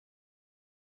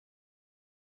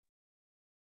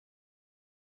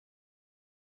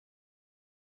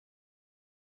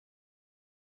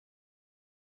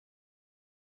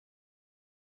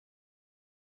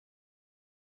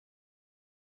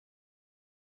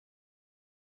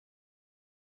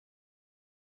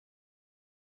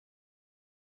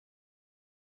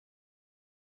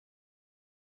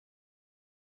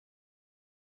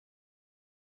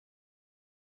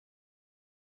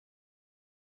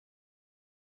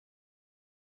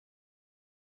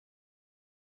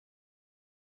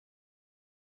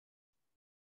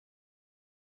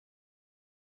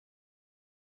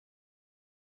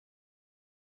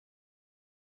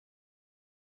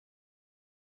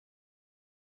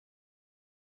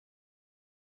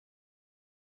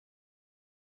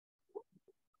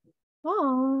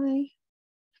Hi.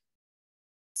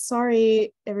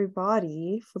 Sorry,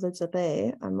 everybody, for the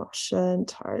delay. I'm not sure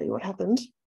entirely what happened.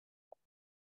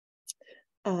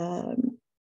 And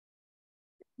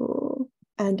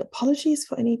apologies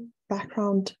for any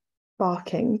background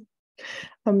barking.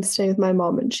 I'm staying with my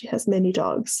mom and she has many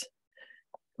dogs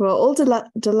who are all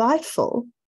delightful,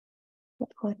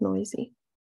 but quite noisy.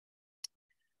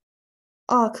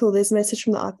 Oh, cool. There's a message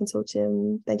from the art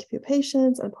consortium. Thank you for your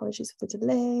patience and apologies for the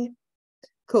delay.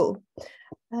 Cool.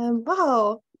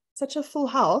 Wow, such a full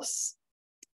house.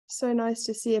 So nice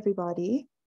to see everybody.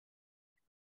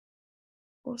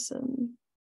 Awesome.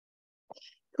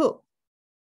 Cool.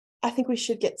 I think we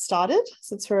should get started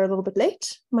since we're a little bit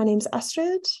late. My name's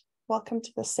Astrid. Welcome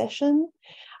to the session.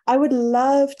 I would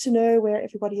love to know where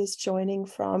everybody is joining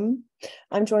from.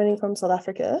 I'm joining from South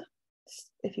Africa.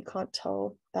 If you can't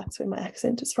tell, that's where my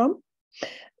accent is from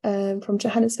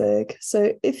Johannesburg.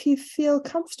 So if you feel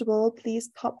comfortable, please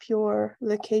pop your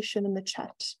location in the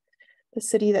chat. The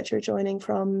city that you're joining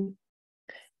from: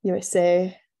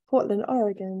 USA, Portland,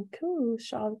 Oregon, cool,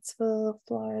 Charlottesville,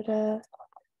 Florida,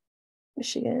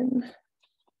 Michigan,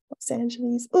 Los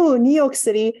Angeles. Oh, New York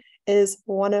City is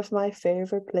one of my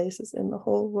favorite places in the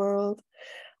whole world.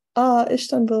 Ah,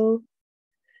 Istanbul.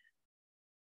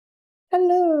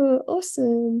 Hello,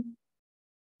 awesome.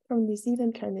 From New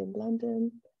Zealand, currently in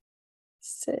London.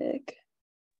 Sick.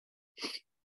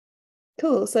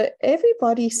 Cool. So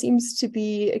everybody seems to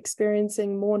be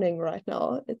experiencing morning right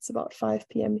now. It's about 5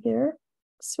 p.m. here.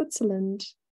 Switzerland.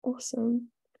 Awesome.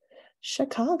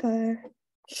 Chicago.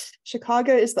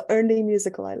 Chicago is the only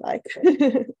musical I like.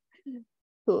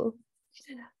 Cool.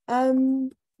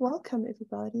 Welcome,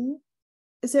 everybody.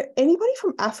 Is there anybody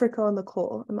from Africa on the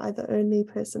call? Am I the only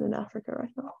person in Africa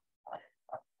right now?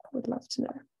 I would love to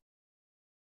know.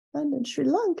 London, Sri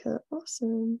Lanka.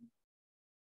 Awesome.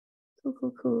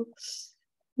 Cool.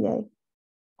 Yay.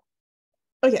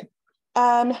 Okay.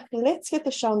 Let's get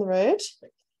the show on the road.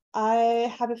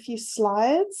 I have a few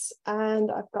slides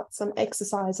and I've got some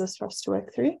exercises for us to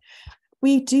work through.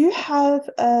 We do have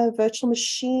a virtual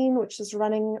machine which is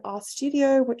running our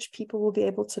studio, which people will be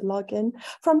able to log in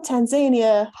from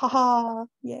Tanzania. Haha,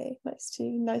 yay, nice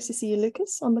to see you,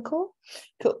 Lucas, on the call.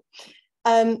 Cool.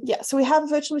 So we have a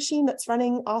virtual machine that's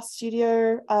running our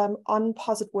studio on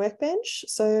Posit Workbench.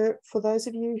 So for those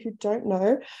of you who don't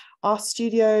know, our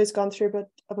studio has gone through a bit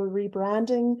of a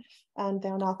rebranding and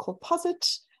they're now called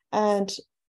Posit. And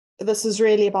this is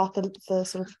really about the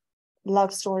sort of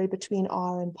love story between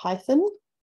R and Python.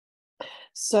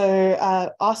 So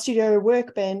our studio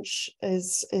Workbench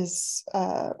is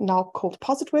now called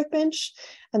Posit Workbench,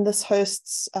 and this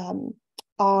hosts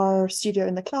our studio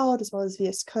in the cloud, as well as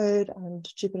VS Code and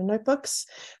Jupyter Notebooks.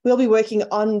 We'll be working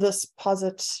on this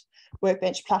Posit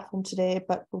Workbench platform today,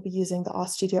 but we'll be using the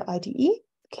RStudio IDE,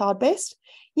 cloud-based.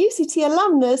 UCT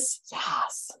alumnus,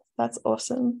 yes, that's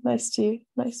awesome. Nice to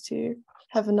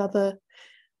have another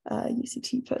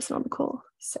UCT person on the call.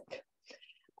 Sick.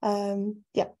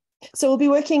 So we'll be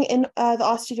working in the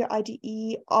RStudio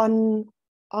IDE on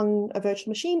a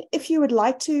virtual machine. If you would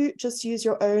like to just use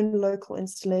your own local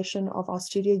installation of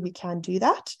RStudio, you can do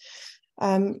that.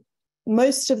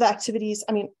 Most of the activities,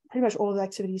 pretty much all of the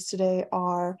activities today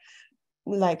are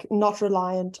like not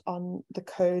reliant on the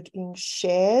code being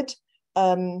shared,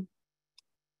 although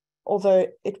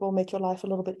it will make your life a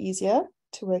little bit easier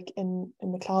to work in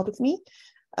the cloud with me.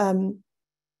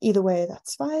 Either way,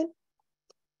 that's fine.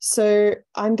 So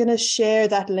I'm going to share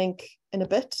that link in a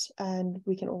bit and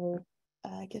we can all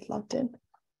get logged in.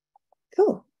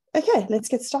 Cool. Okay, let's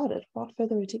get started. Without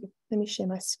further ado, let me share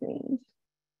my screen.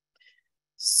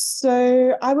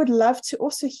 So I would love to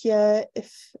also hear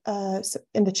if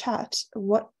in the chat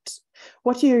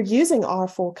what you're using R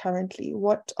for currently.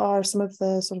 What are some of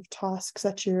the sort of tasks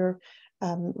that you're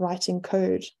writing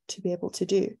code to be able to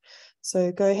do?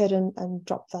 So go ahead and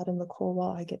drop that in the call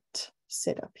while I get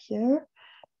set up here.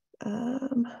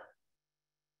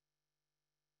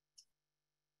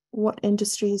 What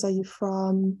industries are you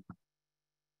from?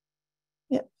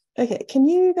 Yep. Okay, can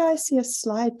you guys see a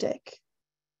slide deck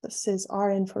that says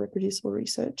RN for reproducible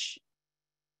research?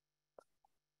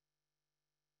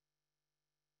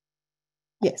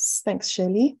 Yes, thanks,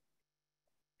 Shirley.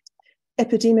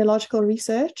 Epidemiological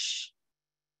research.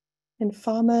 In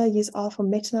pharma, use R for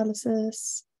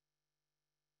meta-analysis.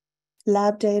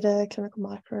 Lab data, clinical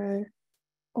micro.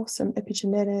 Awesome.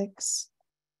 Epigenetics.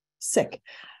 Sick.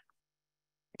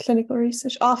 Clinical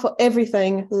research. R for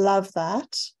everything. Love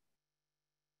that.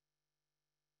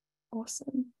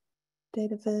 Awesome.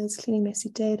 Data viz, cleaning messy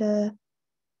data.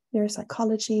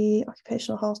 neuropsychology,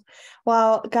 occupational health.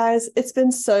 Wow, guys, it's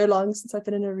been so long since I've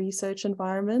been in a research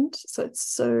environment. So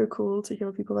it's so cool to hear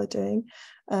what people are doing.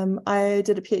 I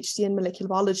did a PhD in molecular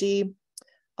biology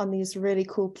on these really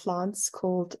cool plants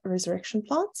called resurrection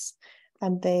plants.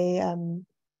 And they,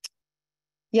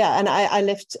 I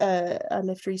left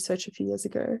research a few years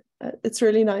ago. It's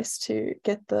really nice to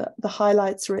get the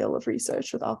highlights reel of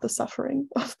research without the suffering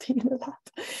of being in a lab.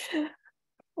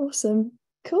 Awesome,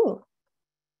 cool.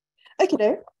 Okay,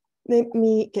 no, let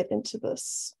me get into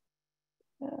this.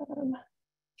 Go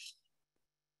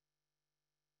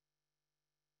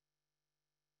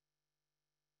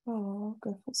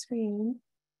full screen.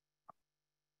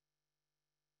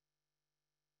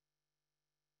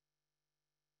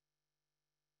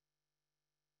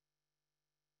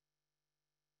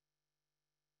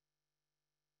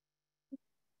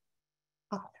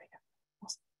 There we go.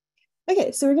 Awesome.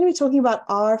 Okay, so we're going to be talking about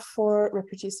RN for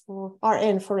reproducible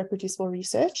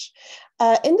research.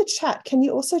 In the chat, can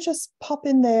you also just pop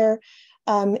in there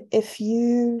if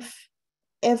you've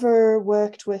ever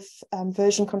worked with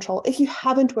version control? If you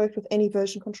haven't worked with any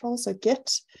version control, so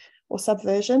Git or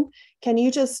Subversion, can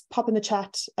you just pop in the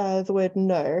chat the word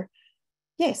no?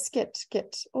 Yes, Git,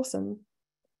 awesome.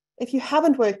 If you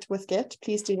haven't worked with Git,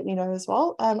 please do let me know as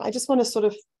well. I just want to sort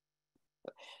of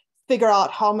figure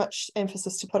out how much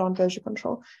emphasis to put on version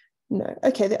control. No,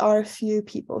 okay, there are a few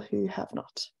people who have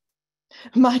not.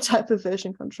 My type of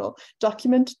version control.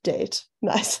 Document, date,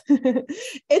 nice.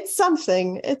 It's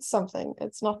something, it's not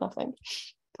nothing.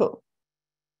 Cool,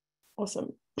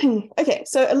 awesome. Okay,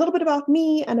 so a little bit about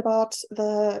me and about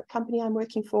the company I'm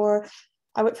working for.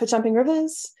 I work for Jumping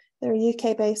Rivers. They're a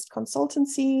UK-based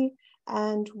consultancy,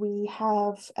 and we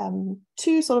have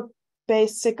two sort of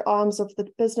basic arms of the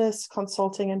business,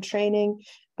 consulting and training,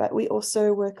 but we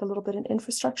also work a little bit in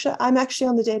infrastructure. I'm actually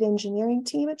on the data engineering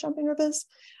team at Jumping Rivers.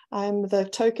 I'm the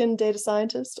token data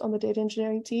scientist on the data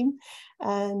engineering team,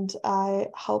 and I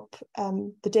help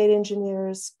the data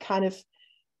engineers kind of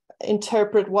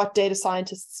interpret what data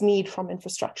scientists need from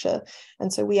infrastructure.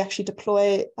 And so we actually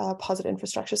deploy POSIT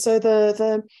infrastructure. So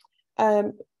the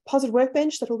POSIT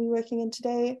workbench that we'll be working in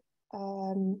today,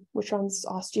 which runs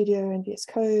RStudio and VS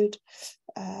Code,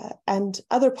 and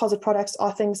other POSIT products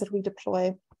are things that we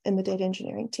deploy in the data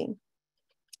engineering team.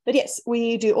 But yes,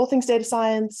 we do all things data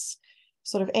science,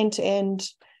 sort of end to end,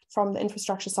 from the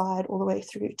infrastructure side all the way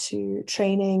through to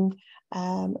training,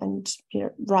 and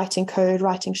writing code,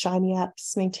 writing shiny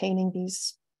apps, maintaining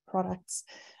these products.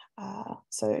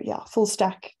 So yeah, full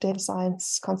stack data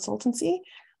science consultancy.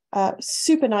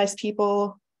 Super nice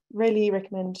people. Really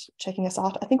recommend checking us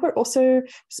out. I think we're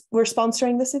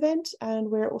sponsoring this event, and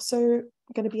we're also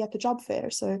going to be at the job fair.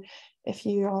 So if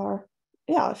you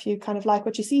kind of like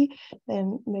what you see,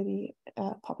 then maybe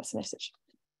pop us a message.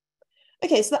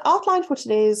 Okay, so the outline for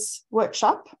today's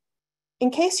workshop,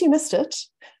 in case you missed it,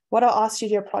 what are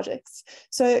RStudio projects?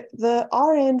 So the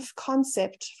renv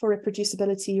concept for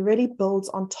reproducibility really builds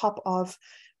on top of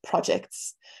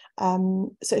projects.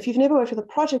 So if you've never worked with a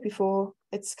project before,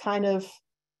 it's kind of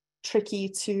tricky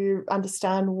to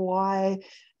understand why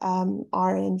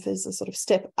renv is a sort of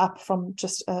step up from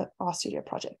just a RStudio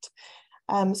project.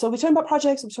 So we're talking about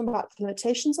projects, we're talking about the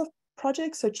limitations of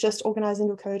projects, so just organizing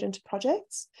your code into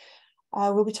projects.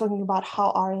 We'll be talking about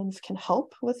how renv can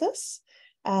help with this,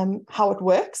 how it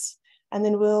works, and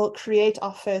then we'll create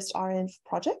our first renv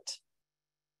project.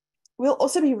 We'll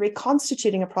also be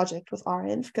reconstituting a project with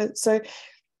renv. So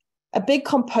a big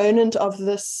component of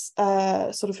this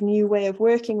sort of new way of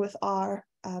working with R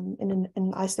in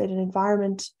an isolated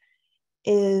environment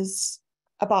is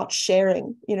about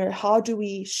sharing. How do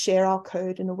we share our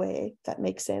code in a way that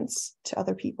makes sense to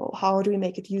other people? How do we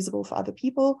make it usable for other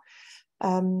people?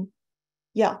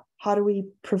 How do we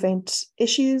prevent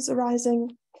issues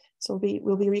arising? So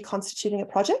we'll be reconstituting a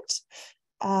project.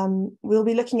 We'll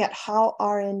be looking at how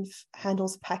renv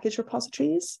handles package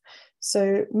repositories.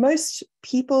 So most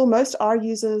R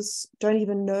users don't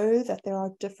even know that there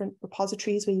are different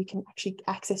repositories where you can actually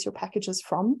access your packages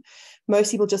from.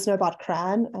 Most people just know about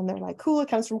CRAN, and they're like, cool, it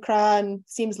comes from CRAN,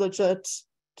 seems legit,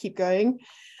 keep going.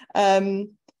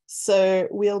 So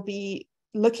we'll be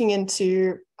looking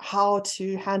into how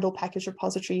to handle package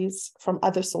repositories from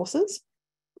other sources.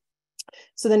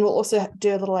 So then we'll also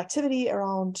do a little activity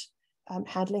around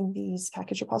handling these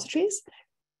package repositories.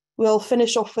 We'll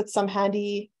finish off with some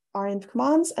handy renv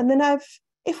commands. And then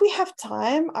if we have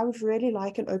time, I would really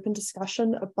like an open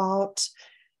discussion about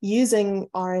using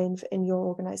renv in your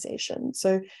organization.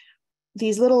 So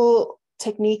these little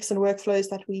techniques and workflows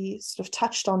that we sort of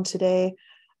touched on today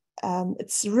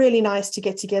it's really nice to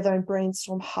get together and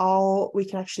brainstorm how we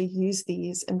can actually use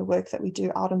these in the work that we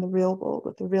do out in the real world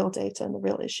with the real data and the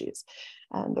real issues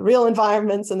and the real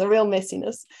environments and the real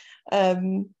messiness.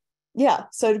 Yeah,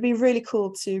 so it'd be really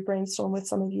cool to brainstorm with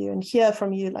some of you and hear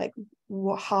from you like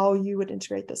how you would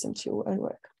integrate this into your own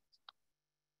work.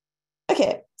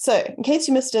 Okay, so in case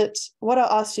you missed it, what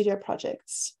are RStudio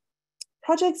projects?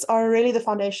 Projects are really the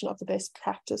foundation of the best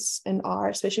practice in R,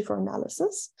 especially for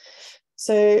analysis.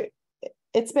 So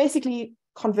it's basically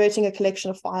converting a collection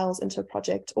of files into a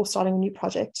project or starting a new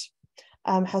project.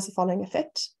 Has the following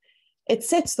effect. It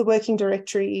sets the working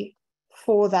directory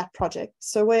for that project.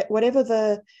 So whatever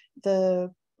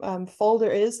the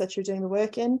folder is that you're doing the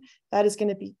work in, that is going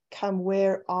to become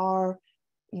where R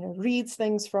reads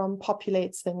things from,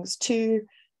 populates things to.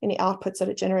 Any outputs that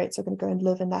it generates are going to go and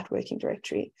live in that working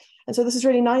directory. And so this is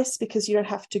really nice because you don't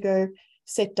have to go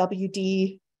set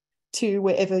WD to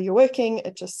wherever you're working.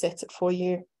 It just sets it for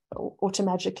you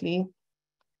automatically.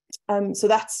 So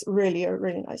that's really a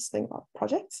really nice thing about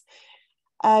projects.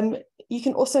 You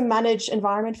can also manage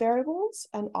environment variables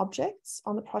and objects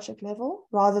on the project level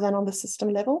rather than on the system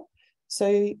level. So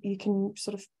you can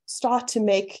sort of start to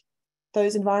make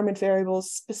those environment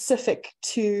variables specific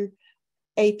to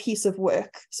a piece of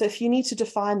work. So if you need to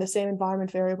define the same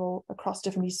environment variable across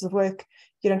different pieces of work,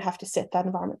 you don't have to set that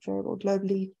environment variable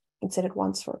globally. You can set it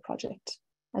once for a project,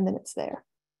 and then it's there.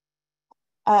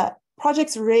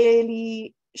 Projects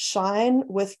really shine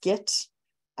with Git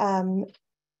in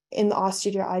the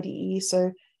RStudio IDE.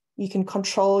 So you can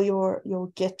control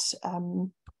your Git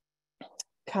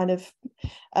kind of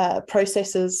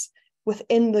processes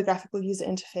within the graphical user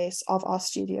interface of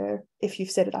RStudio if you've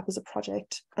set it up as a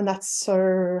project. And that's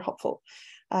so helpful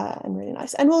and really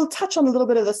nice. And we'll touch on a little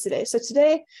bit of this today. So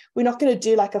today, we're not going to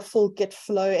do like a full Git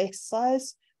flow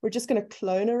exercise. We're just going to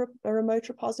clone a remote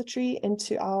repository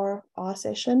into our R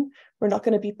session. We're not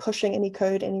going to be pushing any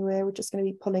code anywhere. We're just going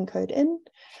to be pulling code in.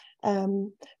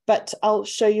 But I'll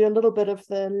show you a little bit of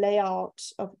the layout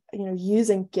of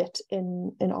using Git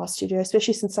in RStudio,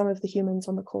 especially since some of the humans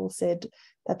on the call said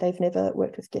that they've never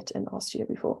worked with Git in RStudio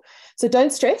before. So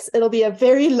don't stress, it'll be a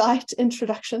very light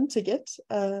introduction to Git,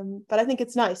 but I think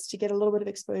it's nice to get a little bit of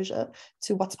exposure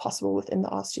to what's possible within the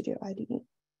RStudio IDE.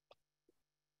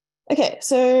 Okay,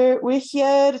 so we're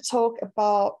here to talk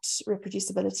about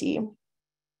reproducibility.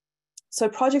 So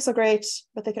projects are great,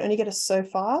 but they can only get us so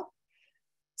far.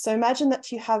 So imagine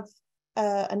that you have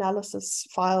analysis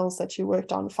files that you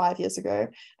worked on 5 years ago,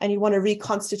 and you want to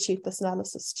reconstitute this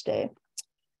analysis today.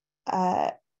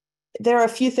 There are a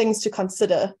few things to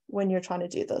consider when you're trying to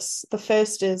do this. The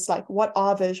first is like, what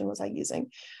R version was I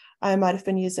using? I might have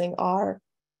been using R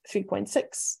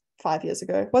 3.6 5 years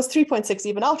ago. Was 3.6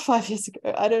 even out 5 years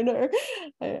ago? I don't know.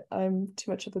 I'm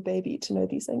too much of a baby to know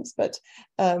these things, but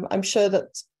I'm sure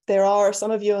that there are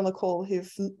some of you on the call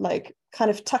who've like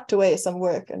kind of tucked away some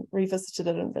work and revisited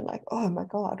it and been like, oh my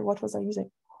God, what was I using?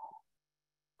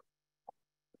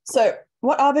 So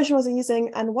what R version was I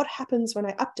using, and what happens when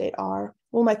I update R?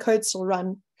 Will my code still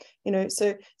run?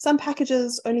 So some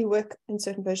packages only work in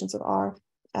certain versions of R.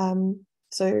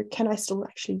 So can I still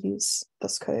actually use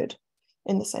this code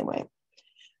in the same way?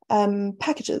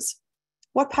 Packages.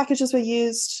 What packages were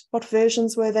used? What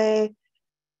versions were they?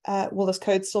 Will this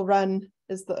code still run?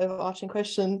 Is the overarching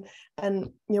question.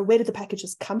 And where did the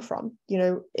packages come from?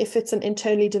 If it's an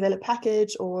internally developed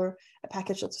package or a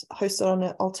package that's hosted on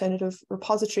an alternative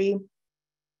repository,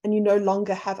 and you no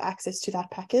longer have access to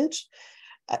that package,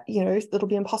 it'll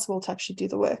be impossible to actually do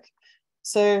the work.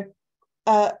 So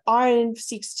renv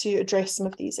seeks to address some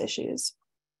of these issues.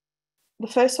 The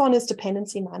first one is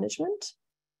dependency management.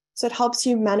 So it helps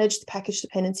you manage the package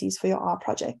dependencies for your R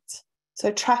project. So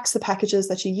it tracks the packages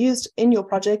that you used in your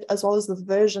project, as well as the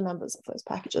version numbers of those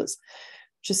packages,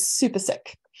 which is super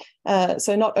sick.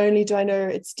 So not only do I know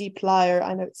it's dplyr,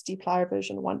 I know it's dplyr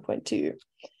version 1.2.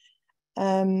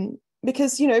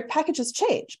 Because packages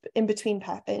change in between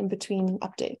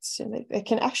updates. They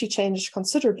can actually change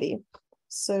considerably.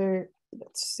 So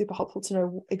it's super helpful to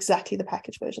know exactly the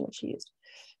package version that you used.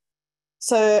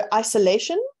 So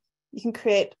isolation, you can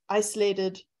create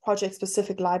isolated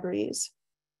project-specific libraries.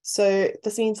 So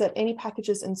this means that any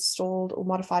packages installed or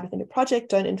modified within your project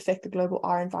don't infect the global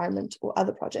R environment or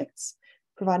other projects,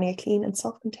 providing a clean and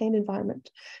self-contained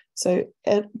environment. So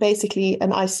basically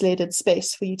an isolated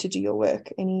space for you to do your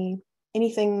work.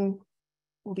 Anything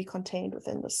will be contained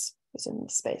within this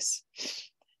space.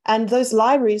 And those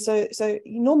libraries, so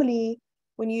normally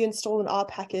when you install an R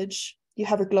package, you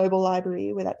have a global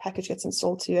library where that package gets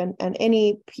installed to, and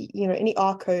any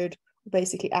R code will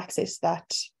basically access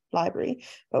that library.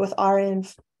 But with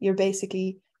renv, you're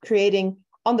basically creating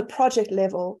on the project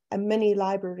level, a mini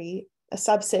library, a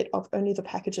subset of only the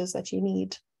packages that you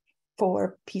need for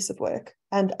a piece of work,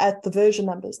 and at the version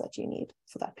numbers that you need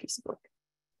for that piece of work.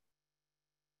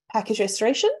 Package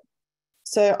restoration.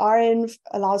 So renv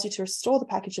allows you to restore the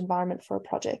package environment for a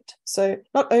project. So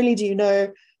not only do you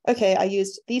know, okay, I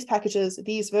used these packages,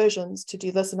 these versions to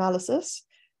do this analysis,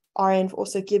 renv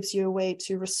also gives you a way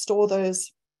to restore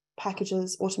those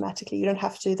packages automatically. You don't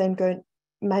have to then go and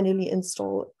manually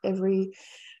install every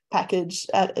package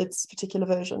at its particular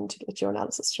version to get your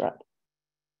analysis to run.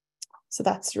 So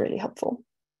that's really helpful.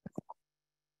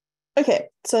 Okay,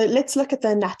 so let's look at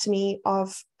the anatomy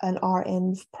of an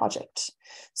renv project.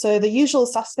 So the usual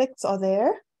suspects are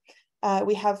there.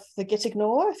 We have the git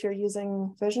ignore if you're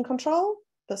using version control.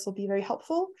 This will be very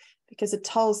helpful because it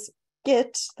tells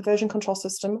Git, the version control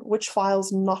system, which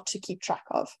files not to keep track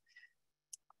of.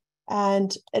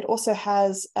 And it also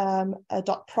has a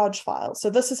 .proj file. So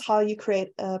this is how you create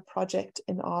a project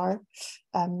in R,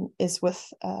 is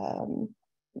with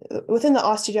within the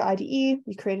RStudio IDE,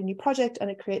 you create a new project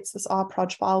and it creates this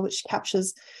Rproj file, which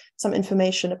captures some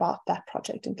information about that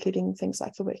project, including things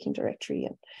like the working directory.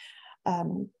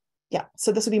 And yeah,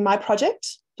 so this would be my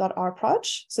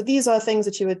project.rproj. So these are things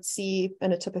that you would see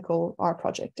in a typical R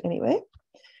project anyway.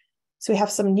 So we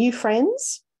have some new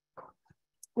friends.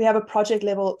 We have a project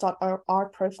level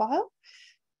 .rprofile.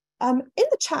 In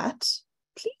the chat,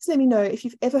 please let me know if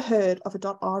you've ever heard of a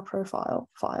 .rprofile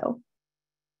file,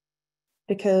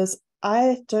 because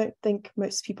I don't think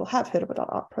most people have heard of a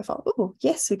 .rprofile. Oh,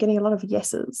 yes, we're getting a lot of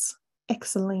yeses.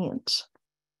 Excellent.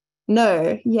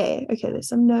 No, yay. Okay, there's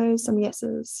some no's, some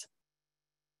yeses.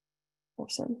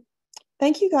 Awesome.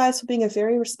 Thank you guys for being a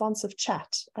very responsive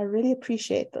chat. I really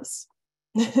appreciate this.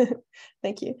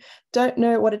 Thank you. Don't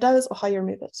know what it does or how you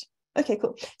remove it. Okay,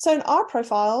 cool. So an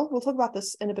Rprofile, we'll talk about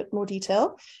this in a bit more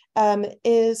detail,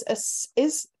 is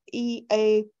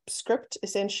a script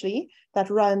essentially that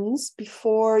runs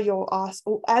before your R,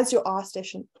 or as your R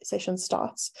session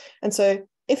starts. And so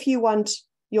if you want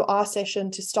your R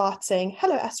session to start saying,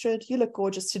 hello Astrid, you look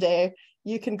gorgeous today,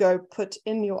 you can go put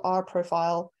in your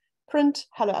Rprofile, print,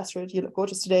 hello Astrid, you look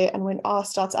gorgeous today. And when R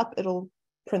starts up, it'll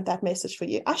print that message for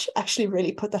you. I should actually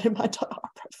really put that in my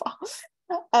Rprofile.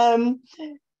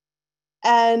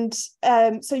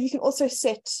 So you can also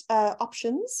set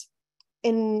options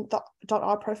in the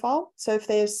 .rprofile. So if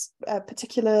there's a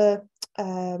particular,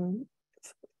 in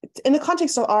the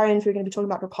context of renv, we're going to be talking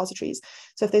about repositories.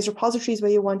 So if there's repositories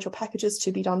where you want your packages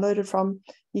to be downloaded from,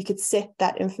 you could set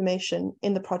that information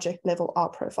in the project level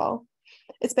Rprofile.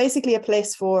 It's basically a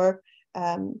place for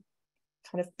kind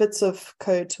of bits of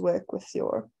code to work with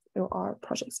your R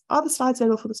projects. Are the slides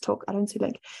available for this talk? I don't see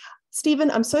link.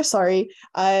 Stephen, I'm so sorry.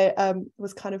 I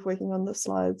was kind of working on the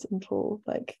slides until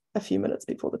like a few minutes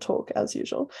before the talk, as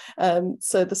usual.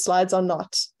 So the slides are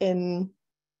not in.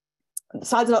 The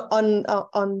slides are not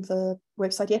on the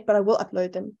website yet, but I will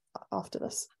upload them after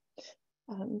this.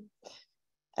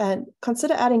 And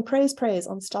consider adding praise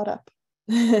on startup.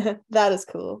 That is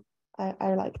cool.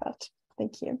 I like that.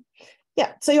 Thank you.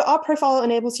 Yeah, so your Rprofile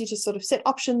enables you to sort of set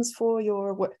options for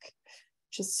your work,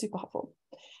 which is super helpful.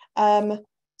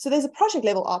 So there's a project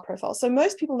level Rprofile. So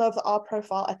most people know of the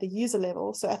Rprofile at the user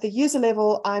level. So at the user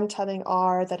level, I'm telling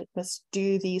R that it must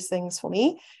do these things for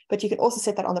me, but you can also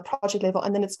set that on the project level,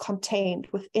 and then it's contained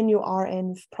within your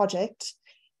renv project.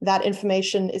 That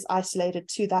information is isolated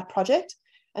to that project.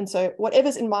 And so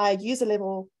whatever's in my user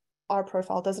level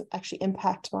Rprofile doesn't actually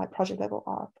impact my project level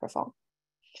Rprofile.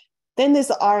 Then there's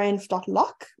the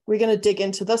renv.lock. We're going to dig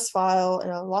into this file in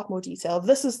a lot more detail.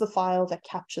 This is the file that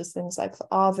captures things like the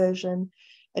R version.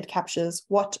 It captures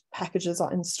what packages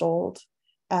are installed.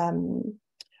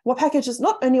 What packages,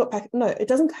 not only what package, no, it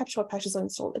doesn't capture what packages are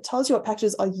installed. It tells you what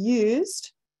packages are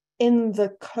used in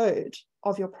the code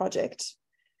of your project.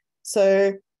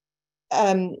 So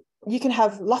you can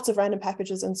have lots of random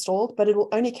packages installed, but it will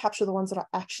only capture the ones that are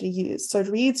actually used. So it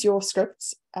reads your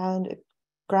scripts and it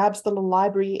grabs the little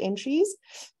library entries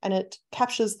and it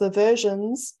captures the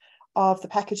versions of the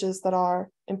packages that are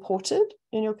imported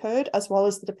in your code, as well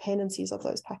as the dependencies of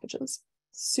those packages.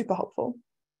 Super helpful.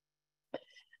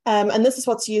 And this is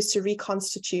what's used to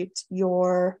reconstitute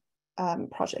your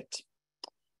project.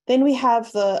 Then we have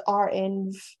the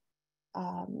renv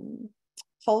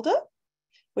folder,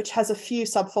 which has a few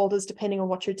subfolders depending on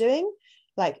what you're doing.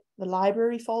 Like the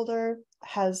library folder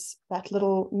has that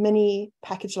little mini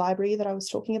package library that I was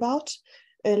talking about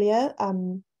earlier,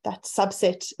 that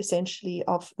subset essentially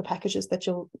of the packages that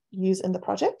you'll use in the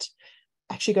project,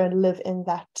 actually going to live in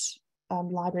that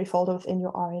library folder within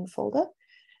your renv folder.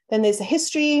 Then there's a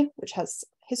history, which has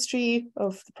history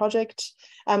of the project.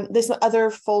 There's some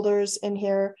other folders in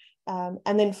here.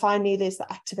 And then finally, there's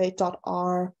the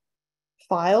activate.r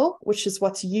file, which is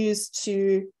what's used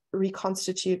to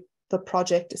reconstitute the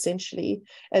project, essentially.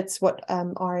 It's what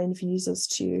renv uses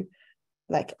to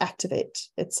like activate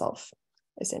itself,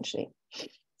 essentially.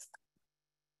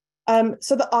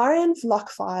 So the renv lock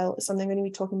file is something we're going to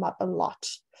be talking about a lot.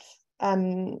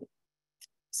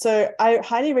 So I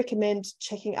highly recommend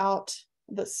checking out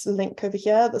this link over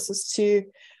here. This is to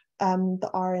the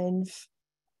renv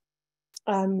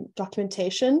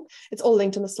documentation. It's all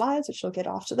linked in the slides, which we'll get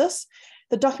after this.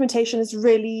 The documentation is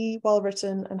really well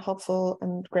written and helpful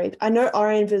and great. I know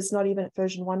renv is not even at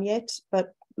version 1 yet,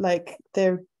 but like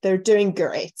they're doing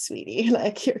great, sweetie.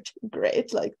 Like you're doing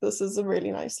great. Like this is a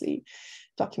really nicely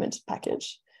documented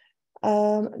package.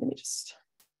 Let me just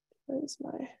close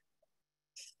my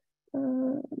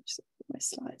my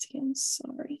slides again.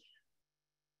 Sorry.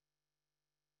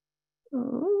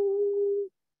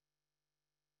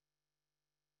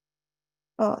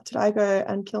 Oh, did I go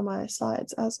and kill my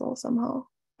slides as well somehow?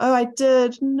 Oh, I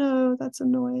did. No, that's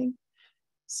annoying.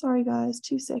 Sorry, guys.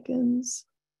 2 seconds.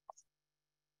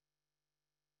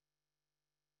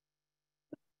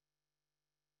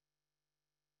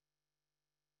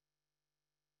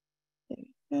 There we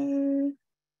go.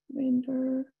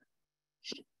 Render.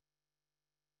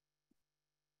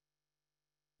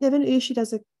 Devin Ushi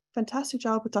does a fantastic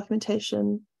job with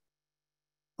documentation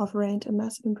of RAND, a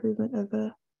massive improvement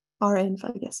over RNV,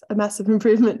 I guess, a massive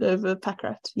improvement over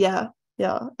Packrat. Yeah,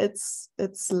 it's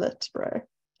lit, bro.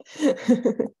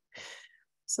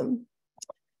 Some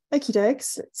okie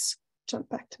dokes. Let's jump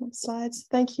back to my slides.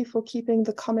 Thank you for keeping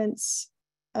the comments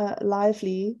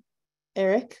lively,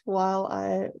 Eric, while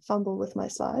I fumble with my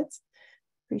slides.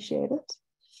 Appreciate it.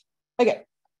 Okay,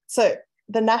 so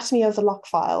the anatomy of the lock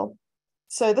file.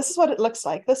 So this is what it looks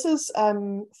like. This is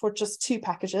for just 2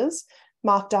 packages,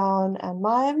 Markdown and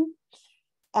MIME.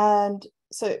 And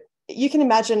so you can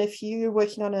imagine if you're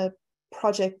working on a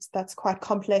project that's quite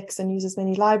complex and uses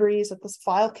many libraries, that this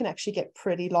file can actually get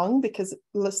pretty long because it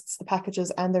lists the packages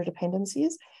and their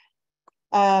dependencies.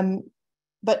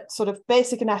 But sort of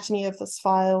basic anatomy of this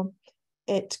file,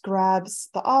 it grabs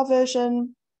the R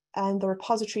version and the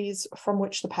repositories from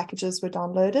which the packages were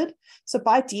downloaded. So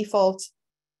by default,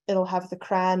 it'll have the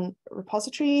CRAN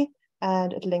repository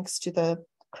and it links to the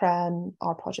CRAN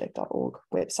rproject.org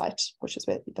website, which is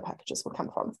where the packages will come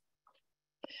from.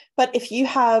 But if you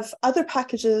have other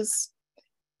packages,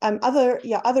 other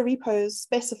repos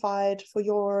specified for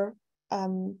your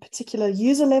particular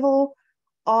user level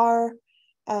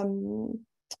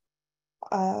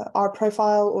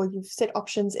Rprofile, or you've set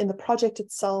options in the project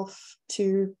itself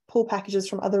to pull packages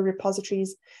from other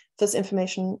repositories, this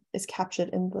information is captured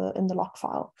in the lock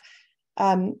file.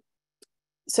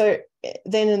 So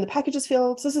then in the packages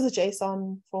fields, this is a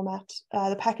JSON format.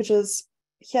 The packages,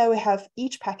 here we have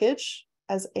each package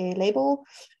as a label,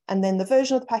 and then the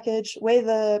version of the package, where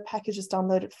the package is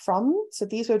downloaded from. So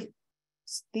these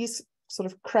sort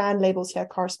of CRAN labels here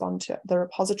correspond to the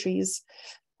repositories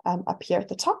up here at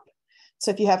the top.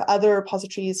 So if you have other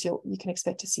repositories, you can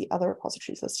expect to see other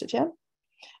repositories listed here.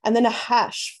 And then a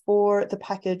hash for the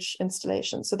package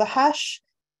installation. So the hash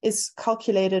is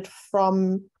calculated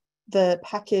from the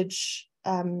package,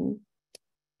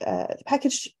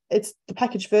 it's the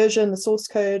package version, the source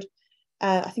code,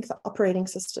 I think the operating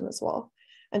system as well.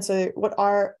 And so what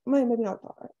maybe not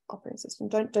our operating system,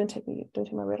 don't take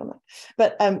my word on that.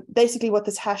 But basically what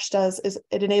this hash does is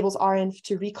it enables renv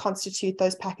to reconstitute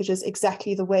those packages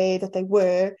exactly the way that they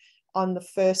were on the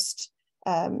first,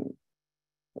 I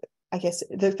guess,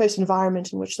 the first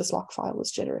environment in which this lock file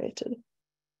was generated.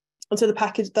 And so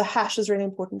the hash is really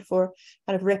important for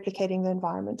kind of replicating the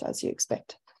environment as you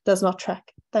expect. Does not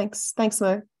track. Thanks,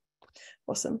 Mo.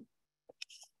 Awesome.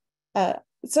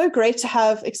 It's so great to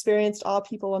have experienced R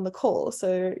people on the call,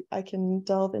 so I can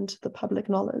delve into the public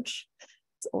knowledge.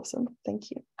 It's awesome. Thank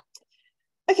you.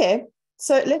 Okay,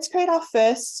 so let's create our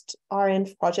first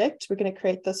renv project. We're going to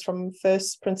create this from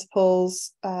first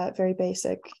principles, very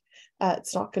basic.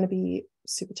 It's not going to be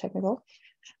super technical.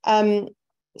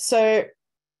 So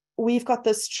we've got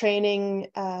this training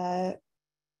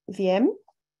VM,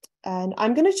 and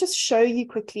I'm going to just show you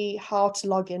quickly how to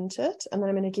log into it, and then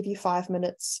I'm going to give you 5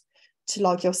 minutes to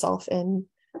log yourself in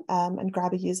and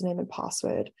grab a username and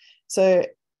password. So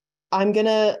I'm going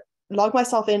to log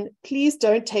myself in. Please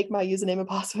don't take my username and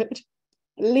password.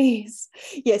 Please.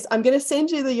 Yes, I'm going to send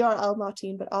you the URL,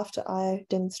 Martine, but after I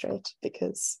demonstrate,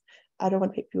 because I don't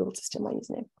want people to steal my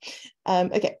username.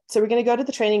 Okay, so we're going to go to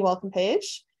the training welcome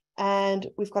page, and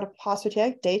we've got a password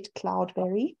here. Date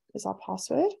Cloudberry is our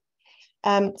password.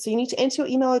 So you need to enter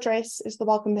your email address is the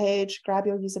welcome page, grab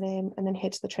your username, and then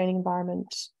head to the training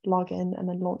environment, log in, and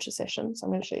then launch a session. So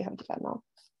I'm going to show you how to do that now.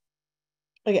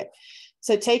 Okay,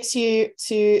 so it takes you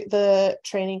to the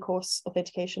training course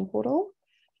authentication portal,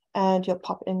 and you'll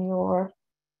pop in your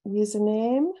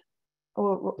username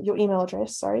or your email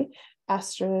address, sorry,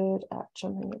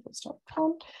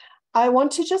 astrid@jumpingrivers.com. I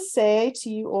want to just say to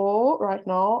you all right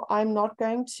now, I'm not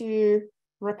going to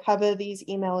recover these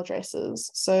email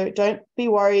addresses. So don't be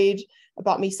worried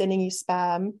about me sending you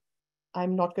spam.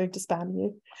 I'm not going to spam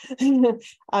you.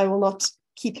 I will not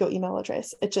keep your email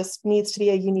address. It just needs to be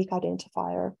a unique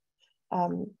identifier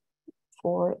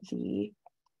for the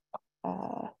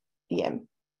VM.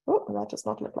 Oh, that does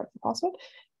not look like the password.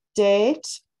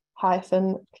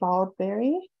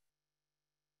 Date-Cloudberry.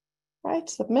 Right,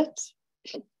 submit.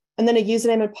 And then a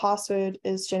username and password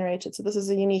is generated. So this is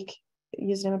a unique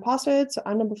username and password. So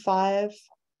I'm number 5.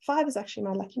 5 is actually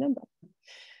my lucky number.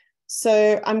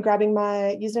 So I'm grabbing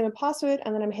my username and password,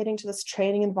 and then I'm heading to this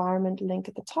training environment link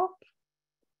at the top.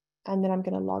 And then I'm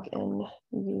going to log in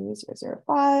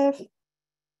U005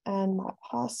 and my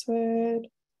password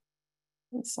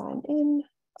and sign in.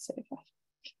 Save that.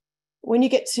 When you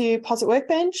get to Posit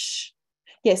Workbench,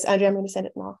 yes, Andrea, I'm going to send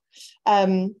it now.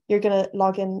 You're going to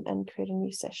log in and create a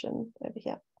new session over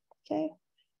here. Okay.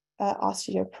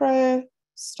 RStudio Pro,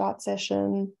 start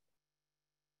session,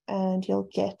 and you'll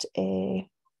get a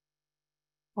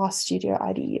RStudio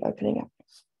IDE opening up.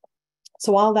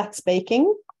 So while that's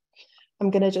baking,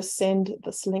 I'm going to just send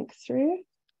this link through.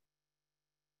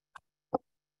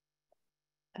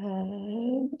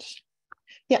 And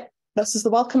yeah, this is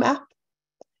the welcome app.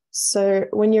 So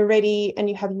when you're ready and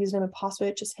you have a username and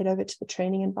password, just head over to the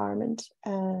training environment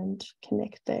and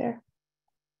connect there.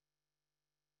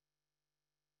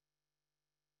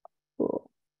 Cool.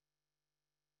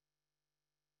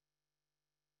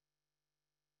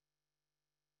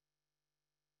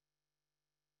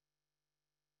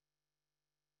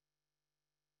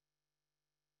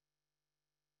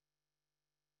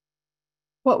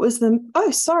 What was the, oh,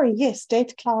 sorry, yes,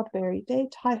 date-Cloudberry,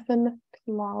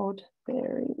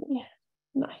 date-Cloudberry.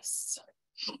 Nice.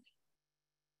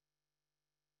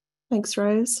 Thanks,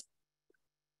 Rose.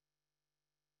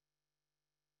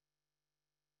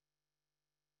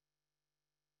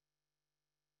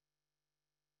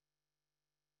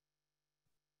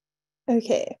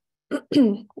 Okay,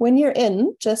 when you're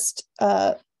in, just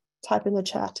type in the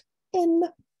chat in,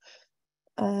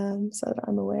 so that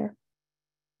I'm aware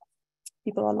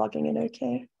people are logging in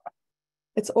okay.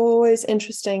 It's always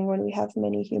interesting when we have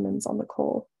many humans on the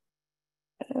call.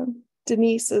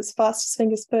 Denise is fastest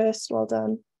fingers first, well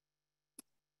done.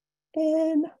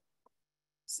 In,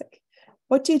 sick.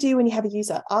 What do you do when you have a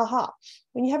user? Aha,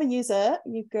 when you have a user,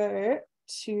 you go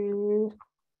to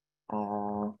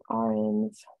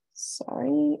renv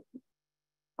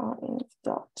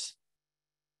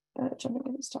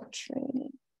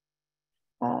jumpingrivers.training.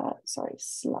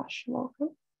 / welcome.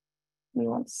 Give me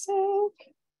one sec.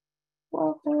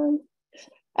 Welcome.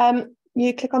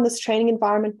 You click on this training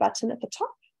environment button at the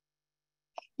top.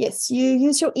 Yes, you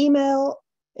use your email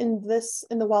in the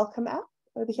welcome app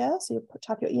over here. So you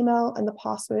type your email and the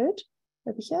password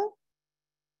over here.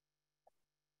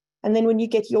 And then when you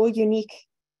get your unique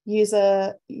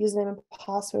username and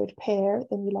password pair,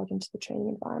 then you log into the training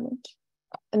environment.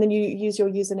 And then you use your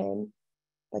username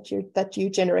that you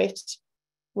generate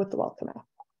with the welcome app,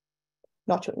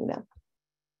 not your email.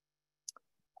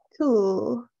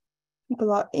 Cool.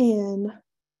 People are in.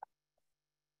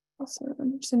 Awesome.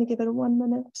 I'm just going to give it 1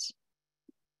 minute.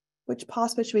 Which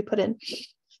password should we put in?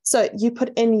 So you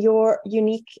put in your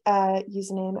unique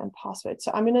username and password.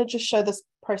 So I'm going to just show this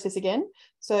process again.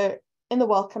 So in the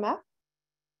welcome app,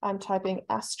 I'm typing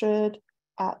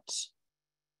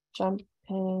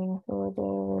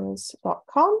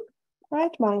astrid@jumpingrivers.com,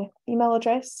 right? My email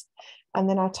address. And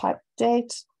then I type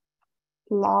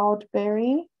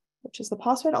date-Cloudberry, which is the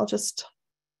password. I'll just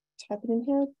type it in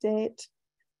here,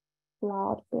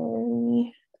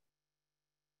 date-Cloudberry.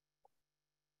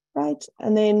 Right,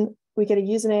 and then we get a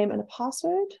username and a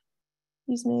password.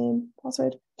 Username,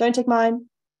 password. Don't take mine.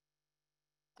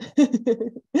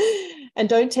 And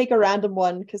don't take a random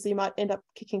one, because you might end up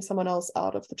kicking someone else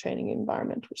out of the training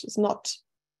environment, which is not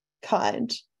kind.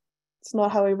 It's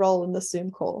not how we roll in the Zoom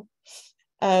call.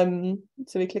 So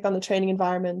we click on the training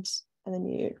environment, and then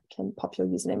you can pop your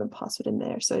username and password in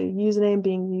there. So username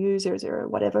being U00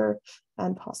 whatever,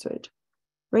 and password.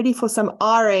 Ready for some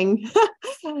R-ing.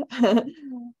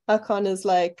 Akon is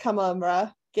like, come on,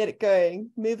 bruh, get it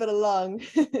going, move it along.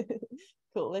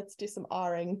 Cool, let's do some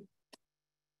R-ing.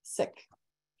 Sick.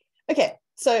 Okay,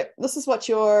 so this is what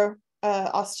your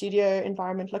our studio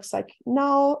environment looks like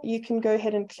now, you can go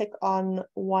ahead and click on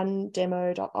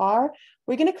onedemo.r.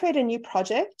 We're going to create a new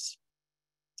project.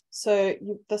 So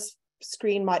this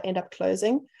screen might end up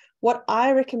closing. What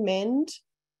I recommend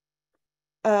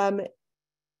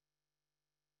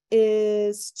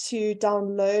is to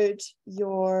download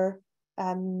your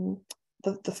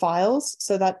the files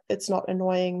so that it's not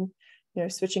annoying,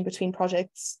 switching between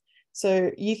projects.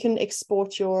 So you can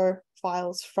export your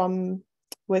files from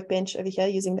Workbench over here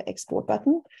using the export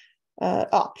button.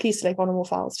 Please select one or more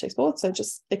files to export. So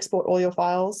just export all your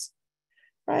files,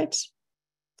 right?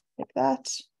 Like that.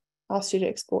 RStudio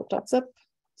export.zip.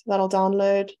 So that'll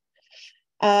download.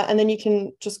 And then you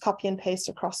can just copy and paste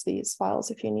across these files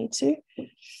if you need to.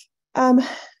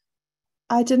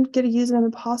 I didn't get a username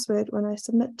and password when I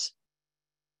submit.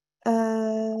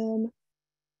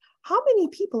 How many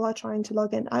people are trying to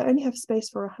log in? I only have space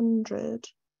for 100.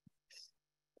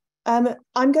 I'm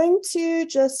going to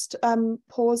just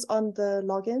pause on the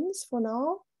logins for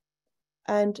now.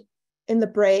 And in the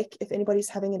break, if anybody's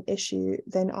having an issue,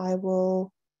 then I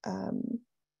will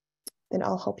then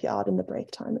I'll help you out in the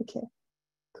break time. Okay,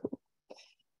 cool.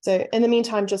 So in the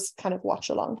meantime, just kind of watch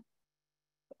along.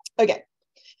 Okay,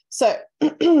 so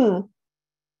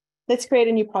let's create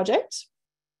a new project.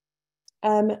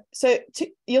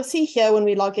 You'll see here when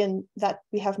we log in that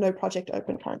we have no project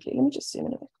open currently. Let me just zoom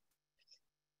in a bit.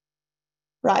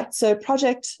 Right, so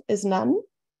project is none.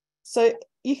 So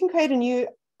you can create a new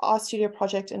RStudio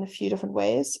project in a few different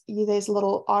ways. There's a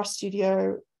little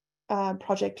RStudio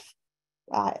project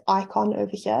icon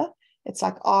over here. It's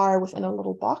like R within a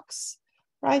little box,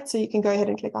 right? So you can go ahead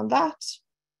and click on that.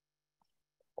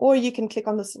 Or you can click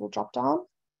on this little drop down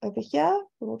over here,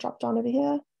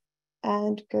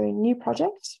 and go new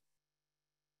project.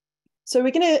 So we're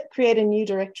going to create a new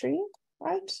directory,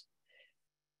 right?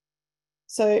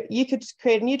 So you could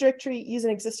create a new directory, use an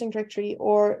existing directory,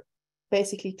 or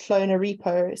basically clone a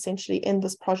repo essentially in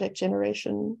this project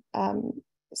generation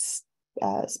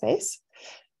space.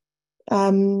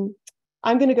 I'm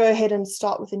going to go ahead and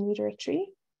start with a new directory.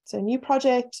 So new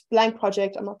project, blank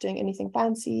project. I'm not doing anything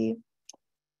fancy.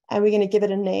 And we're going to give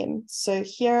it a name. So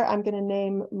here I'm going to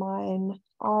name mine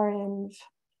renv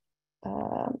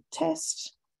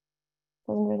test.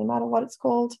 Doesn't really matter what it's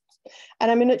called.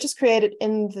 And I'm going to just create it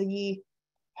in the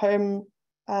home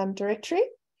directory.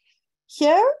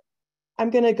 Here, I'm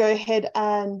going to go ahead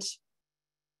and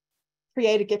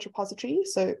create a Git repository.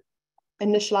 So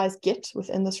initialize Git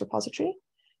within this repository.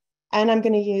 And I'm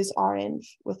going to use renv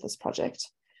with this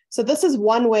project. So this is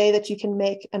one way that you can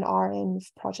make an renv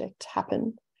project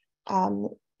happen.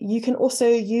 You can also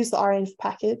use the renv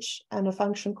package and a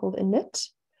function called init,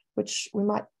 which we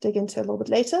might dig into a little bit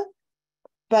later.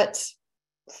 But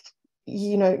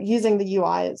using the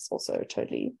UI is also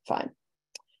totally fine.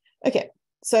 Okay,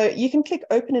 so you can click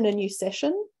open in a new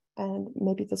session, and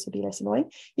maybe this will be less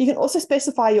annoying. You can also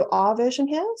specify your R version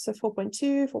here, so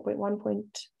 4.2,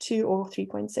 4.1.2, or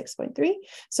 3.6.3.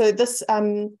 So this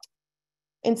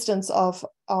instance of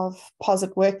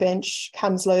Posit Workbench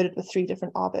comes loaded with 3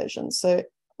 different R versions. So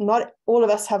not all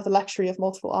of us have the luxury of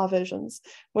multiple R versions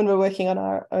when we're working on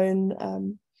our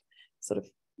own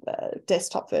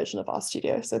desktop version of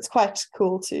RStudio. So it's quite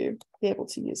cool to be able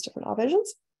to use different R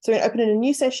versions. So we're going to open in a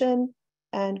new session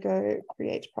and go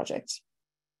create project.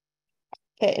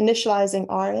 Okay, initializing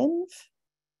renv.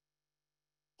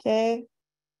 Okay,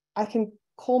 I can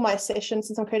call my session,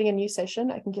 since I'm creating a new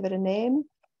session, I can give it a name.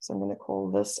 So I'm going to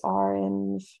call this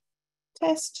renv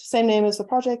test, same name as the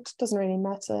project, doesn't really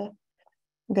matter.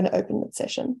 I'm going to open that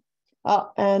session.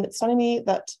 And it's telling me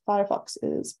that Firefox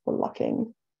is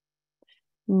blocking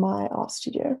my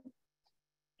RStudio.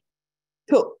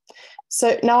 Cool.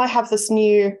 So now I have this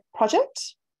new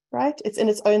project, right? It's in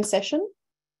its own session,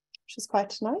 which is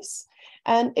quite nice.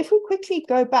 And if we quickly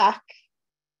go back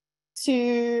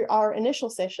to our initial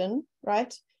session,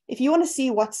 right? If you want to see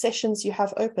what sessions you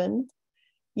have open,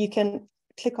 you can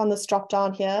click on this drop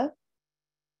down here.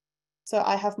 So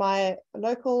I have my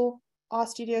local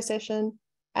RStudio session,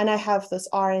 and I have this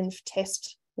renv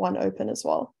test one open as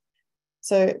well.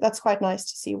 So that's quite nice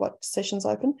to see what sessions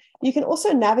open. You can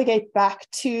also navigate back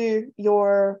to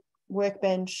your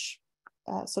Workbench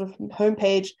sort of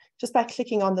homepage just by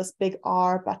clicking on this big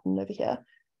R button over here.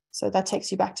 So that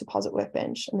takes you back to Posit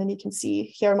Workbench, and then you can see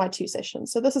here are my 2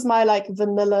 sessions. So this is my like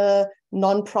vanilla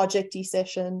non-projecty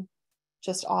session,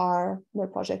 just R, no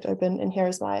project open, and here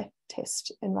is my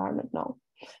test environment now.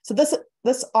 So this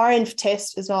renv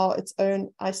test is now its own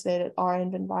isolated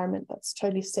renv environment that's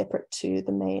totally separate to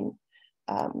the main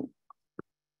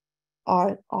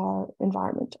our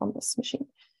environment on this machine.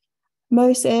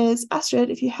 Mo says, Astrid,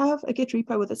 if you have a Git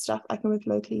repo with this stuff, I can work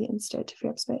locally instead to free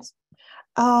up space.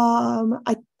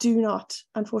 I do not,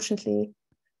 unfortunately.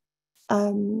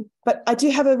 But I do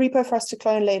have a repo for us to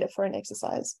clone later for an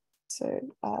exercise. So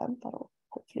that'll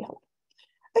hopefully help.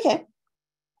 Okay.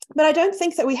 But I don't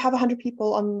think that we have 100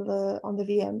 people on the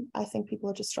VM. I think people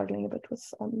are just struggling a bit with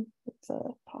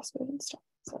the password and stuff.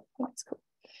 So that's cool.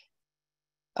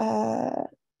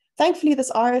 Thankfully,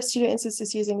 this RS Studio instance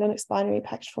is using Linux binary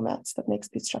package formats that makes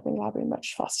bootstrapping library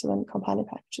much faster than compiling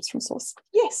packages from source.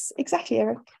 Yes, exactly,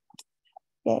 Eric.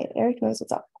 Yeah, Eric knows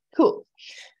what's up. Cool.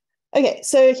 Okay,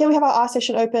 so here we have our R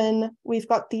session open. We've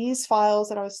got these files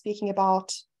that I was speaking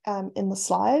about in the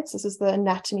slides. This is the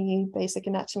anatomy, basic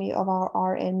anatomy of our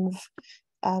renv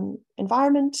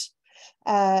environment.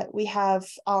 We have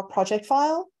our project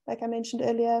file, like I mentioned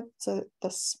earlier. So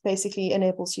this basically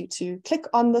enables you to click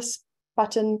on this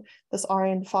button, this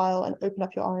renv file, and open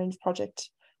up your renv project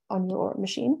on your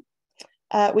machine.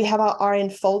 We have our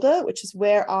renv folder, which is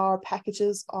where our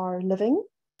packages are living.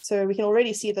 So we can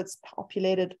already see that's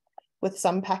populated with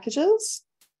some packages.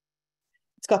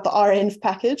 It's got the renv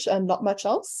package and not much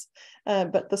else,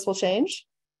 but this will change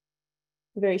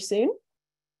very soon.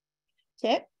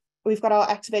 Okay, we've got our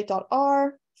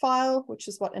activate.r file, which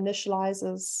is what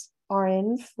initializes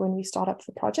renv when we start up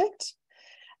the project.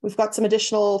 We've got some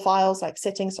additional files like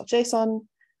settings.json.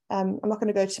 I'm not going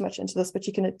to go too much into this, but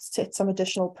you can set some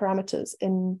additional parameters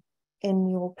in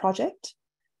your project.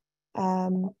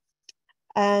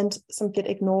 And some git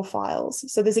ignore files.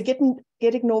 So there's a git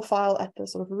ignore file at the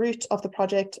sort of root of the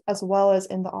project, as well as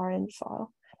in the renv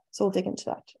file. So we'll dig into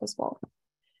that as well.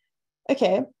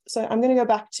 Okay, so I'm going to go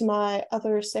back to my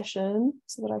other session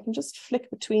so that I can just flick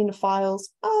between the files.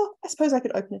 Oh, I suppose I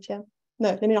could open it here.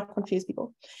 No, let me not confuse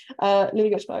people. Let me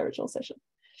go to my original session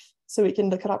so we can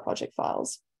look at our project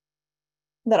files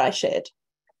that I shared.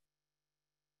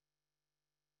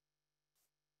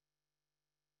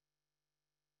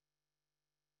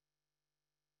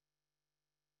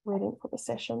 Waiting for the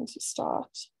session to start.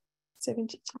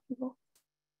 72 people.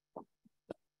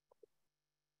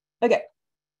 Okay,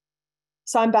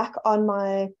 so I'm back on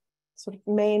my sort of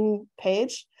main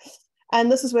page,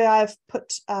 and this is where I've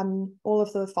put all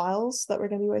of the files that we're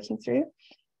going to be working through.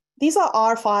 These are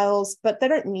R files, but they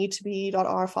don't need to be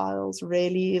 .r files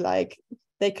really. Like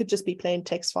they could just be plain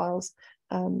text files.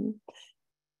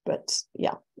 But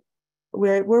yeah.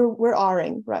 We're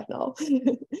Ring right now.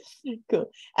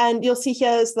 Cool. And you'll see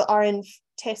here is the renv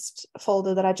test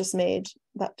folder that I just made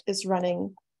that is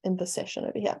running in the session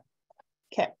over here.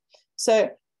 Okay, so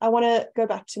I want to go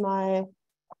back to my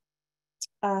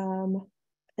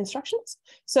instructions.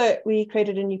 So we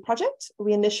created a new project.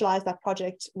 We initialized that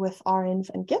project with renv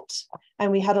and git,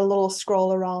 and we had a little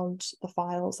scroll around the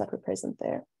files that were present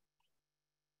there.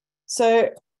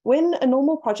 So when a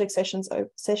normal project session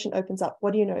opens up,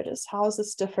 what do you notice? How is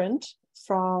this different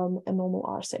from a normal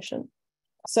R session?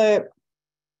 So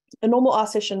a normal R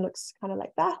session looks kind of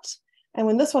like that. And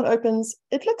when this one opens,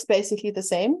 it looks basically the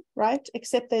same, right?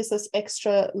 Except there's this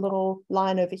extra little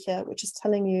line over here, which is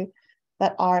telling you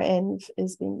that renv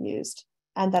is being used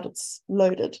and that it's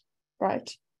loaded,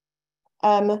 right?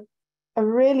 A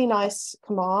really nice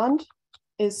command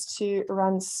is to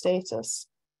run status.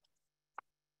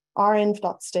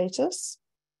 renv.status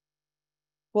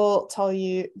will tell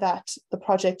you that the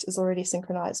project is already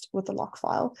synchronized with the lock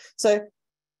file. So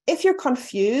if you're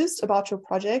confused about your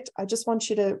project, I just want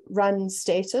you to run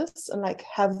status and like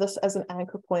have this as an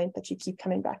anchor point that you keep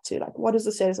coming back to. Like, what is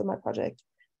the status of my project?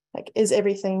 Like, is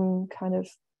everything kind of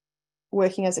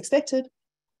working as expected?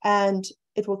 And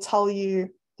it will tell you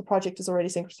the project is already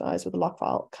synchronized with the lock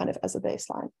file kind of as a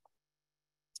baseline.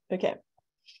 Okay.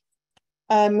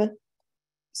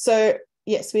 So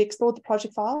yes, we explored the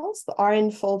project files. The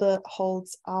renv folder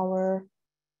holds our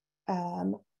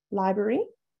library,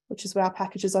 which is where our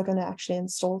packages are going to actually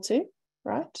install to,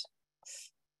 right?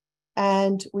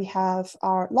 And we have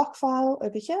our lock file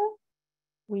over here.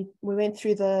 We went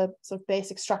through the sort of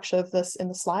basic structure of this in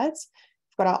the slides.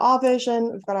 We've got our R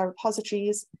version, we've got our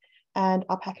repositories, and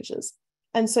our packages.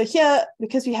 And so here,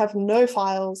 because we have no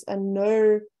files and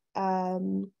no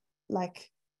like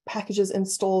packages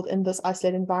installed in this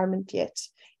isolated environment yet,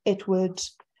 it would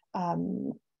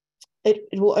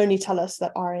it will only tell us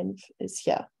that renv is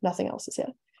here, nothing else is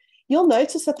here. You'll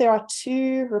notice that there are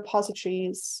two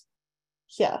repositories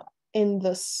here in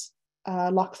this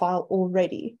lock file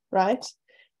already, right?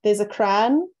 There's a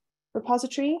CRAN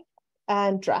repository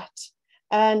and DRAT.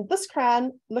 And this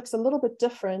CRAN looks a little bit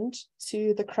different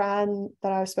to the CRAN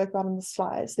that I spoke about in the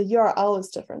slides. The URL is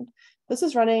different. This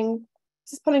is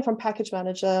pulling from package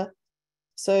manager.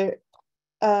 So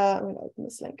I'm going to open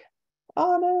this link.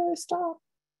 Oh no, stop.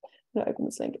 I'm gonna open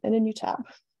this link in a new tab.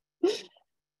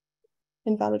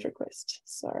 Invalid request,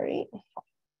 sorry.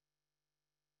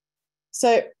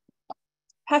 So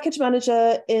Package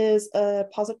Manager is a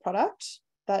POSIT product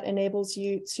that enables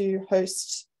you to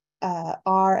host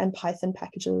R and Python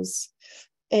packages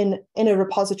in a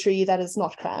repository that is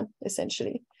not CRAN,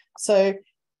 essentially. So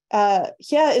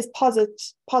here is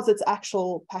POSIT's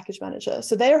actual package manager.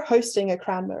 So they are hosting a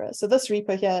CRAN mirror. So this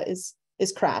repo here is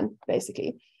CRAN,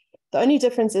 basically. The only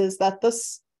difference is that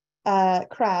this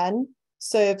CRAN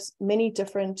serves many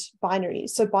different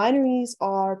binaries. So binaries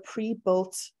are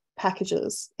pre-built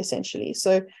packages, essentially.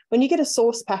 So when you get a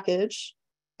source package,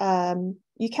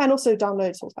 you can also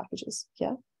download source packages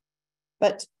here.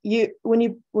 But when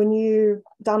you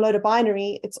download a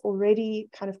binary, it's already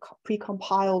kind of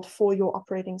pre-compiled for your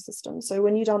operating system. So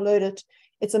when you download it,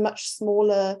 it's a much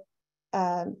smaller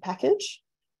package,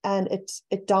 and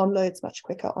it downloads much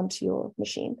quicker onto your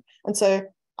machine. And so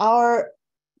our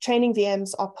training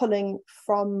VMs are pulling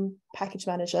from Package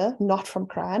Manager, not from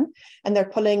CRAN, and they're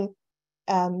pulling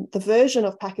the version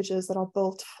of packages that are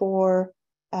built for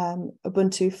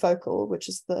Ubuntu Focal, which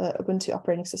is the Ubuntu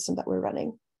operating system that we're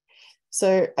running.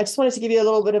 So I just wanted to give you a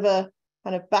little bit of a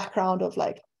kind of background of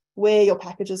like where your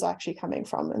packages are actually coming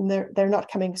from, and they're not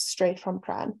coming straight from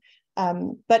CRAN.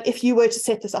 But if you were to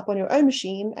set this up on your own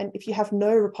machine, and if you have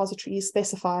no repositories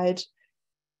specified,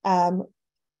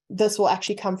 this will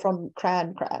actually come from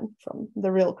CRAN, from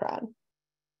the real CRAN,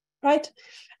 right?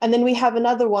 And then we have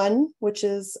another one, which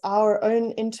is our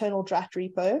own internal Drat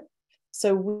repo.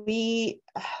 So we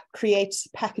create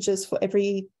packages for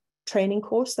every training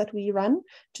course that we run,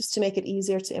 just to make it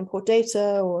easier to import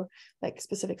data or like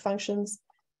specific functions.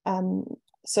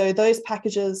 So those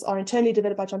packages are internally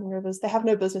developed by Jumping Rivers. They have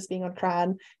no business being on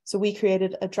CRAN. So we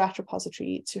created a Drat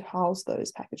repository to house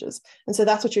those packages. And so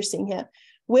that's what you're seeing here.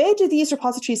 Where do these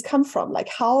repositories come from? Like,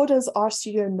 how does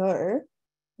RStudio know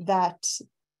that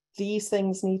these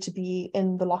things need to be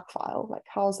in the lock file? Like,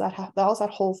 how's that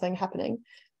whole thing happening?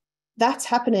 That's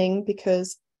happening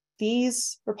because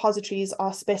these repositories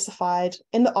are specified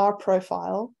in the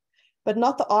Rprofile, but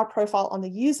not the Rprofile on the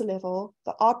user level,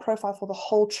 the Rprofile for the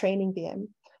whole training VM.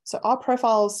 So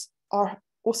Rprofiles are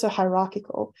also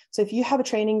hierarchical. So if you have a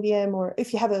training VM, or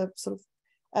if you have a sort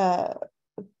of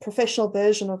professional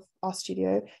version of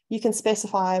RStudio, you can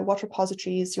specify what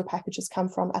repositories your packages come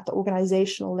from at the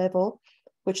organizational level,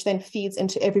 which then feeds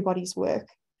into everybody's work,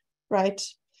 right?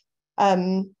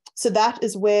 So that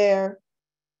is where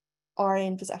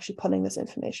renv is actually pulling this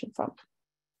information from.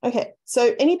 Okay,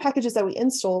 so any packages that we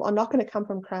install are not going to come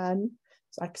from CRAN,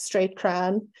 it's like straight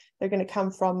CRAN. They're going to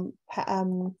come from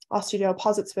RStudio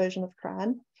POSIT's version of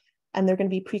CRAN, and they're going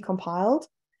to be pre-compiled.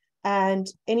 And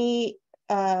any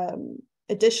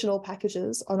additional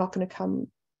packages are not going to come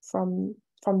from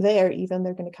there even.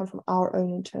 They're going to come from our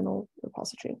own internal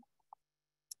repository.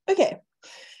 Okay,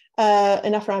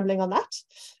 enough rambling on that.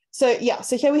 So yeah,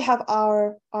 so here we have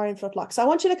our renv lock. So I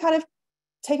want you to kind of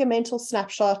take a mental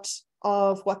snapshot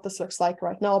of what this looks like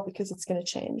right now, because it's going to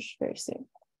change very soon.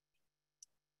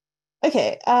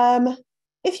 Okay,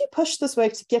 if you push this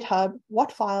work to GitHub,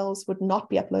 what files would not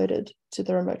be uploaded to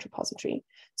the remote repository?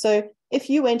 So if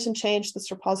you went and changed this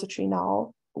repository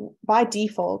now, by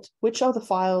default, which are the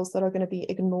files that are going to be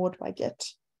ignored by Git?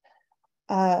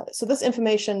 So this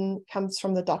information comes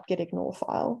from the .gitignore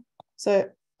file. So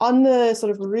on the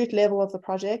sort of root level of the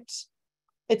project,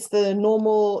 it's the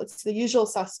usual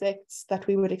suspects that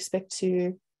we would expect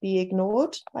to be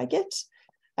ignored by Git.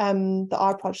 The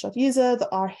rproj.user, the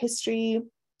R history,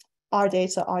 R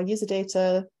data, R user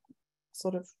data,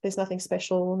 sort of, there's nothing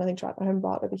special, nothing to write home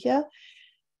about over here.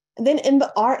 And then in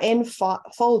the RN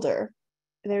folder,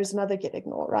 there's another git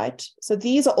ignore, right? So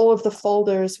these are all of the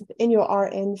folders within your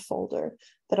RN folder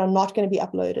that are not going to be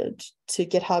uploaded to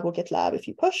GitHub or GitLab if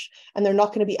you push, and they're not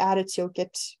going to be added to your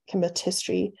Git commit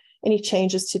history. Any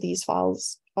changes to these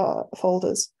files,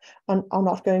 folders are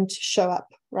not going to show up,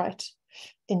 right,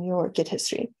 in your Git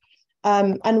history.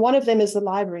 And one of them is the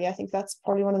library. I think that's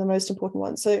probably one of the most important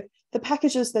ones. So the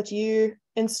packages that you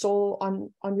install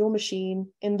on your machine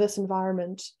in this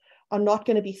environment are not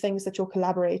going to be things that your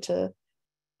collaborator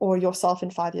or yourself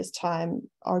in 5 years' time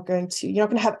are going to, you're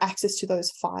not going to have access to those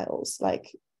files,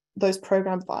 like those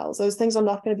program files. Those things are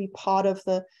not going to be part of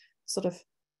the sort of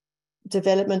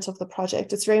development of the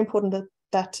project. It's very important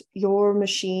that your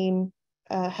machine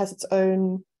has its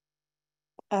own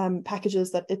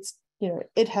packages that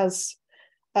it has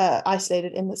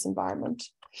isolated in this environment.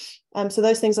 So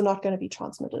those things are not going to be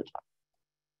transmitted.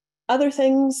 Other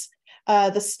things,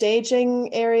 the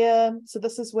staging area. So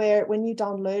this is where when you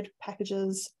download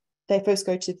packages, they first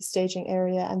go to the staging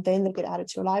area and then they get added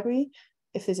to a library.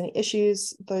 If there's any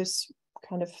issues, those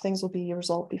kind of things will be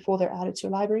resolved before they're added to a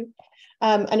library.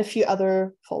 And a few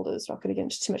other folders. Not going to get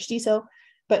into too much detail,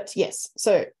 but yes,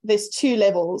 so there's 2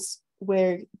 levels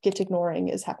where Git ignoring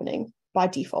is happening by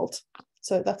default.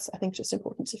 So that's, I think, just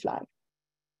important to flag.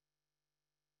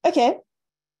 Okay,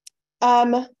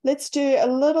 let's do a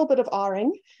little bit of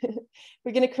Ring.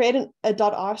 We're going to create a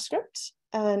 .r script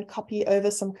and copy over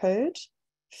some code.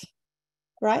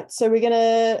 Right, so we're going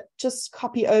to just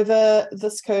copy over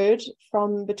this code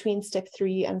from between step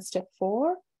 3 and step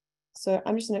 4. So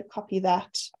I'm just going to copy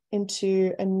that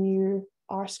into a new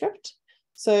R script.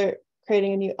 So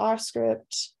creating a new R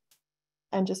script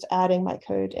and just adding my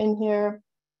code in here.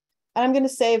 And I'm going to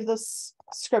save this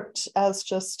script as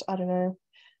just, I don't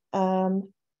know,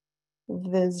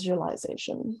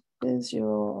 visualization. So it's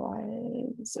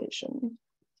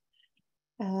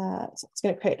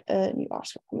going to create a new R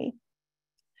script for me.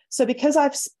 So because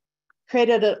I've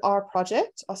created an R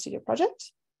project, RStudio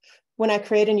project, when I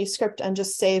create a new script and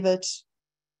just save it,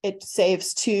 it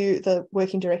saves to the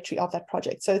working directory of that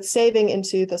project. So it's saving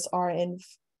into this renv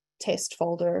test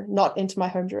folder, not into my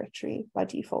home directory by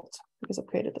default, because I've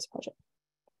created this project.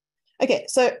 Okay,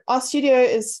 so RStudio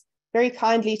is very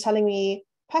kindly telling me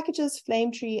packages,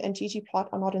 Flametree, and ggplot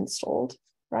are not installed,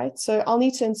 right? So I'll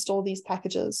need to install these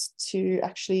packages to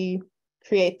actually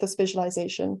create this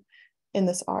visualization in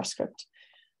this R script.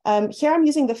 Here I'm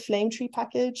using the Flametree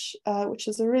package, which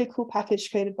is a really cool package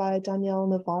created by Danielle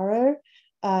Navarro.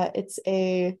 It's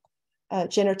a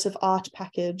generative art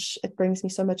package. It brings me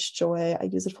so much joy. I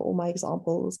use it for all my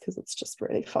examples because it's just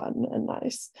really fun and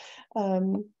nice.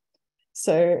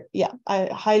 So yeah, I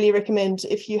highly recommend,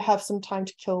 if you have some time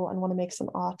to kill and want to make some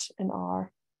art in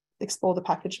R, explore the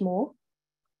package more.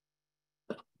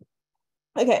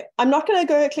 Okay, I'm not going to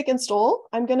go click install.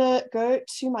 I'm going to go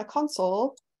to my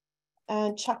console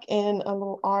and chuck in a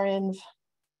little renv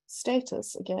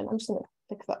status again. I'm just going to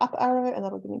click the up arrow and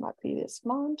that'll give me my previous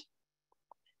command.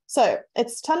 So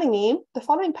it's telling me the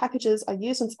following packages are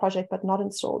used in this project but not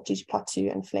installed: ggplot2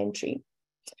 and Flametree.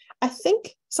 I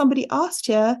think somebody asked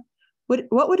here,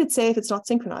 what would it say if it's not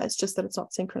synchronized? Just that it's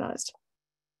not synchronized.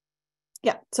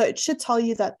 Yeah, so it should tell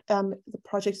you that the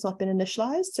project has not been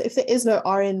initialized. So if there is no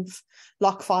renv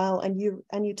lock file and you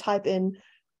type in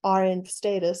renv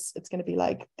status, it's going to be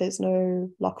like, there's no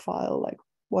lock file. Like,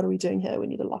 what are we doing here? We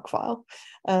need a lock file.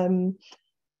 And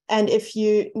if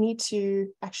you need to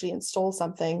actually install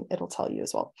something, it'll tell you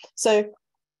as well. So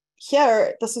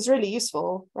here, this is really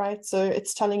useful, right? So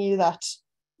it's telling you that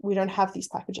we don't have these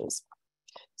packages.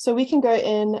 So we can go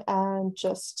in and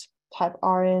just type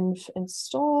renv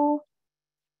install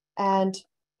and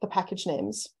the package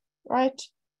names, right?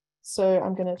 So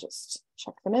I'm going to just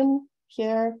chuck them in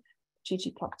here: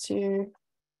 ggplot2,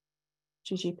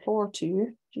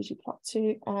 ggplor2,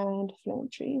 ggplot2, and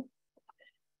Flametree.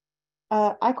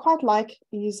 I quite like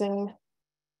using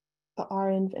the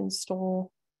renv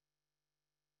install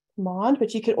command,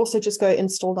 but you could also just go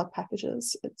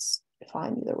install.packages. It's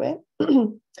fine either way.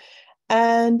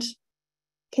 And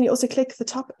can you also click the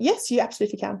top? Yes, you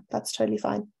absolutely can. That's totally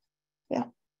fine. Yeah.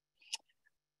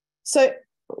 So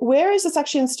where is this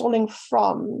actually installing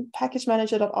from? Package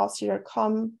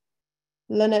manager.rstudio.com,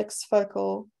 Linux,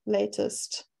 focal,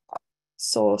 latest,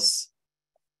 source,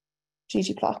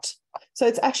 ggplot. So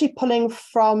it's actually pulling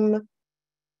from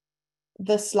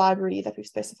this library that we've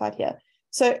specified here.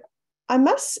 So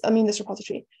this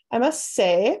repository, I must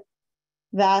say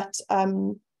that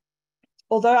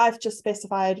although I've just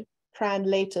specified CRAN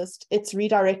latest, it's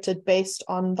redirected based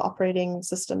on the operating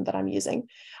system that I'm using.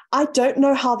 I don't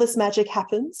know how this magic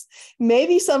happens.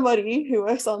 Maybe somebody who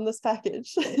works on this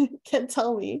package can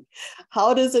tell me,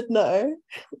 how does it know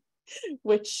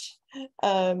which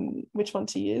one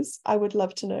to use? I would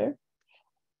love to know.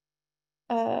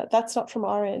 That's not from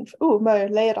our end. Oh, Mo,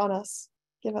 lay it on us.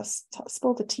 Give us,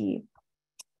 spill the tea.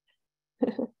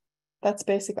 That's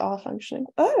basic R functioning.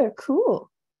 Oh, cool.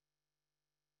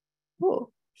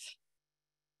 Cool.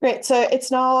 Great, so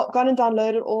it's now gone and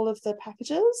downloaded all of the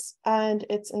packages and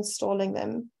it's installing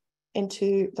them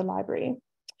into the library.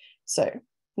 So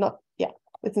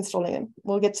it's installing them.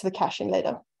 We'll get to the caching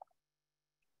later.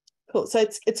 Cool, so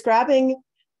it's grabbing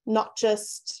not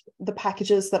just the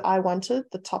packages that I wanted,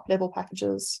 the top level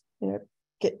packages,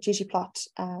 get ggplot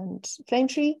and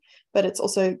Flametree, but it's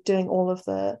also doing all of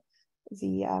the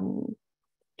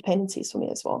dependencies for me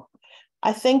as well.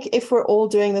 I think if we're all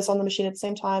doing this on the machine at the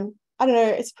same time, I don't know,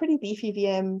 it's pretty beefy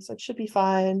VM, so it should be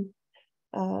fine.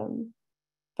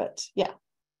 But yeah,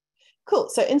 cool.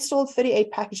 So installed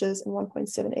 38 packages in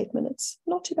 1.78 minutes.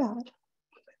 Not too bad.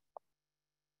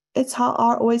 It's how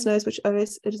R always knows which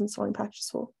OS it is installing packages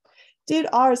for. Dude,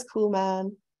 R is cool,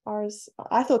 man.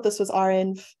 I thought this was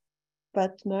renv,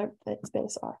 but no, it's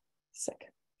base R.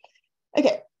 Sick.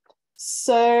 Okay,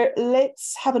 so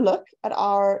let's have a look at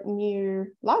our new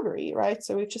library, right?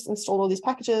 So we've just installed all these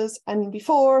packages, and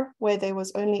before, where there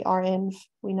was only renv,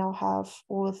 we now have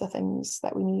all of the things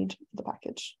that we need for the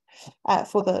package,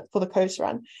 for the code to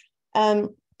run. And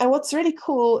what's really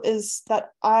cool is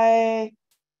that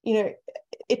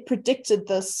it predicted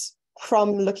this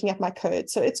from looking at my code.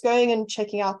 So it's going and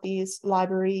checking out these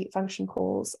library function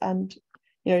calls and,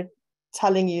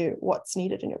 telling you what's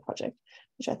needed in your project,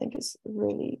 which I think is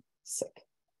really sick.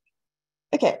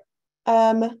 Okay,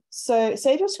 so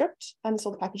save your script and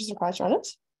install the packages required to run it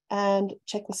and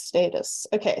check the status.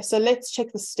 Okay, so let's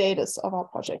check the status of our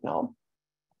project now.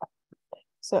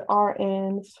 So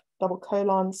renv ;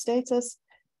 status.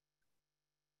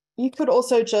 You could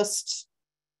also just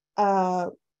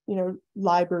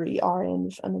library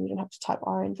renv, and then you don't have to type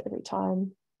renv every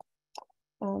time.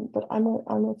 But I'm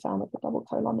a fan of the ;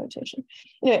 notation.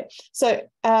 Anyway, so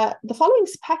the following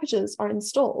packages are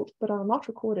installed, but are not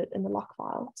recorded in the lock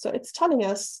file. So it's telling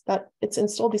us that it's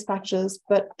installed these packages,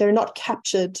 but they're not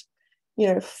captured,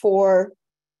 for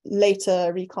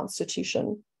later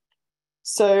reconstitution.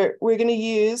 So we're going to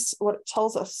use what it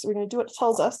tells us. We're going to do what it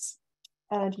tells us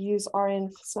and use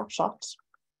renv snapshot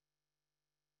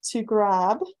to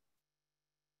grab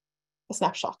a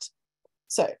snapshot.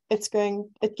 So it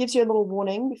gives you a little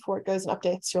warning before it goes and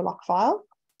updates your lock file.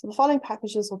 So the following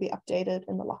packages will be updated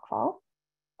in the lock file,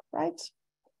 right?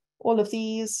 All of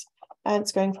these, and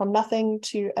it's going from nothing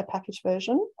to a package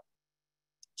version.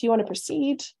 Do you want to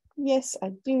proceed? Yes,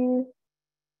 I do.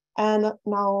 And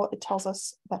now it tells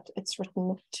us that it's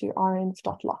written to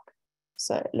renv.lock.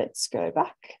 So let's go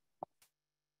back.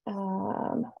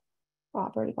 I've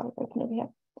already got it open over here.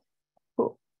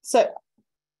 Cool. So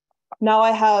now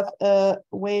I have a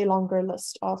way longer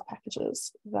list of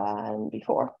packages than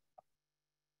before.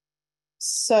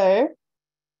 So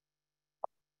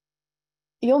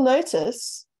you'll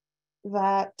notice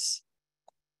that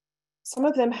some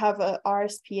of them have a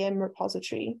RSPM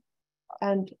repository,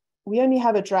 and we only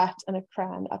have a drat and a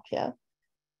cran up here.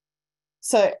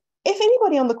 So if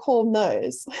anybody on the call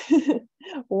knows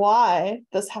why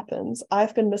this happens,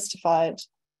 I've been mystified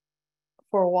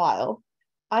for a while.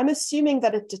 I'm assuming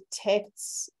that it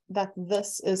detects that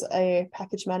this is a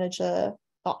package manager,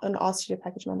 not an RStudio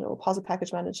package manager or posit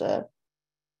package manager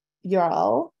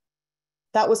URL.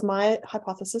 That was my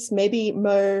hypothesis. Maybe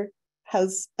Mo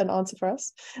has an answer for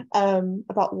us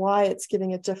about why it's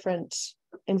giving a different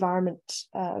environment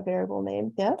variable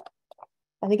name here.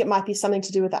 I think it might be something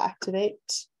to do with the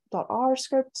activate.r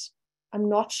script. I'm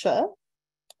not sure,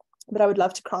 but I would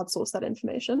love to crowdsource that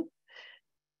information.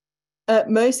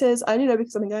 Mo says, I only know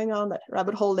because I've been going on that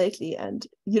rabbit hole lately, and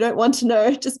you don't want to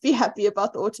know, just be happy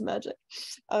about the automagic.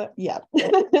 Yeah.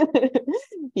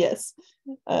 Yes.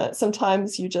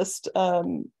 Sometimes you just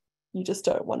don't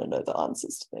want to know the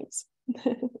answers to things.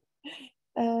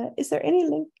 Is there any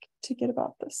link to get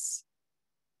about this?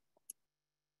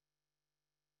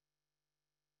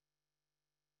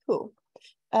 Cool.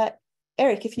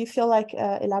 Eric, if you feel like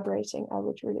elaborating, I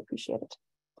would really appreciate it.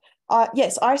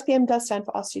 Yes, RSPM does stand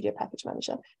for RStudio Package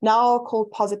Manager, now called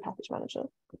Posit Package Manager,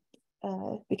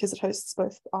 because it hosts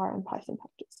both R and Python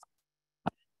packages.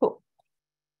 Cool.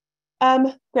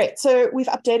 Great, so we've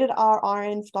updated our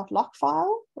renv.lock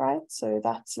file, right? So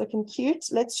that's looking cute.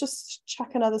 Let's just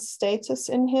check another status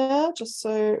in here, just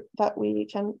so that we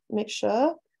can make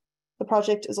sure the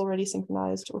project is already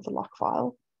synchronized with the lock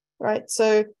file, right?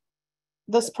 So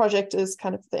this project is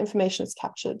kind of, the information is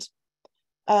captured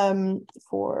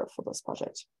for this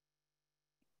project.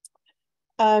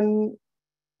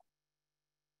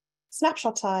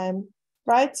 Snapshot time,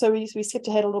 right? So we skipped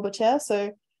ahead a little bit here.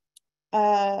 So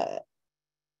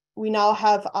we now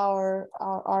have our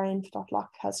renv.lock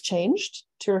has changed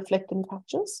to reflect the new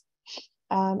packages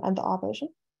and the R version.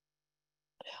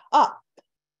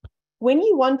 When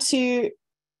you want to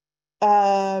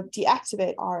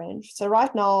deactivate renv, so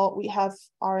right now we have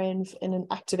renv in an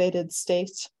activated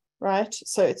state, right?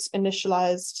 So it's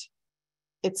initialized,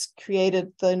 it's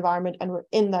created the environment, and we're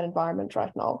in that environment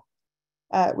right now.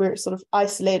 We're sort of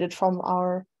isolated from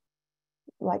our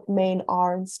main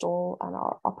R install and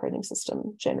our operating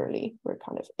system generally. We're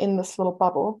kind of in this little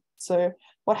bubble. So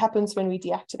what happens when we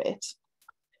deactivate?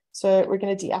 So we're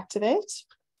going to deactivate,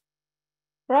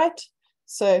 right?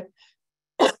 So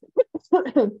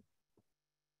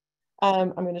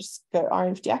I'm going to just go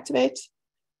renv deactivate.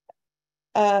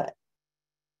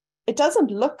 It doesn't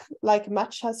look like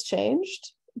much has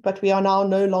changed. but we are now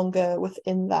no longer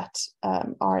within that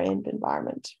renv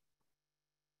environment.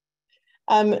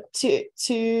 This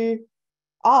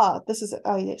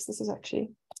is actually,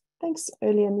 thanks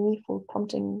earlier me for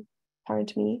prompting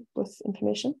current me with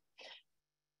information.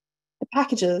 The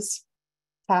packages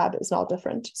tab is now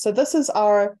different. So these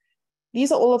are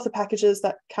all of the packages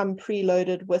that come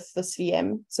preloaded with this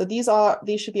VM. So these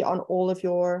should be on all of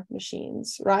your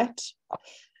machines, right?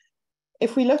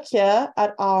 If we look here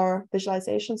at our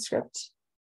visualization script,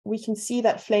 we can see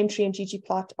that Flametree and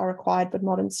ggplot are required but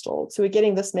not installed. So we're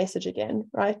getting this message again,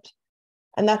 right?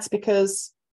 And that's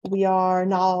because we are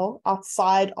now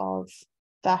outside of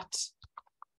that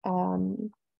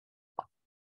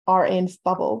renv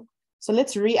bubble. So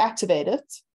let's reactivate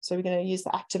it. So we're going to use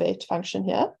the activate function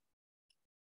here.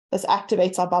 This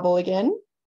activates our bubble again,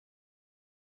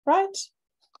 right?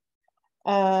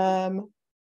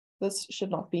 This should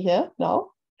not be here,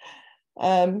 no.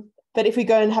 But if we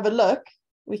go and have a look,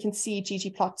 we can see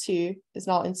ggplot2 is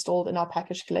now installed in our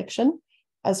package collection,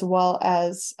 as well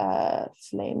as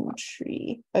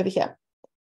Flametree over here.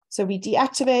 So we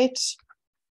deactivate,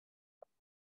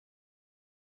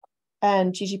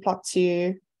 and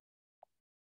ggplot2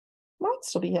 might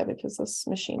still be here because this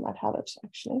machine might have it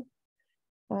actually.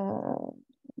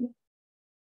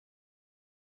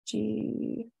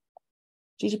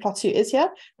 ggplot2 is here,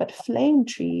 but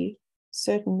Flametree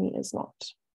certainly is not.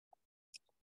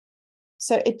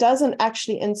 So it doesn't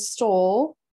actually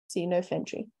install, see, no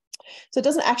Flametree. So it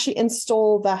doesn't actually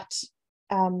install that,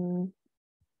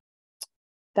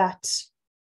 that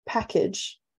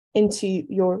package into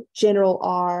your general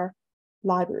R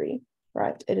library,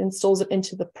 right? It installs it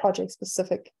into the project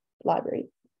specific library.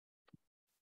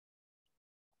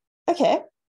 Okay.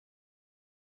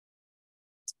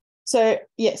 So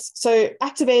yes, so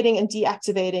activating and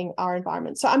deactivating our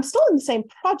environment. So I'm still in the same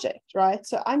project, right?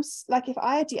 So I'm like, if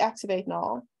I deactivate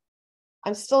now,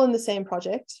 I'm still in the same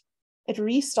project. It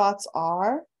restarts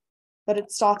R, but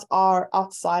it starts R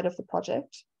outside of the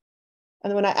project. And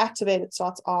then when I activate, it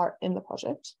starts R in the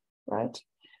project, right?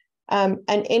 And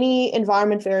any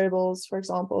environment variables, for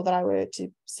example, that I were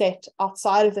to set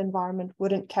outside of the environment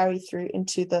wouldn't carry through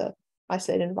into the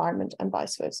isolated environment and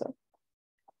vice versa.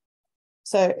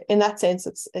 So in that sense,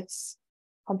 it's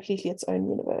completely its own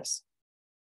universe.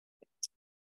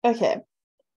 Okay,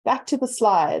 back to the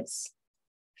slides.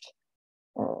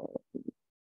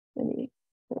 Let me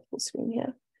put a full screen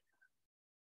here.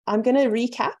 I'm going to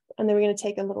recap, and then we're going to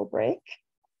take a little break.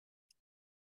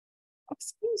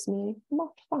 Excuse me,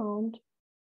 not found.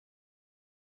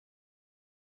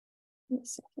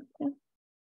 This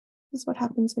is what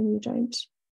happens when you don't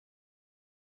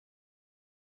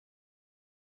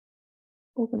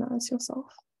organize yourself.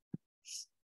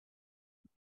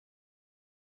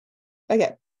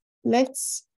 Okay,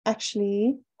 let's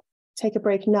actually take a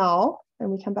break now, and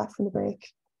we come back from the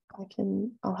break.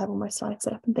 I'll have all my slides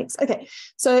set up and things. Okay,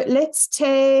 so let's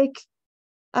take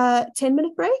a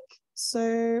 10-minute break.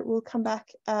 So we'll come back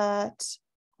at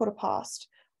 1:15.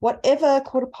 Whatever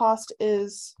 1:15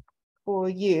 is for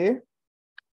you,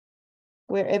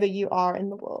 wherever you are in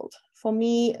the world. For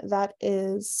me, that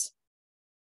is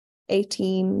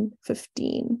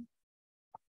 18:15.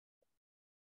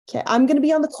 Okay, I'm going to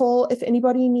be on the call if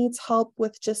anybody needs help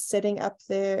with just setting up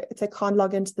if they can't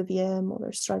log into the VM or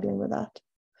they're struggling with that.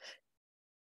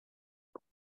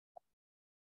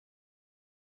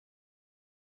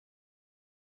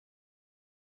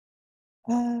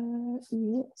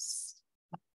 Yes.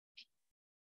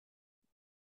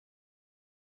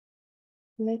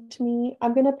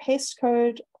 I'm going to paste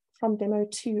code from demo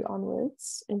 2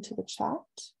 onwards into the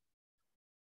chat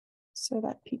so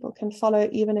that people can follow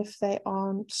even if they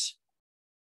aren't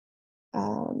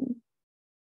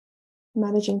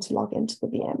managing to log into the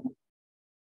VM.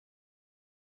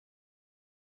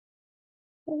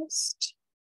 Paste.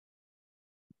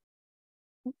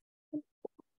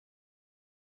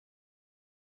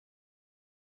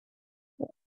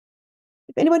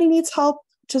 If anybody needs help,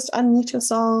 just unmute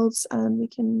yourselves and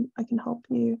I can help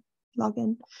you log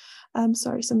in.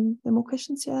 Sorry, some more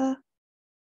questions here.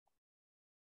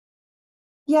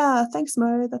 Yeah, thanks,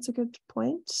 Mo. That's a good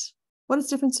point. What is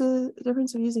the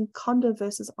difference of using Conda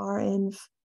versus renv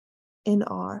in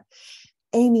R?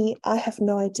 Amy, I have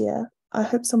no idea. I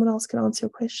hope someone else can answer your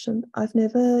question. I've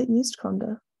never used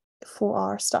Conda for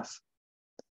R stuff.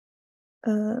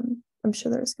 I'm sure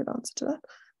there is a good answer to that.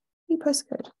 New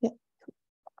postcode, yeah.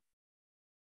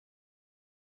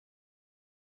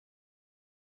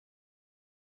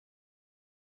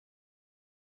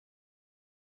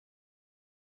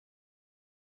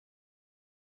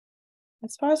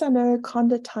 As far as I know,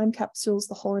 Conda time capsules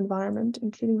the whole environment,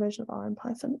 including version of R and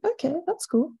Python. Okay, that's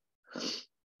cool.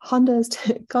 Conda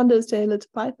is tailored to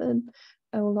Python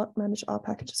and will not manage R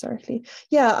packages directly.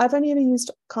 Yeah, I've only ever used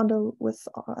Conda with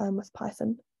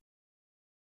Python.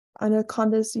 I know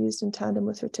Conda is used in tandem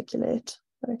with Reticulate,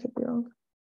 but I could be wrong.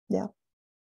 Yeah.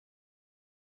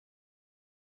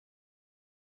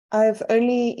 I've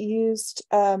only used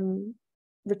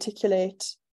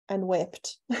Reticulate and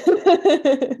wept.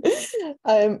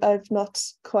 I've not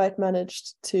quite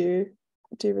managed to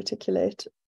do Reticulate.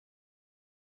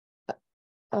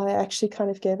 I actually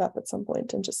kind of gave up at some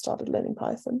point and just started learning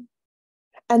Python.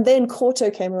 And then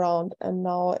Quarto came around and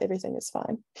now everything is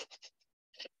fine.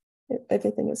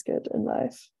 Everything is good in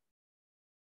life.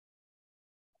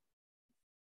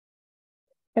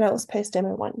 And I was paste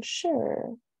demo 1,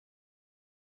 sure.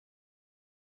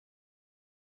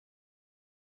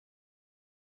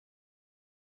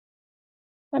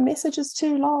 My message is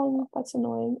too long. That's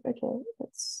annoying. Okay,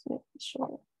 let's make it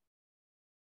short.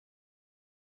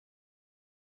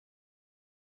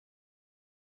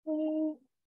 Okay.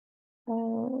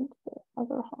 And the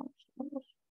other half.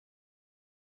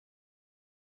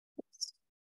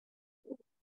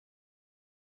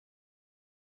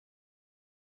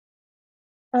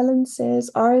 Alan says,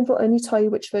 Rn will only tell you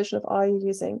which version of R you're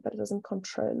using, but it doesn't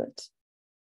control it.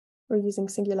 We're using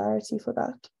Singularity for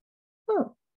that.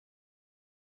 Oh.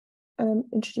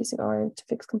 Introducing Rn to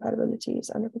fix compatibilities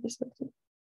and reproducibility.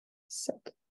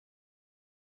 Sick.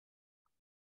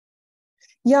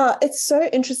 Yeah, it's so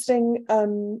interesting,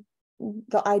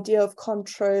 the idea of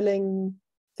controlling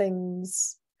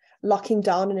things, locking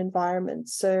down an environment.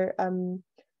 So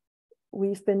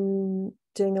we've been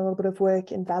doing a little bit of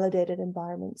work in validated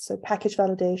environments, so package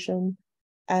validation,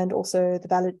 and also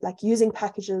the using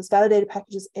packages, validated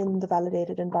packages in the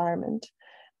validated environment.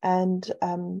 And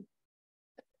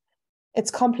it's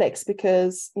complex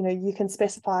because you can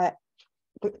specify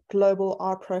global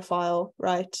Rprofile,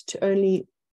 right, to only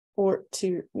or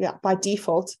to by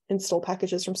default install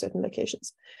packages from certain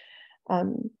locations.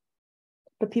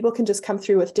 But people can just come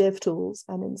through with dev tools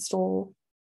and install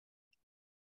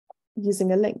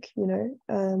using a link,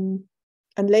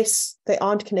 unless they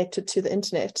aren't connected to the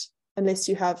internet, unless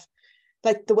you have,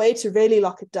 the way to really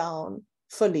lock it down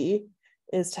fully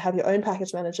is to have your own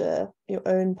package manager, your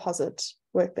own posit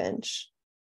workbench,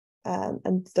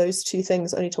 and those two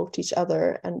things only talk to each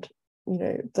other. And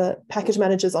the package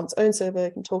managers on its own server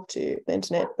can talk to the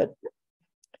internet, but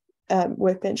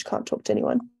workbench can't talk to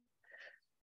anyone.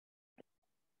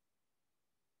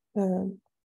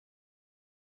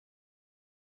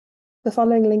 The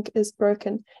following link is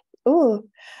broken. Oh,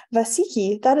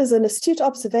 Vasiki, that is an astute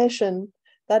observation.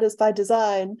 That is by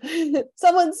design.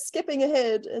 Someone's skipping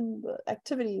ahead in the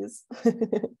activities.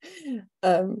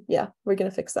 Yeah, we're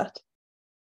going to fix that.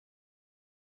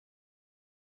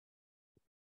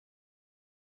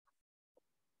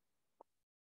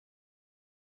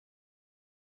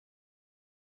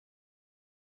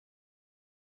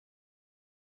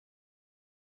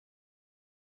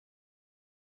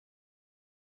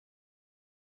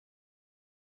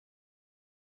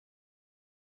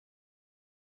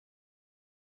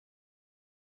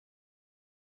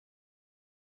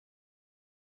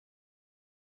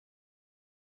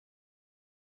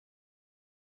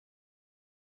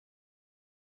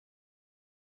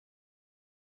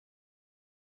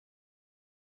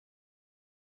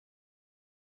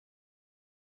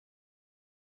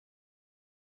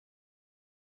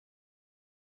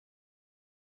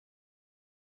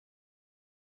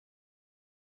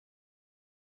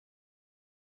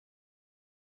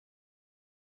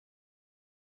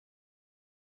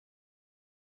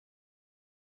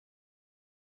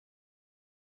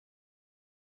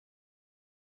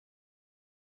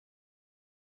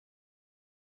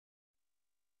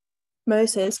 Mo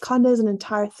says, Conda is an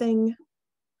entire thing.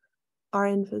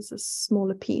 Renv is a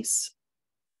smaller piece.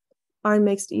 Rn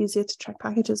makes it easier to track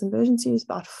packages and versions used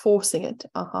without forcing it.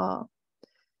 Aha.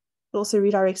 It also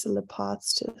redirects the lib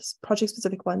paths to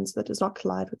project-specific ones that does not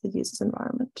collide with the user's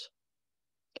environment.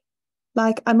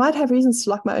 I might have reasons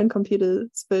to lock my own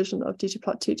computer's version of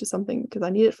ggplot2 to something because I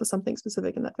need it for something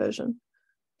specific in that version,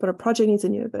 but a project needs a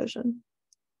newer version.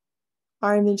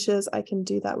 Rn ensures I can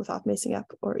do that without messing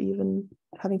up or even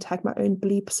having to hack my own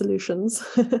bleep solutions.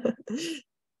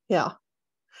 Yeah.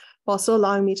 While still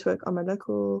allowing me to work on my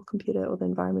local computer or the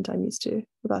environment I'm used to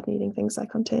without needing things like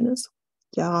containers.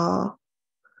 Yeah.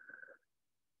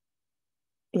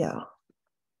 Yeah.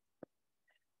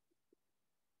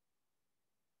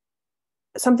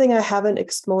 Something I haven't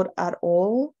explored at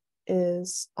all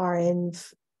is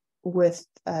Renv with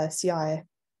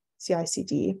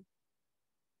CI/CD.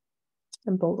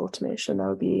 and build automation. That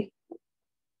would be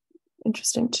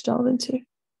interesting to delve into.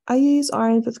 I use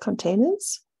renv with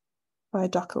containers by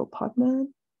Docker or Podman.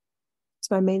 It's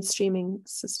my main streaming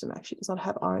system, actually does not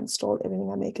have R installed.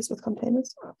 Everything I make is with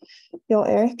containers. Yo,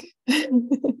 Eric.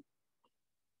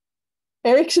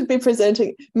 Eric should be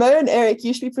presenting. Mo and Eric,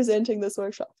 you should be presenting this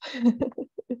workshop.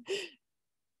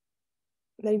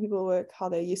 Many people work how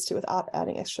they're used to without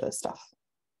adding extra stuff.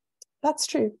 That's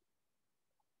true.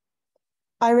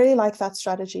 I really like that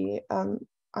strategy.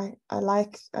 I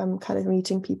like kind of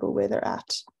meeting people where they're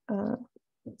at.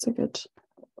 It's a good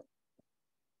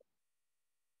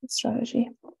strategy.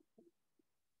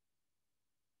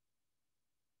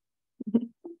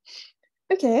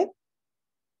 Okay.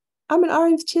 I'm an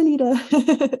renv cheerleader.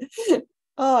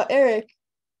 Oh, Eric.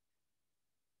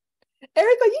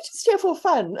 Eric, are you just here for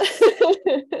fun?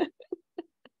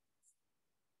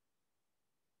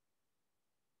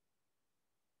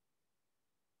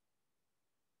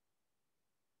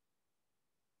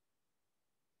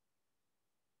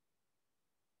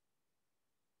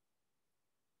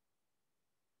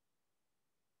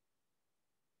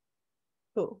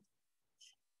 Cool.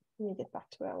 Let me get back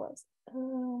to where I was.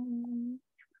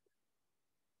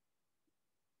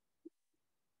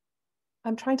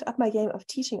 I'm trying to up my game of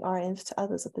teaching renv to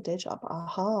others at the day job.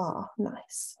 Aha,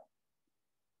 nice.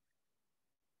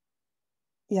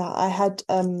 Yeah, I had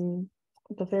I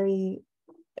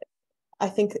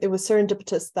think it was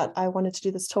serendipitous that I wanted to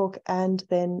do this talk, and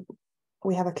then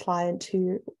we have a client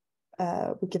who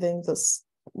we're giving this,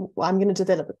 I'm going to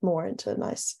develop it more into a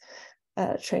nice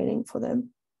training for them.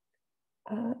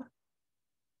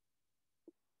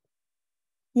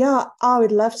 Yeah, I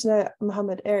would love to know,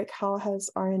 Mohammed, Eric, how has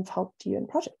renv helped you in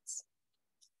projects?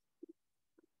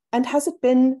 And has it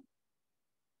been,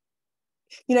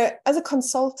 you know, as a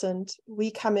consultant,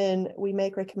 we come in, we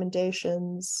make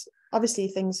recommendations, obviously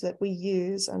things that we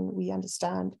use and we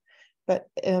understand, but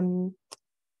you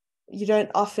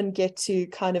don't often get to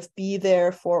kind of be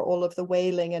there for all of the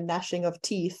wailing and gnashing of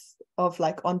teeth of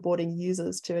like onboarding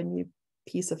users to a new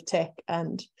piece of tech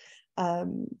and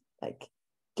like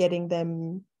getting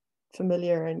them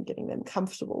familiar and getting them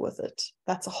comfortable with it.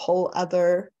 That's a whole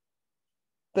other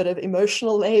bit of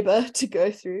emotional labor to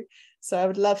go through. So I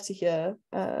would love to hear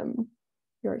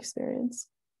your experience.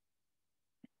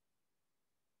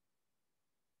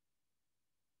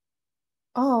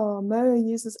 Oh, Mo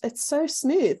uses, it's so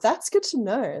smooth. That's good to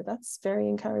know. That's very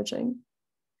encouraging.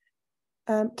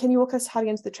 Can you walk us how to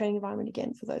get into the training environment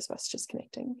again for those of us just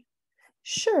connecting?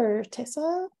 Sure,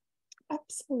 Tessa.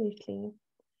 Absolutely.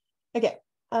 Okay.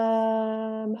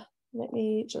 Let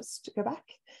me just go back.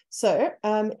 So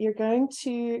you're going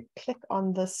to click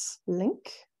on this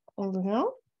link over here,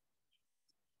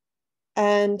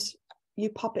 and you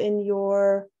pop in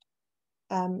your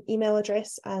email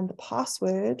address and the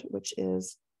password, which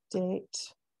is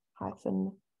date-cloud.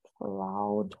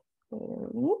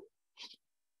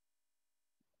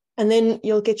 And then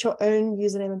you'll get your own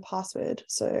username and password.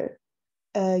 So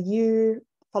you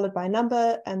followed by a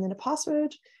number and then a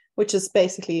password, which is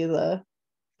basically the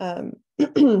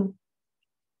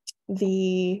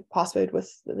the password with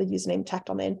the username tacked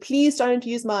on there. And please don't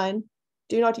use mine.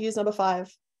 Do not use number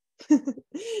 5.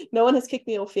 No one has kicked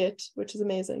me off yet, which is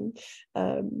amazing.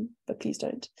 But please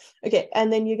don't. Okay,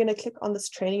 and then you're going to click on this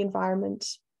training environment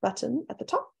button at the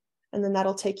top, and then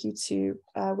that'll take you to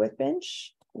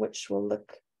Workbench, which will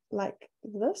look like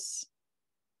this.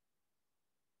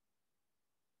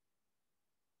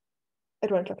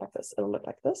 It won't look like this. It'll look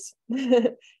like this.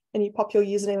 And you pop your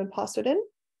username and password in,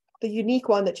 the unique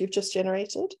one that you've just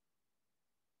generated.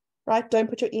 Right? Don't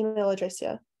put your email address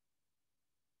here.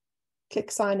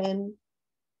 Click sign in.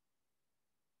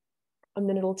 And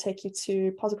then it'll take you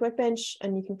to Posit Workbench,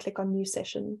 and you can click on new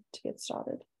session to get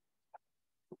started.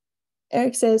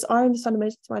 Eric says, I understand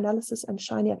my analysis and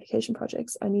Shiny application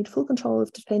projects. I need full control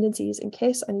of dependencies in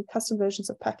case I need custom versions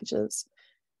of packages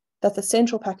that the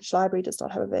central package library does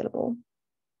not have available.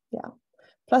 Yeah.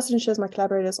 Plus, it ensures my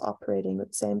collaborators are operating with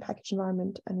the same package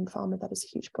environment and environment. That is a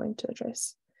huge point to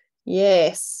address.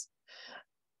 Yes.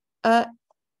 Yeah,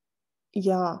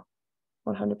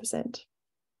 100%.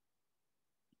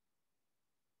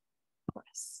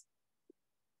 Nice.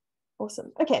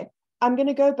 Awesome. Okay. I'm going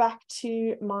to go back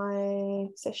to my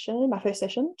session, my first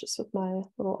session, just with my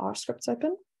little R scripts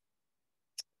open.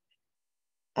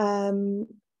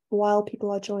 While people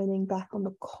are joining back on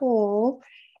the call,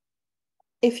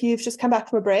 if you've just come back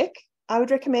from a break, I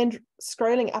would recommend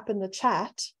scrolling up in the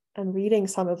chat and reading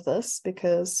some of this,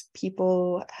 because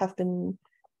people have been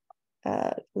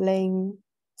laying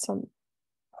some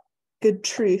good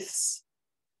truths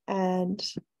and,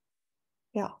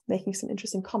 yeah, making some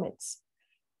interesting comments.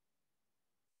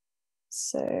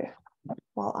 So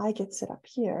while I get set up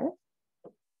here,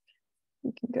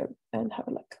 you can go and have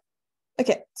a look.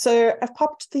 Okay, so I've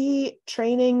popped the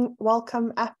training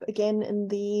welcome app again in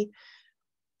the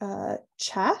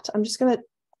chat. I'm just going to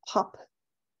pop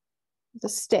the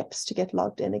steps to get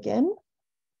logged in again,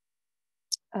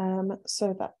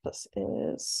 so that this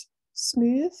is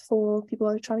smooth for people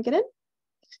who are trying to get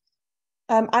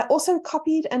in. I also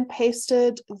copied and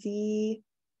pasted the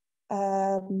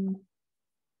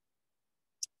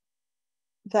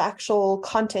actual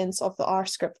contents of the R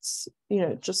scripts,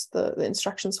 just the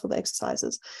instructions for the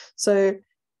exercises. So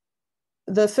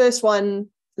the first one,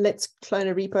 let's clone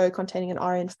a repo containing an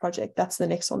renv project. That's the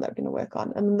next one that we're going to work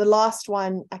on. And then the last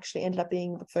one actually ended up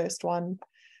being the first one.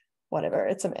 Whatever,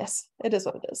 it's a mess. It is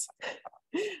what it is.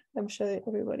 I'm sure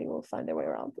everybody will find their way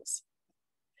around this.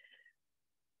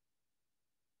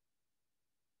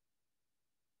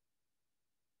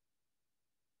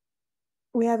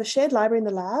 We have a shared library in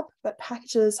the lab, but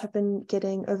packages have been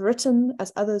getting overwritten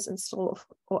as others install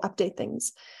or update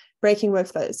things, breaking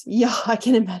workflows. Yeah, I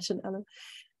can imagine, Ellen.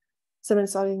 Someone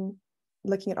starting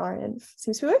looking at renv.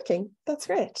 Seems to be working. That's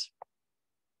great.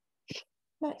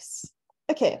 Nice.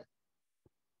 Okay.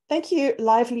 Thank you,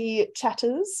 lively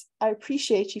chatters. I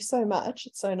appreciate you so much.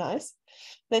 It's so nice.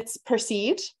 Let's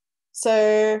proceed.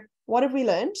 So what have we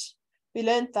learned? We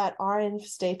learned that renv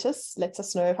status lets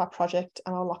us know if our project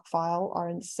and our lock file are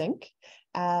in sync.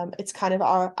 It's kind of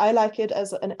I like it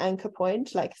as an anchor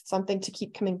point, like something to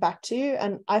keep coming back to.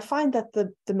 And I find that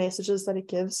the messages that it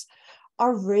gives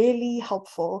are really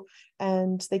helpful,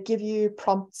 and they give you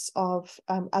prompts of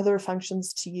other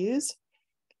functions to use.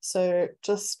 So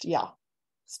just, yeah,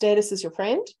 status is your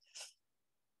friend.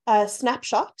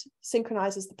 Snapshot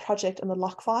synchronizes the project and the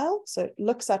lock file. So it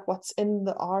looks at what's in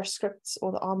the R scripts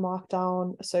or the R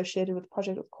markdown associated with the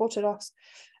project with Quarto docs,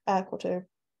 Quarto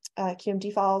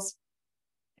QMD files.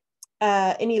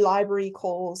 Any library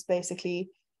calls, basically,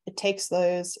 it takes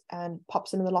those and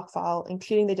pops them in the lock file,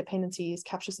 including the dependencies,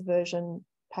 captures the version,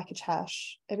 package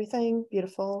hash, everything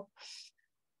beautiful.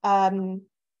 So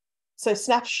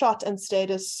snapshot and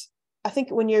status, I think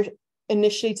when you're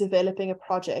initially developing a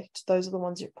project, those are the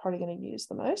ones you're probably going to use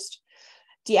the most.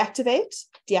 Deactivates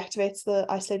the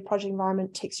isolated project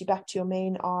environment, takes you back to your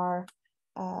main R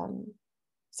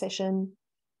session.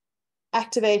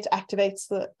 Activates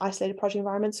the isolated project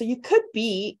environment. So you could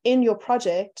be in your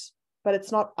project, but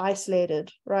it's not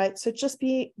isolated, right? So just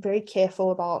be very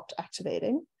careful about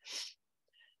activating.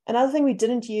 Another thing we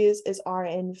didn't use is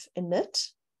renv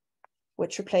init,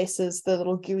 which replaces the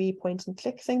little GUI point and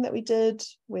click thing that we did,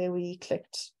 where we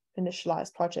clicked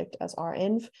initialize project as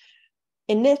renv.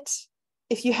 Init,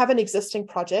 if you have an existing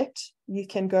project, you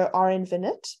can go renv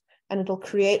init, and it'll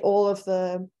create all of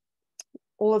the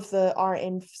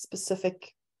renv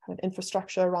specific kind of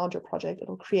infrastructure around your project.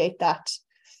 It'll create that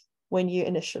when you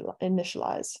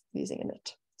initialize using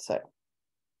init. So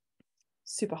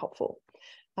super helpful.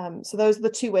 So those are the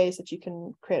two ways that you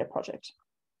can create a project,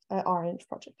 renv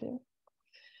project. Yeah.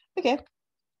 Okay,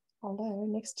 hello,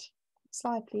 next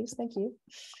slide, please. Thank you.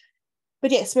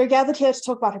 But yes, we're gathered here to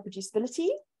talk about reproducibility.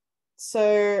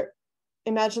 So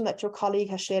imagine that your colleague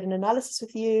has shared an analysis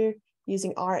with you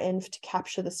using renv to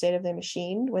capture the state of their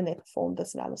machine when they performed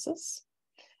this analysis.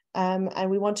 And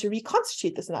we want to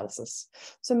reconstitute this analysis.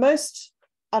 So most,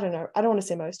 I don't want to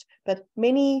say most, but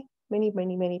many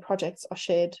projects are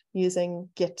shared using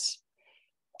Git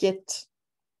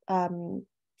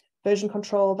version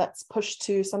control that's pushed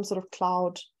to some sort of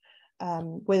cloud,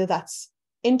 whether that's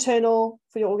internal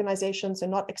for your organization, so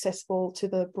not accessible to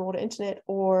the broader internet,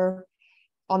 or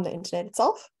on the internet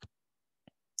itself.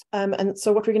 And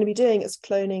so what we're going to be doing is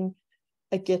cloning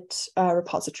a Git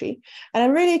repository. And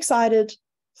I'm really excited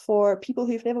for people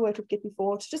who've never worked with Git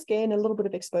before to just gain a little bit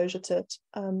of exposure to it.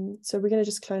 So we're going to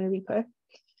just clone a repo.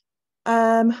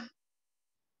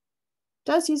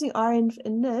 Does using renv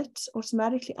init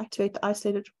automatically activate the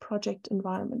isolated project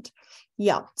environment?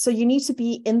 Yeah, so you need to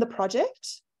be in the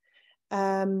project,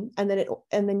 and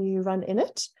then you run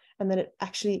init, and then it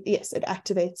actually, yes, it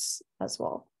activates as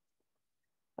well.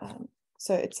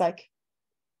 So it's like,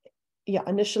 yeah,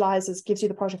 initializes, gives you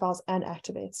the project files, and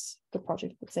activates the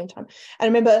project at the same time.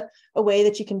 And remember, a way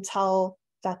that you can tell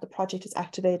that the project is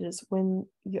activated is when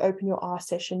you open your R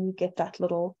session, you get that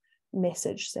little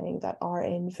message saying that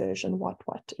RN version what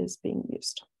is being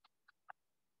used.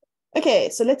 Okay,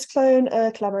 so let's clone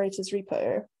a collaborator's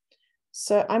repo.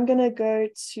 So I'm going to go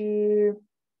to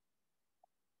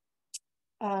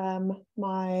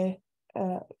my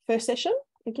first session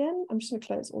again. I'm just going to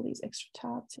close all these extra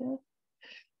tabs here.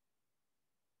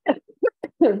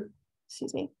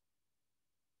 Excuse me.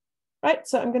 right?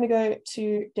 So I'm going to go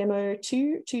to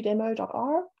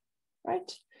demo2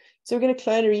 right? So we're going to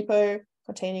clone a repo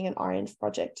containing an renv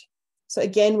project. So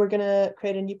again, we're going to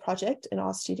create a new project in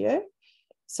RStudio.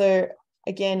 So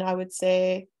again, I would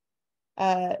say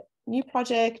new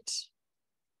project,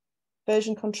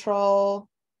 version control.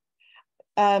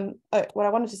 What I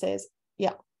wanted to say is,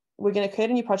 yeah, we're going to create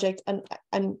a new project and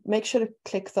make sure to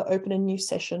click the open a new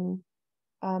session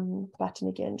button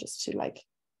again, just to like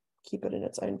keep it in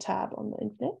its own tab on the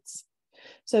internet.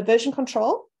 So version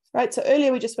control, right? So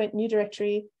earlier we just went new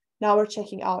directory. Now we're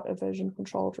checking out a version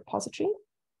controlled repository.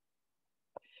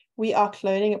 We are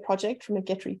cloning a project from a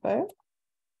Git repo.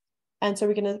 And so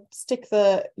we're going to stick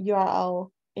the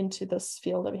URL into this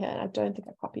field over here. And I don't think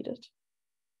I copied it.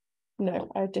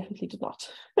 No, I definitely did not.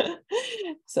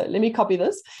 So let me copy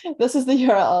this. This is the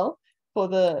URL for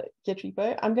the Git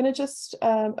repo. I'm going to just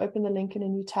open the link in a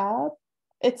new tab.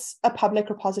 It's a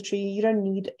public repository. You don't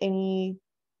need any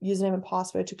username and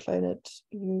password to clone it.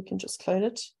 You can just clone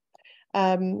it.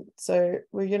 So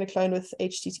we're going to clone with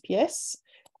HTTPS.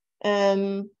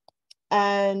 And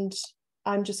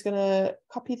I'm just going to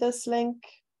copy this link.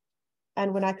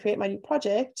 And when I create my new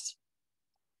project,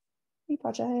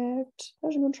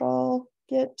 version control,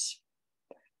 Git,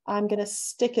 I'm going to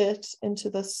stick it into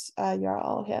this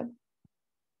URL here.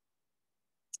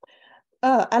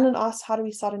 Alan asks, how do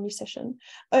we start a new session?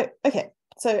 Oh, okay.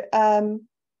 So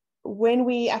when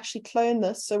we actually clone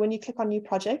this, so when you click on new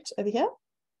project over here,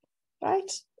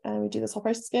 right? And we do this whole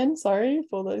process again. Sorry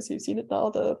for those who've seen it now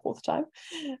the fourth time.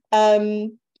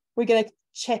 We're going to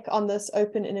check on this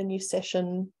open in a new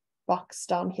session box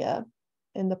down here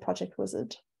in the project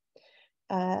wizard.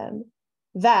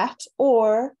 That,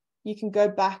 or you can go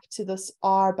back to this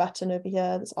R button over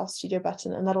here, this RStudio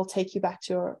button, and that'll take you back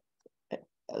to your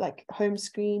like home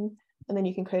screen, and then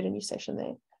you can create a new session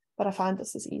there. But I find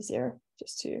this is easier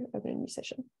just to open a new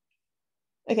session.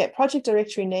 Okay, project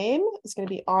directory name is going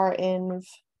to be renv.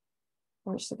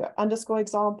 I'm just going to go underscore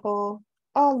example.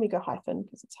 Oh, let me go hyphen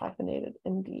because it's hyphenated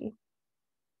in the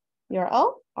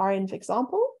URL, renv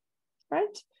example,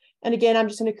 right? And again, I'm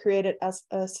just going to create it as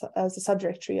a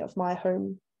subdirectory of my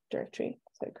home directory.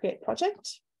 So create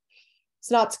project.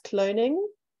 So now it's cloning,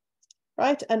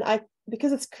 right? And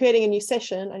because it's creating a new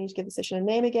session, I need to give the session a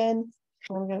name again.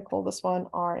 I'm going to call this one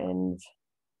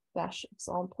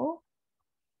renv-example.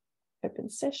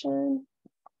 Open session.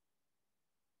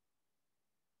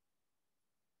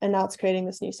 And now it's creating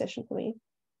this new session for me.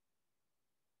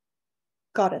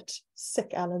 Got it.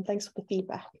 Sick, Alan. Thanks for the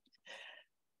feedback.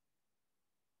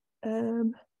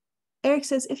 Eric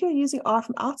says, if you're using R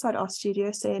from outside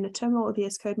RStudio, say in a terminal or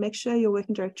VS Code, make sure your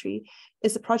working directory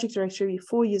is the project directory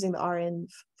before using the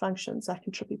renv functions. That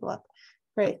can trip people up.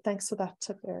 Great, thanks for that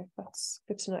tip, Eric. That's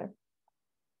good to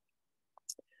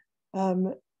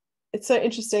know. It's so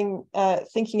interesting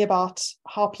thinking about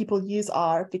how people use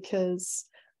R, because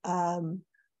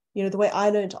you know, the way I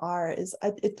learned R is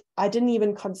I didn't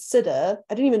even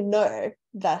know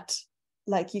that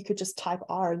like you could just type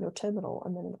R in your terminal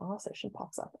and then an R session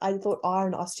pops up. I thought R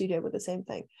and RStudio were the same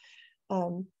thing.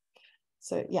 So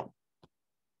yeah.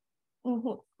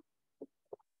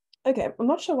 Okay, I'm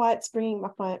not sure why it's bringing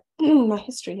up my my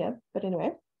history here, but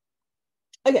anyway.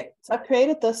 Okay, so I've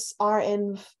created this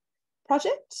renv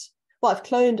project. Well, I've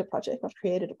cloned a project, not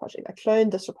created a project. I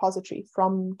cloned this repository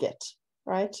from Git,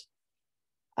 right?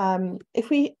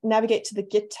 If we navigate to the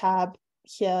Git tab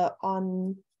here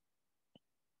on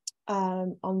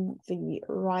the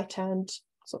right-hand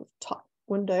sort of top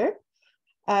window,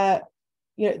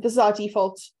 you know, this is our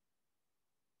default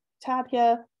tab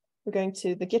here. We're going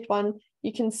to the Git one.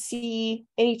 You can see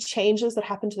any changes that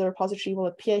happen to the repository will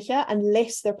appear here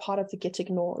unless they're part of the Git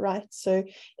ignore, right? So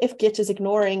if Git is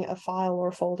ignoring a file or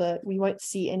a folder, we won't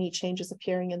see any changes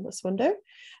appearing in this window.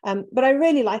 But I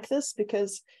really like this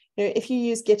because, you know, if you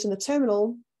use Git in the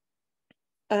terminal,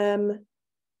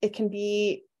 it can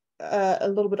be a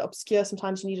little bit obscure.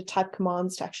 Sometimes you need to type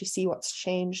commands to actually see what's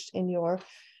changed in your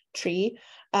tree.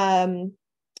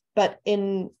 But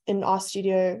in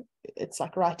RStudio, it's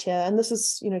like right here. And this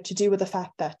is, you know, to do with the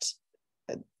fact that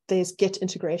there's Git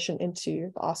integration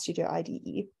into the RStudio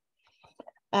IDE.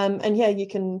 And yeah, you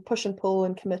can push and pull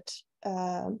and commit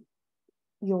all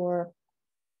your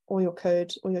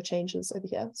code, all your changes over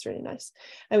here. It's really nice.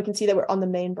 And we can see that we're on the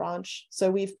main branch.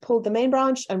 So we've pulled the main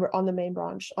branch and we're on the main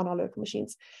branch on our local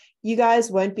machines. You guys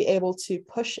won't be able to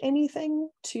push anything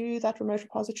to that remote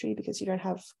repository because you don't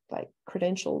have like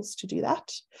credentials to do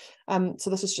that.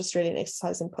 So this is just really an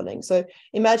exercise in pulling. So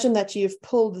imagine that you've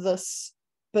pulled this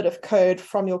bit of code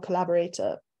from your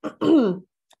collaborator, and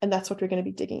that's what we're going to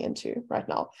be digging into right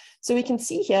now. So we can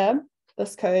see here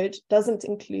this code doesn't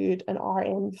include an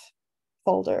renv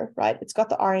folder, right? It's got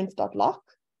the renv.lock,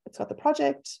 it's got the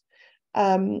project,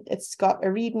 it's got a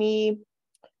README,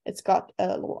 it's got a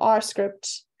little R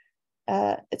script,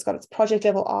 it's got its project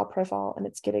level Rprofile, and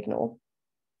it's gitignore.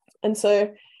 And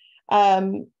so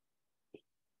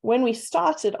when we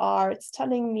started R, it's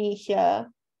telling me here,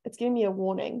 it's giving me a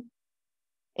warning.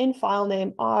 In file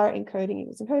name R encoding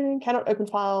equals encoding, cannot open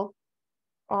file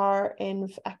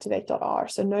renv activate.r.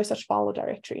 So no such file or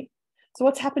directory. So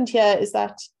what's happened here is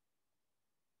that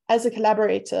as a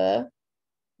collaborator,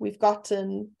 we've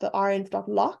gotten the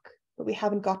renv.lock, but we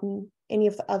haven't gotten any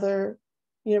of the other,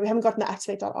 we haven't gotten the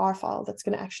activate.r file that's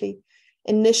going to actually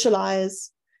initialize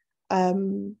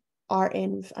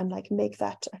renv and like make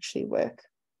that actually work.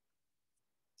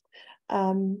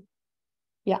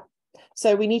 Yeah,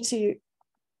 so we need to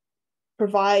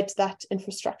provide that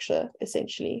infrastructure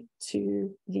essentially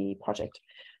to the project.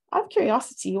 Out of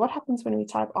curiosity, what happens when we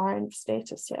type renv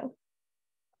status here?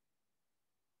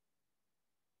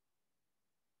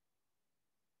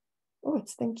 Oh,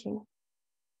 it's thinking.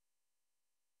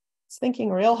 It's thinking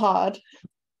real hard.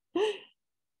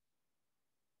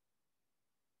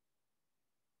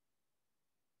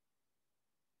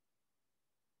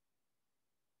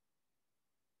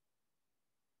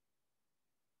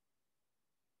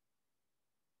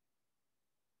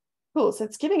 Cool, so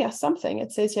it's giving us something.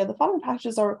 It says here, the following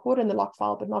packages are recorded in the lock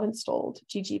file, but not installed.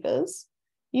 GGBiz.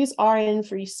 Use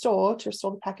renv restore to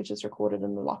restore the packages recorded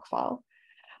in the lock file.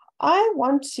 I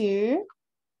want to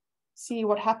see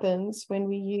what happens when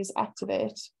we use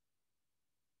activate.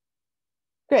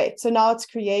 Great, so now it's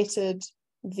created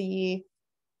the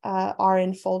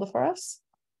renv folder for us,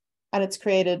 and it's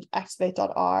created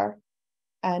activate.r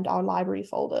and our library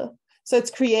folder. So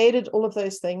it's created all of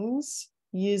those things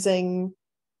using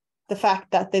the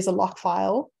fact that there's a lock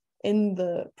file in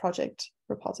the project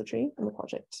repository, in the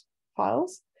project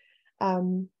files,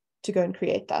 to go and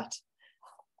create that.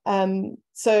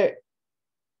 So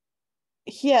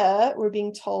here we're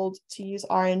being told to use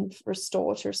renv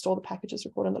restore to restore the packages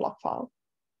recorded in the lock file.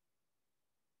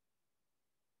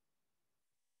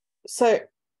 So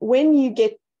when you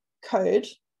get code,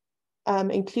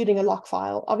 including a lock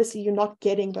file, obviously you're not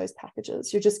getting those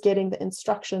packages. You're just getting the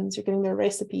instructions, you're getting the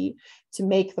recipe to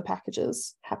make the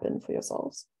packages happen for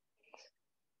yourselves.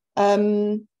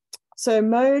 So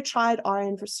Mo tried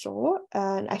renv restore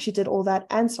and actually did all that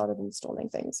and started installing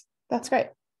things. That's great.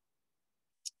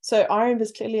 So renv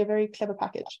is clearly a very clever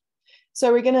package.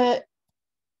 So we're going to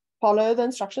follow the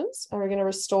instructions and we're going to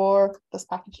restore this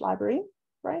package library,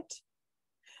 right?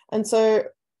 And so,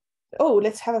 oh,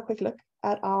 let's have a quick look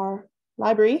at our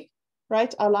library,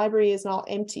 right? Our library is now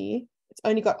empty. It's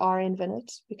only got renv in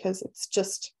it because it's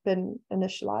just been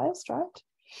initialized, right?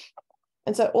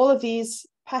 And so all of these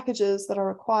packages that are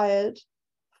required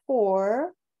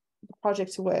for the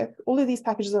project to work, all of these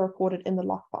packages are recorded in the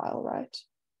lock file, right?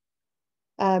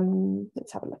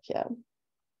 Let's have a look here.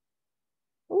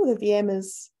 Oh, the VM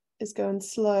is going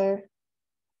slow.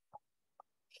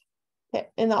 Okay,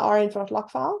 in the renv.lock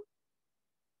file,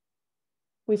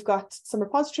 we've got some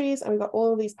repositories and we've got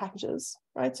all of these packages,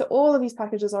 right? So all of these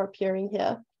packages are appearing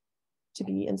here to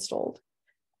be installed.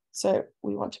 So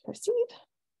we want to proceed.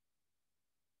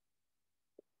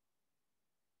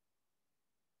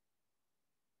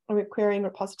 And we're querying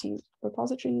repositories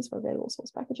for available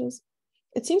source packages.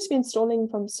 It seems to be installing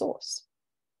from source.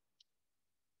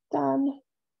 Done.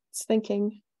 It's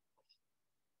thinking.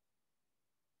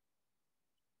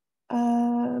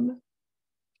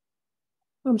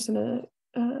 I'm just gonna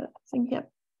think here.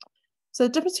 So the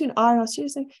difference between R and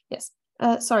R, yes.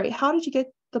 Sorry, how did you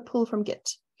get the pull from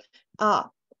Git?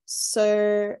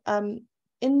 So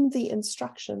in the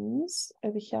instructions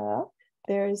over here,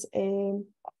 there's a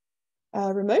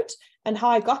remote, and how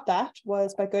I got that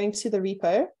was by going to the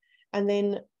repo and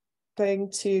then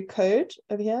going to code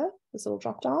over here, this little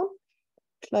drop down,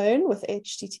 clone with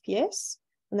HTTPS,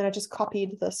 and then I just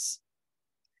copied this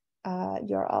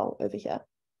URL over here.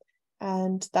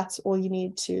 And that's all you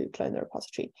need to clone the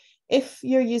repository. If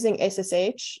you're using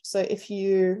SSH, so if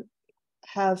you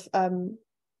have,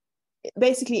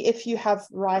 basically, if you have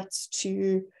rights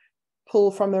to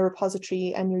pull from a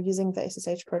repository and you're using the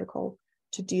SSH protocol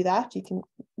to do that,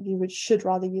 you should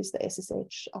rather use the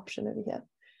SSH option over here.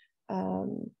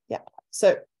 Yeah,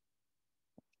 so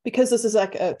because this is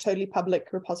like a totally public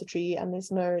repository and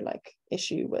there's no like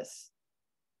issue with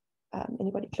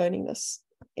anybody cloning this,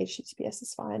 HTTPS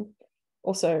is fine.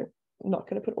 Also, I'm not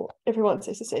going to put everyone's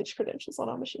SSH credentials on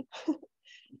our machine.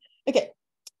 Okay,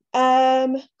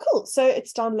 cool. So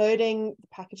it's downloading the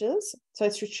packages. So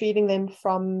it's retrieving them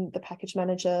from the package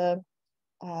manager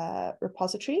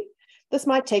repository. This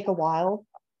might take a while,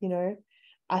 you know.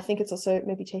 I think it's also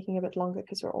maybe taking a bit longer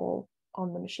because we're all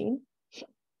on the machine,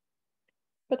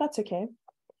 but that's okay.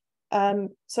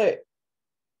 So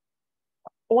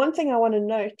one thing I want to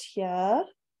note here,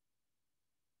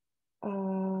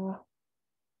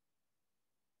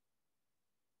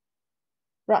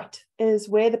 right, is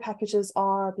where the packages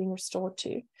are being restored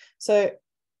to. So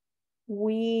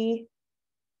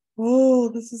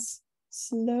this is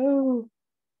slow.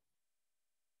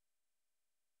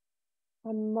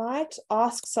 I might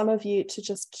ask some of you to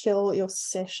just kill your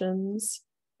sessions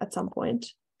at some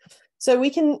point. So we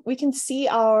can see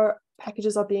our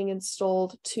packages are being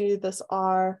installed to this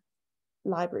R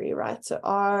library, right? So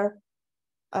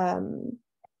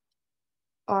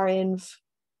renv,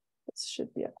 this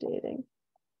should be updating.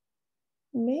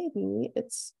 Maybe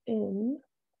it's in,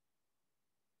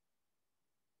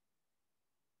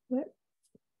 what?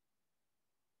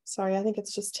 Sorry, I think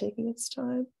it's just taking its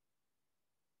time.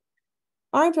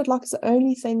 renv.lock is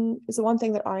the one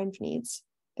thing that renv needs.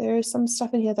 There's some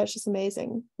stuff in here that's just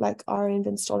amazing, like renv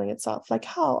installing itself. Like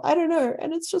how? I don't know.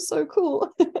 And it's just so cool.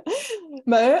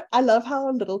 Mo, I love how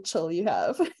little chill you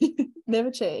have. Never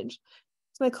change.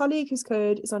 So my colleague whose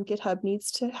code is on GitHub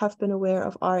needs to have been aware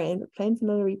of renv, but plain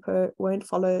vanilla repo won't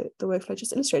follow the workflow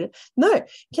just illustrated. No,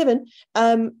 Kevin,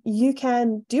 you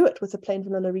can do it with a plain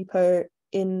vanilla repo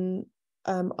in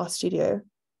RStudio.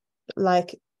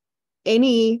 Like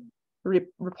any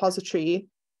repository,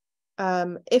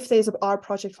 if there's an R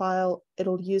project file,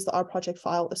 it'll use the R project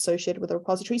file associated with the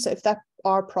repository. So if that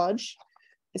R proj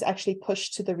is actually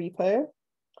pushed to the repo,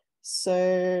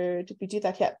 so did we do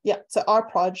that? Yeah. So R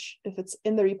proj, if it's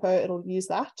in the repo, it'll use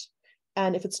that,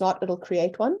 and if it's not, it'll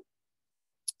create one.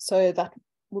 So that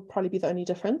would probably be the only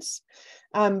difference.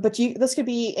 But this could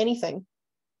be anything.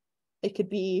 It could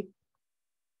be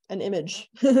an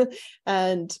image,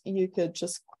 and you could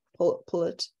just pull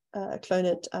it, clone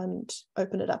it, and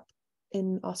open it up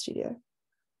in RStudio.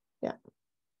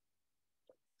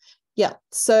 Yeah.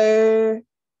 So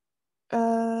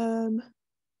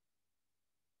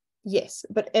yes,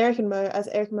 but Eric and Mo, as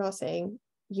Eric and Mo are saying,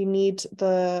 you need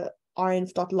the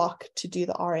renv.lock to do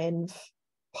the renv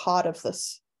part of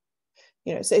this.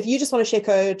 You know, so if you just want to share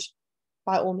code,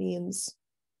 by all means,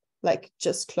 like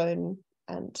just clone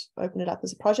and open it up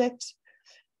as a project.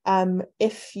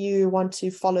 If you want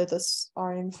to follow this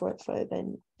renv workflow,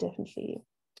 then definitely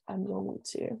you'll need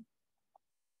to.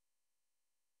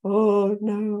 Oh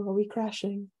no, are we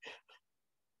crashing?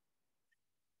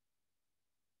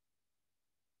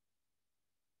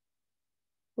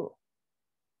 Cool.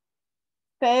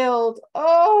 Failed.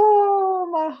 Oh,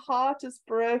 my heart is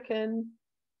broken.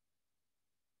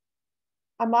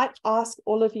 I might ask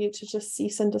all of you to just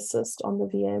cease and desist on the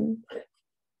VM.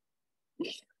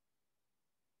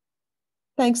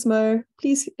 Thanks, Mo.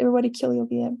 Please, everybody kill your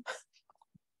VM.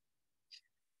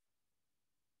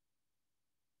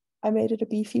 I made it a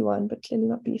beefy one, but clearly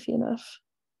not beefy enough.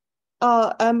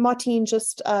 Martine,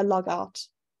 just log out.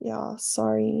 Yeah,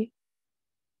 sorry.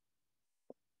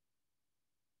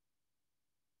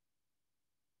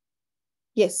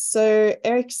 Yes, so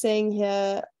Eric's saying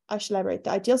here, I should elaborate.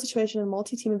 The ideal situation in a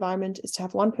multi-team environment is to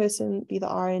have one person be the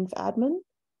renv admin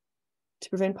to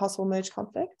prevent possible merge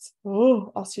conflicts.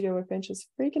 Oh, RStudio Workbench is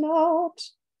freaking out.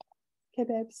 Okay,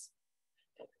 babes.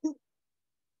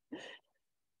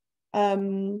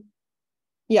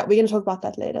 Yeah, we're going to talk about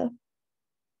that later.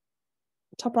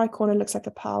 Top right corner looks like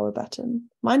a power button.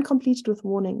 Mine completed with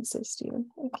warnings, says Stephen.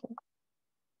 Okay. Do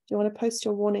you want to post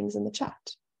your warnings in the chat?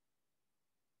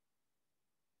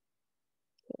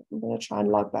 Okay, I'm going to try and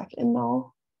log back in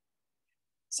now.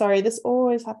 Sorry, this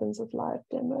always happens with live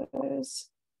demos.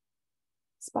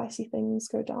 Spicy things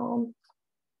go down.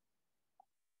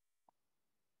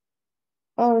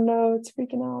 Oh no, it's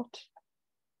freaking out.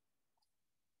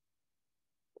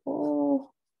 Oh.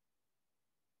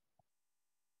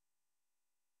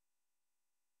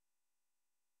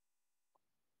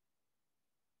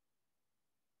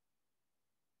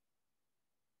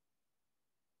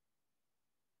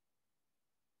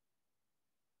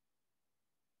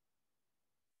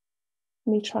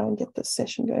 Let me try and get this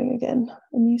session going again,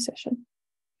 a new session.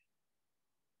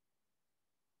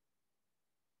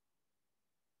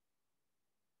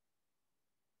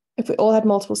 If we all had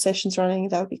multiple sessions running,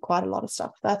 that would be quite a lot of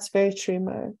stuff. That's very true,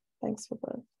 Mo. Thanks for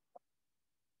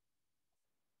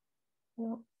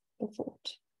the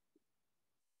thought.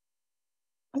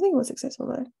 I think it was successful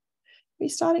though.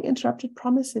 Restarting interrupted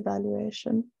promise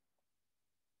evaluation.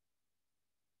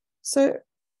 So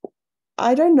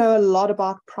I don't know a lot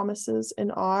about promises in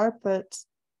R, but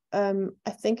I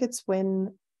think it's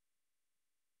when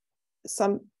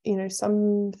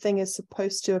something is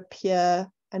supposed to appear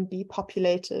and be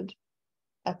populated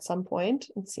at some point.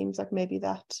 It seems like maybe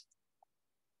that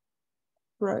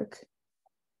broke.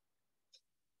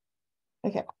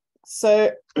 Okay,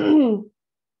 so I'm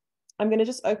going to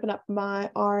just open up my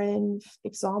renv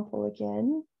example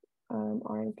again.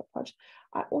 Renv.proj.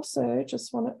 I also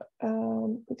just want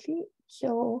to quickly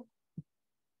kill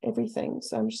everything.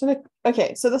 So I'm just going to,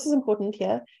 okay, so this is important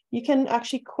here. You can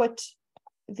actually quit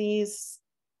these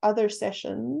other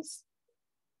sessions,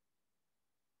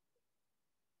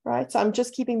 right? So I'm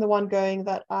just keeping the one going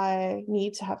that I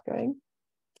need to have going.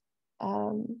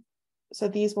 So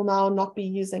these will now not be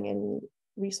using any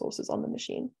resources on the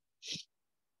machine.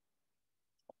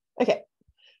 Okay,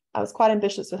 I was quite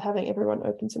ambitious with having everyone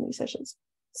open so many sessions.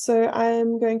 So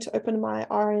I'm going to open my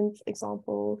renv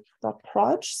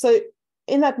example.proj. So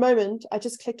in that moment, I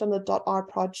just clicked on the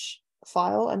 .rproj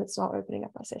file and it's now opening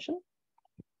up my session.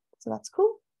 So that's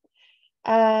cool.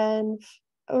 And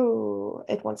oh,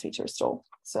 it wants me to restore.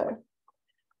 So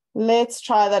let's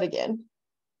try that again.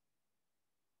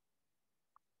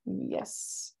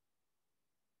 Yes.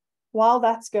 While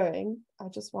that's going, I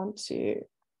just want to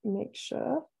make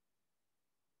sure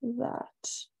that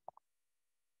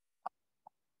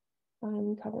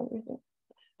I'm covering everything.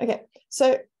 Okay,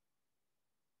 so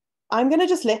I'm going to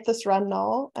just let this run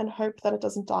now and hope that it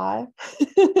doesn't die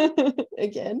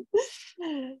again.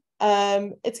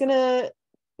 It's going to,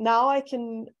 now I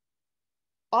can,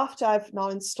 after I've now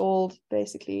installed,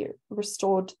 basically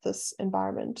restored this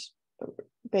environment,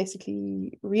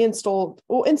 basically reinstalled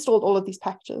or installed all of these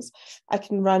packages, I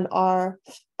can run our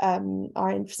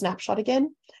renv snapshot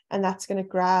again, and that's going to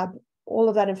grab all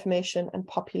of that information and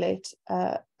populate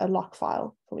a lock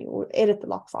file for me, or edit the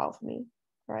lock file for me,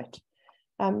 right?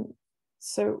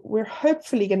 So we're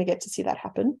hopefully going to get to see that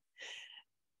happen.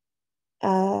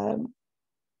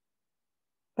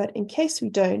 But in case we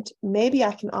don't, maybe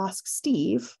I can ask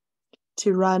Steve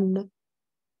to run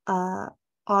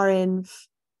renv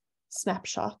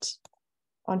snapshot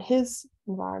on his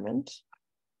environment,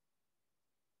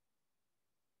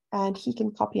 and he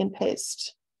can copy and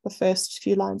paste the first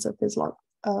few lines of his lock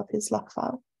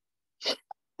file.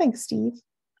 Thanks, Steve.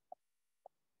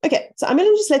 Okay, so I'm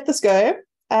going to just let this go,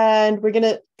 and we're going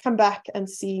to come back and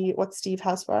see what Steve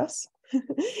has for us.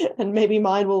 And maybe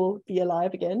mine will be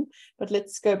alive again, but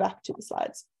let's go back to the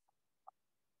slides.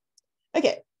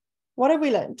 Okay, what have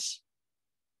we learned?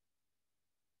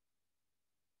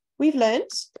 We've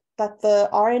learned that the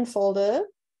RN folder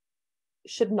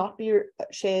should not be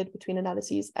shared between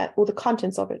analyses, or the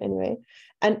contents of it anyway,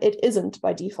 and it isn't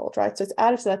by default, right? So it's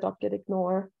added to that .get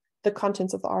ignore the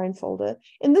contents of the RN folder.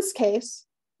 In this case,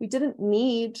 we didn't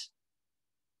need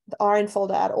the RN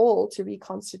folder at all to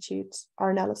reconstitute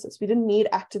our analysis. We didn't need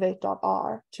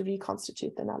activate.r to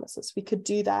reconstitute the analysis. We could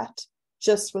do that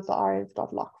just with the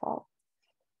renv.lock file.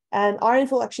 And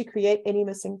renv will actually create any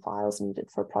missing files needed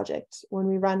for a project when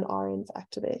we run renv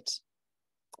activate.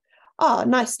 Ah,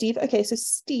 nice, Steve. Okay, so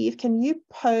Steve, can you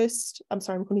post, I'm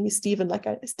sorry, I'm calling you Steven, like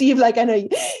I know you,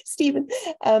 Steven.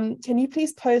 Can you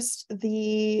please post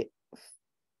the,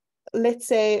 let's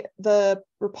say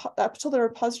up to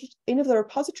the end of the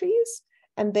repositories,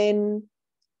 and then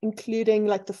including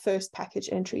like the first package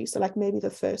entry. So like maybe the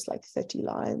first like 30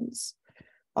 lines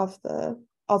of the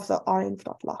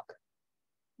renv.lock.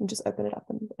 And just open it up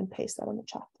and paste that on the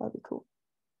chat. That'd be cool.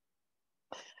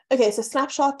 Okay, so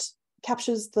snapshot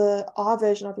captures the R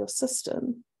version of your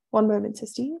system. One moment,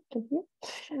 Steve. Thank you.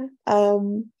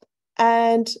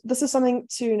 And this is something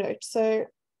to note. So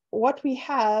what we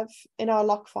have in our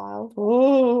lock file,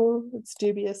 oh, it's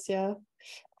dubious here.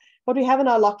 What we have in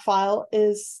our lock file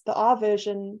is the R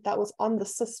version that was on the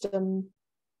system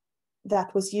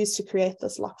that was used to create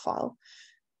this lock file.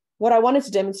 What I wanted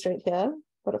to demonstrate here,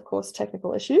 but of course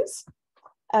technical issues,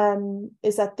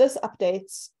 is that this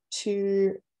updates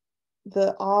to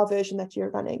the R version that you're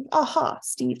running. Aha,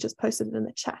 Steve just posted it in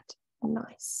the chat.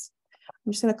 Nice.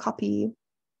 I'm just going to copy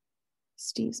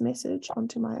Steve's message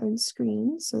onto my own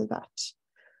screen so that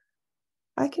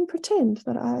I can pretend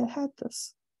that I had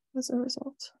this as a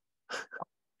result.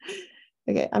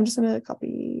 Okay, I'm just going to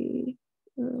copy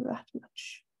that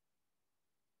much.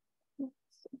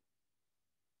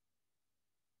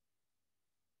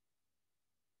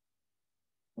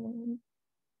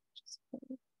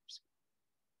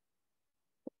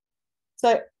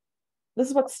 So this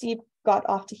is what Steve got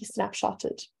after he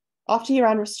snapshotted, after he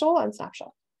ran restore and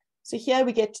snapshot. So here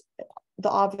we get the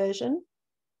R version.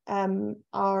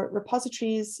 Our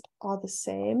repositories are the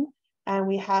same, and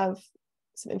we have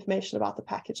some information about the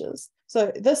packages.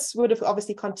 So this would have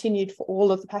obviously continued for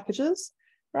all of the packages,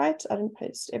 right? I didn't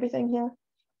post everything here.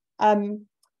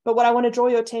 But what I want to draw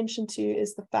your attention to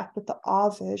is the fact that the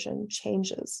R version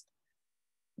changes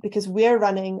because we're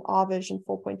running R version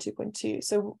 4.2.2.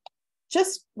 So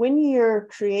just when you're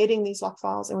creating these log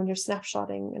files and when you're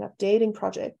snapshotting and updating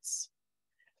projects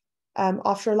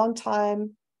after a long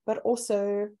time, but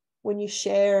also when you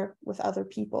share with other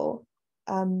people,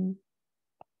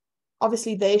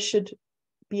 obviously they should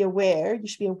be aware, you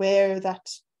should be aware that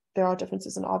there are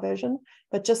differences in our version,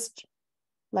 but just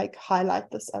like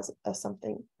highlight this as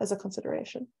something, as a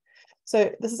consideration.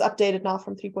 So this is updated now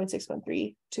from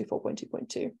 3.6.3 to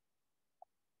 4.2.2.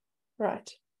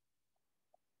 Right.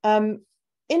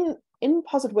 In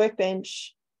Posit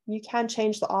Workbench, you can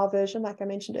change the R version, like I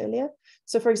mentioned earlier.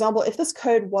 So for example, if this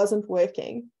code wasn't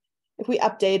working, if we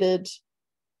updated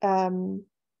all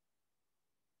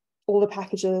the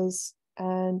packages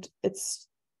and it's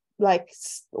like,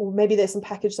 or maybe there's some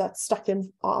package that's stuck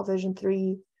in R version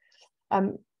 3,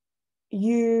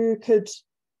 you could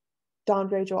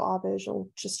downgrade your R version or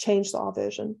just change the R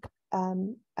version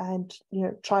and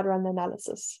try to run the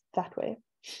analysis that way.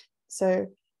 So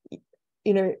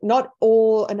not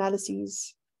all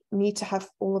analyses need to have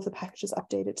all of the packages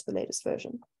updated to the latest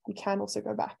version. You can also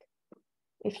go back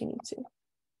if you need to.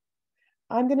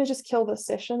 I'm going to just kill this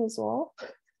session as well.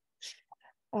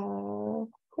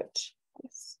 Quit.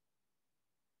 Yes.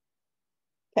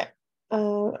 Okay.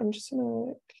 I'm just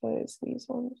going to close these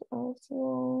ones as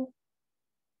well.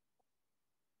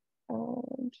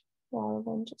 And rather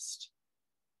than just,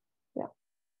 yeah.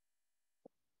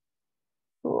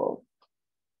 Cool.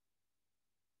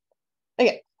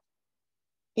 Okay.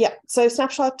 Yeah, so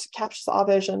snapshot captures the R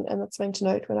version, and that's something to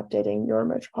note when updating your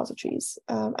remote repositories.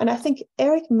 And I think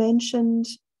Eric mentioned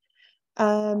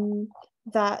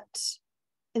that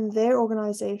in their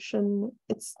organization,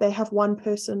 they have one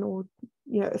person or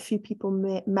a few people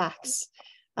max.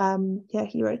 Yeah,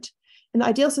 he wrote, in the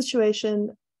ideal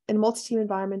situation, in a multi-team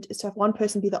environment is to have one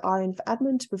person be the renv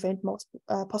admin to prevent multiple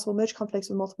possible merge conflicts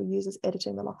with multiple users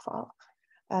editing the log file.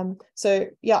 So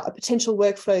yeah, a potential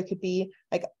workflow could be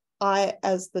like, I,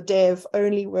 as the dev,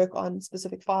 only work on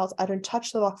specific files. I don't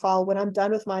touch the log file. When I'm done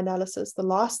with my analysis, the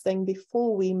last thing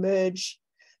before we merge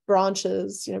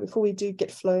branches, before we do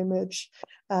git flow merge,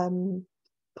 pull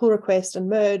request and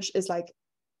merge, is like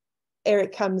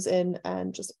Eric comes in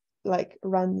and just like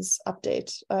runs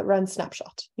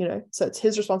snapshot, so it's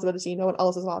his responsibility. No one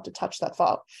else is allowed to touch that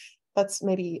file. That's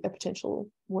maybe a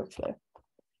potential workflow.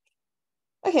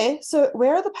 Okay, so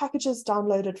where are the packages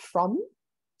downloaded from?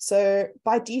 So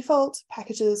by default,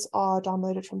 packages are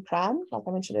downloaded from CRAN, like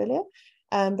I mentioned earlier,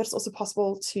 but it's also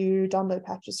possible to download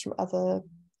packages from other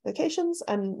locations.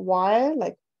 And why?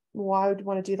 Like, why would you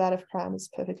want to do that if CRAN is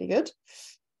perfectly good?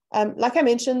 Like I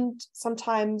mentioned,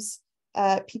 sometimes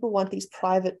people want these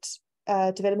private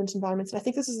development environments. And I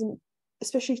think this is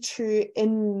especially true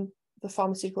in the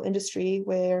pharmaceutical industry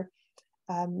where,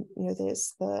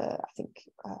 there's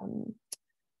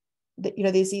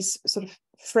there's these sort of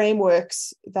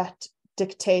frameworks that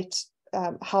dictate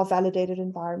how validated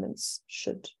environments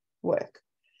should work.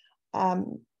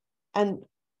 And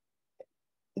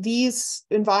these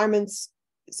environments,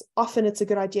 often it's a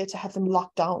good idea to have them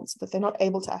locked down so that they're not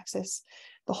able to access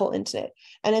the whole internet.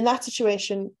 And in that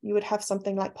situation, you would have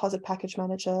something like Posit Package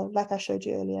Manager, like I showed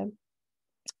you earlier,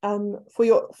 for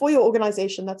your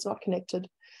organization that's not connected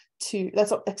to,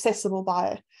 that's not accessible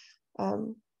by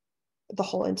the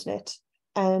whole internet.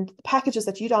 And the packages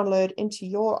that you download into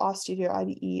your RStudio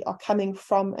IDE are coming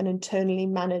from an internally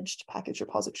managed package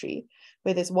repository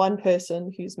where there's one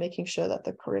person who's making sure that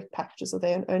the correct packages are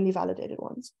there and only validated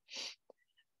ones.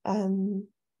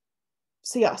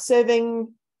 So yeah,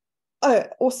 serving. Oh,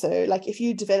 also, like if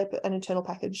you develop an internal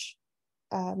package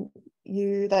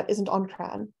that isn't on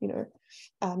CRAN,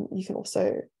 you can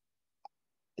also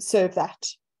serve that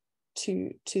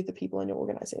to the people in your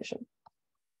organization.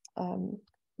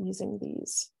 Using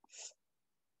these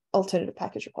alternative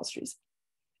package repositories.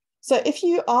 So if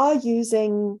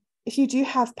you do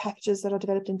have packages that are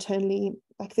developed internally,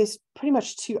 like there's pretty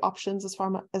much two options as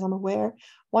far as I'm aware.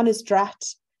 One is Drat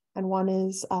and one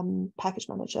is Package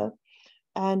Manager.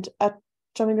 And at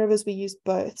Jumping Rivers, we use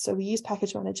both. So we use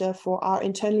Package Manager for our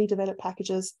internally developed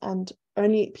packages, and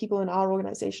only people in our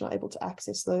organization are able to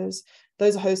access those.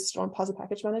 Those are hosted on Posit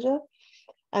Package Manager.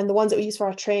 And the ones that we use for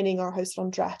our training are hosted on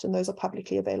Drat, and those are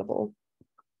publicly available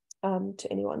to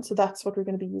anyone. So that's what we're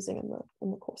going to be using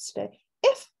in the course today,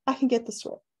 if I can get this to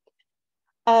work.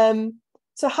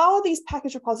 So how are these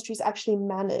package repositories actually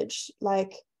managed?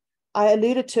 Like I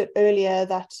alluded to it earlier,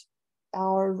 that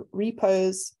our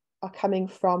repos are coming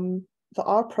from the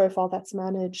Rprofile that's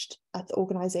managed at the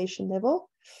organization level.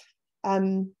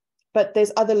 But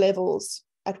there's other levels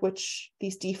at which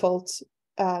these default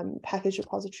package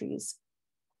repositories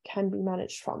can be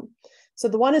managed from. So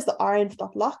the one is the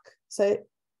renv.lock. So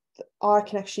the R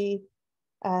can actually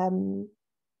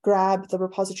grab the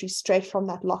repository straight from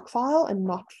that lock file and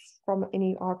not from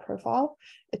any Rprofile.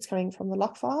 It's coming from the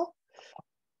lock file.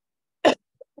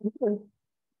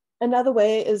 Another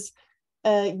way is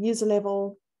a user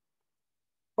level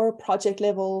or a project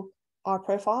level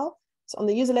Rprofile. So on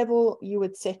the user level, you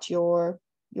would set your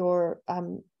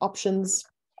options,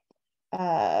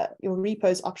 your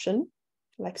repos option,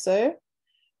 like so,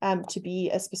 to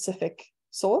be a specific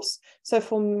source. So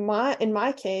in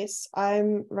my case,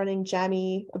 I'm running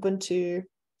Jammy Ubuntu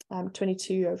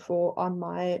 22.04 on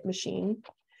my machine.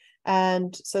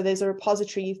 And so there's a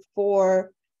repository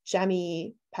for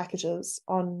Jammy packages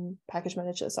on Package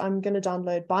Manager. So I'm going to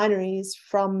download binaries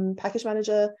from Package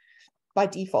Manager by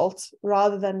default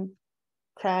rather than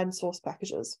CRAN source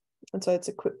packages. And so it's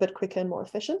a bit quicker and more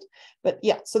efficient. But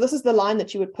yeah, so this is the line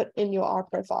that you would put in your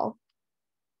Rprofile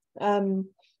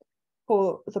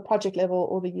for the project level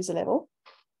or the user level.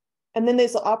 And then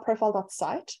there's the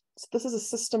Rprofile.site. So this is a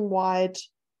system-wide,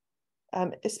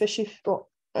 especially for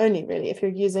only really if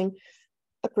you're using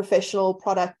a professional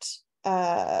product,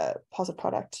 POSIT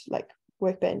product like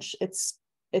Workbench, it's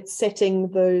setting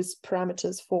those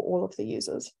parameters for all of the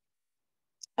users.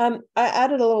 I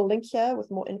added a little link here with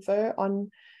more info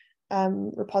on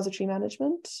repository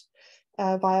management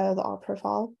via the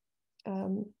Rprofile.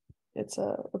 It's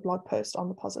a blog post on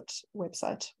the POSIT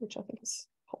website, which I think is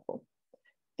helpful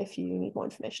if you need more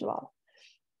information about it.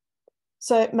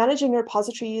 So managing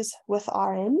repositories with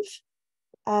renv.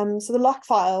 So the lock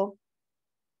file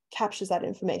captures that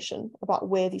information about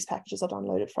where these packages are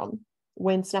downloaded from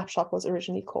when snapshot was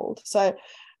originally called. So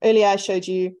earlier I showed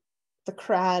you the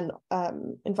CRAN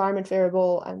environment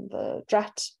variable and the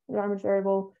DRAT environment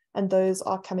variable, and those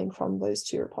are coming from those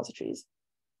two repositories.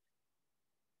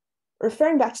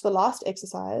 Referring back to the last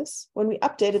exercise, when we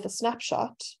updated the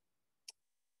snapshot,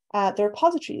 the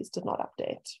repositories did not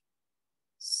update.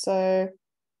 So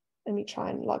let me try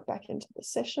and log back into the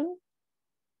session.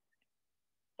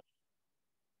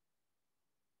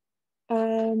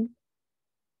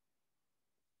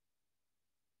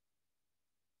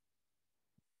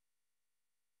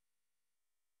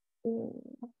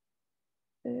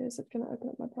 Is it going to open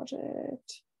up my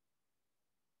project?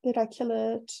 Did I kill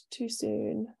it too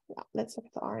soon? Yeah, let's look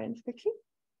at the renv quickly.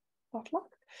 Lock.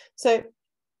 So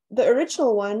the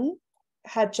original one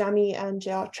had Jammy and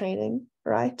JR training,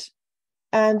 right?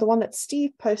 And the one that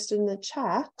Steve posted in the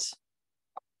chat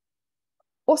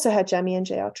also had Jammy and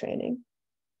JR training.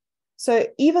 So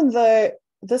even though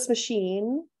this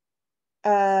machine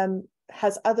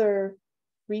has other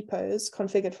repos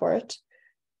configured for it,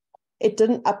 it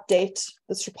didn't update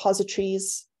this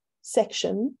repositories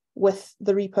section with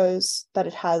the repos that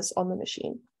it has on the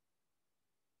machine.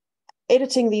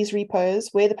 Editing these repos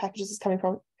where the packages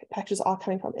are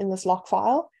coming from in this lock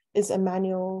file is a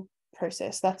manual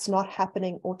process. That's not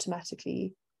happening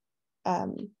automatically.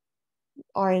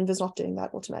 renv is not doing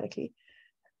that automatically.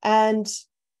 And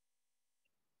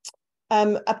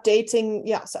updating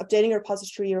a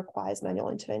repository requires manual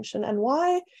intervention. And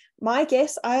why? My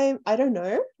guess, I don't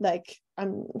know. Like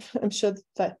I'm sure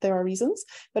that there are reasons,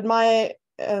 but my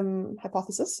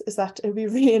hypothesis is that it would be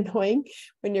really annoying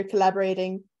when you're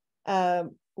collaborating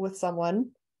with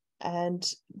someone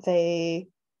and they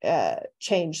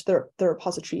change the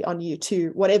repository on you to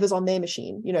whatever's on their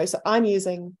machine. You know, so I'm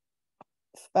using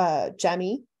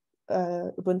Jammy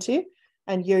Ubuntu,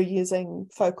 and you're using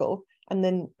Focal. And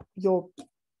then your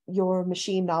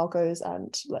machine now goes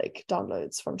and like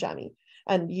downloads from Jammy,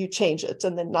 and you change it,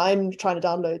 and then I'm trying to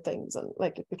download things, and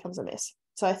like it becomes a mess.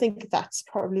 So I think that's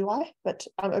probably why, but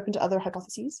I'm open to other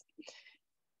hypotheses.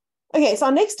 Okay, so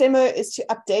our next demo is to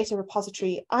update a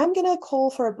repository. I'm going to call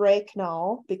for a break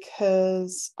now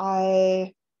because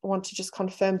I want to just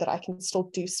confirm that I can still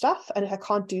do stuff, and if I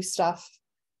can't do stuff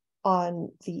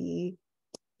on the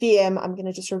VM, I'm going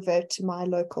to just revert to my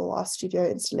local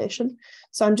RStudio installation.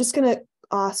 So I'm just going to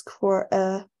ask for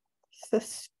a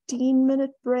 15-minute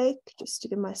break just to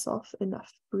give myself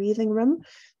enough breathing room.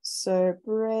 So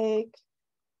break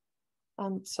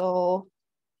until,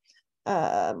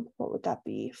 what would that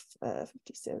be?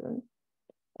 57.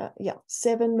 Yeah,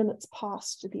 7 minutes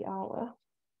past the hour.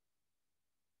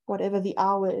 Whatever the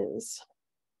hour is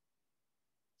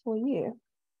for you.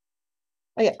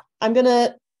 Okay, I'm going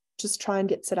to just try and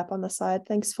get set up on the side.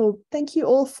 Thank you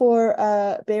all for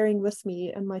bearing with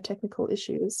me and my technical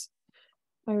issues.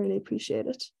 I really appreciate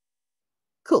it.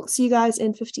 Cool. See you guys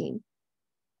in 15.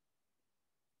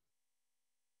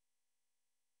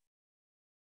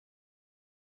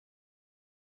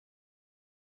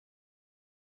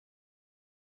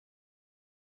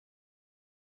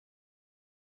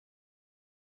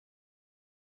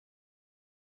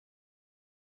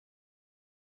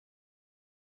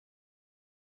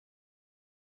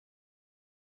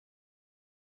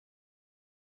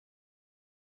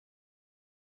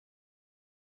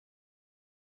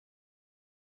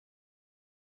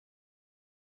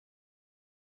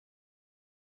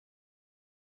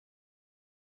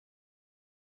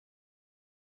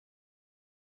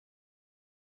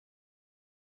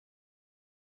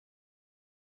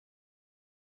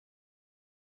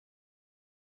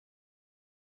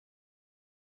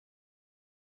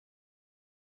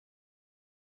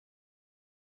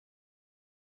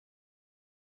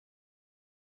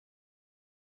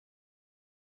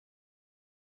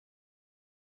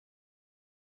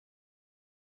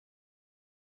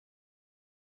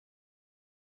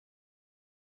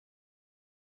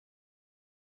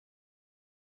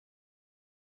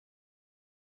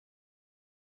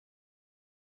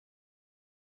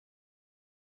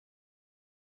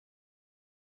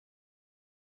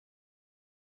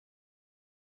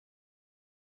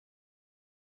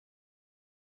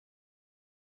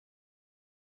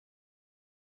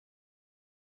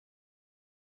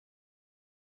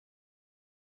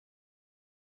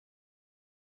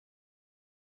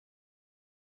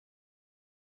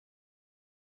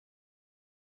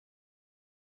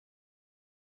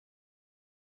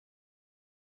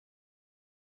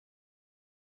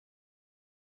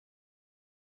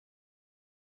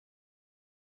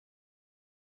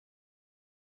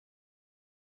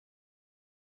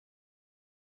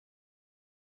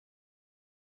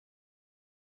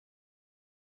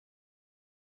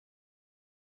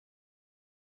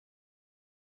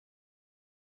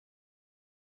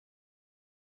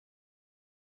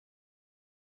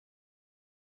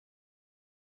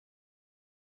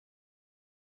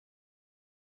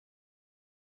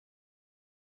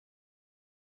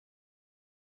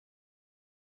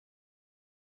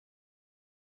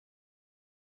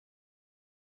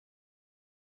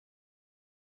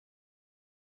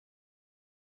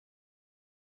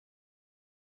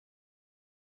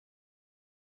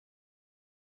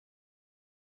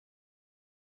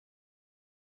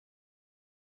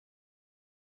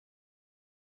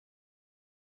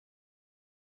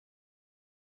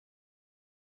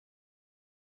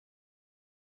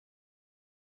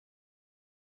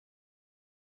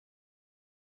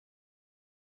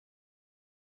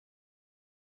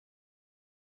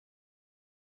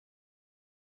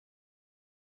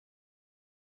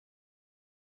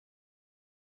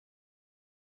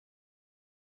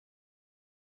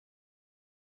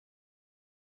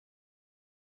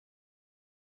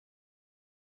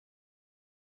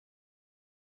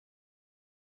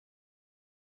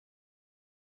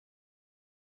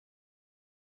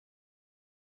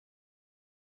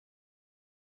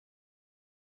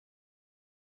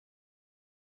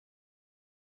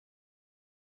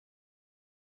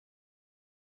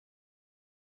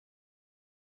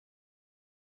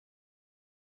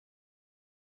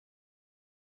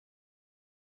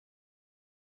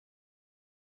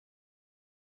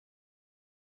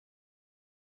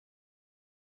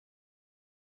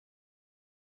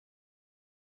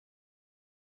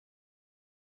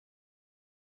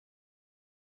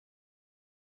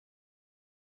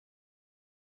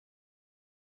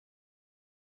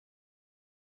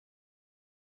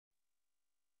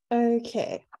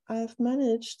 Okay, I've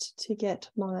managed to get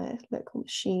my local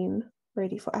machine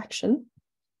ready for action.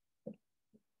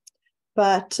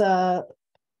 But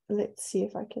let's see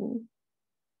if I can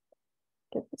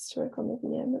get this to work on the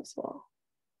VM as well.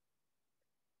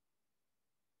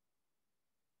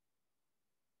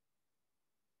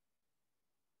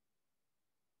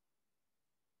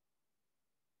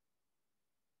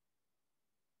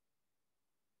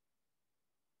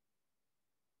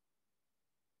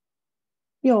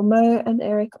 Yo, Mo and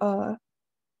Eric are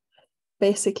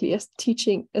basically as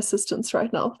teaching assistants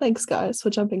right now. Thanks, guys,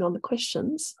 for jumping on the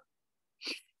questions.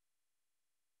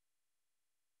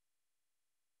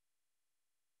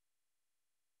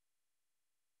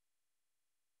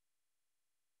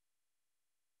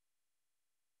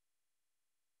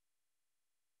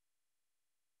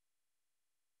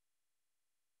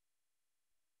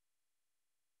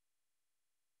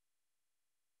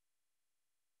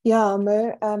 Yeah,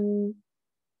 Mo,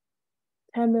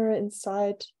 camera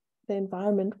inside the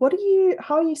environment.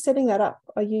 How are you setting that up?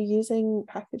 Are you using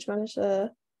package manager,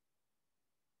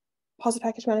 posit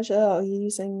package manager, or are you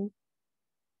using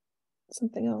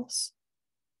something else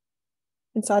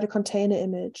inside a container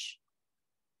image?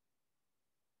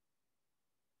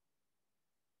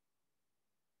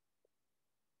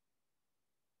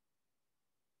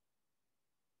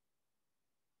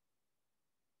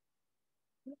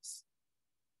 Yes.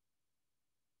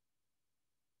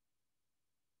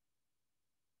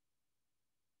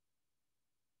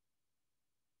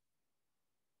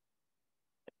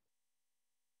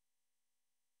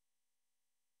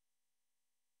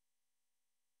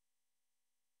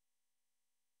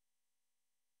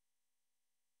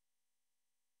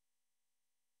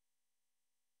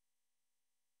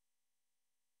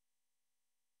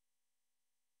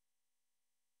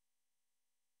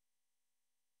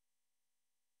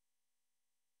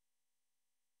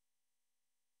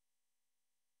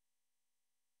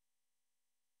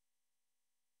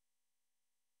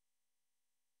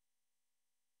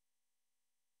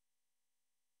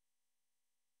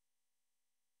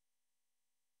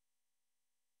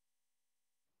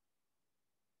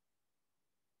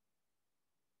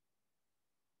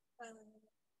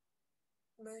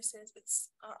 Mo says it's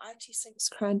our IT syncs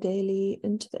cran daily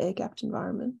into the air-gapped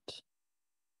environment.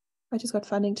 I just got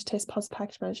funding to test posit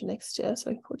package manager next year,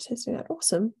 so looking forward to testing that.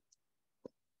 Awesome.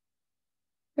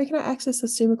 Where can I access the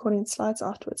Zoom recording and slides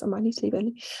afterwards? I might need to leave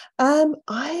early. I'm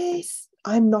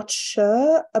not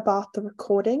sure about the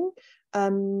recording. I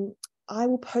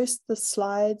will post the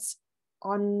slides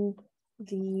on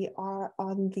the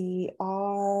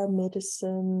R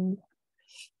Medicine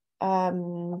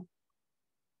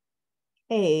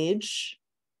page.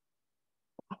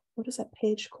 What is that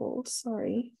page called?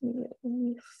 Sorry, let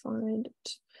me find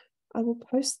it. I will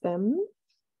post them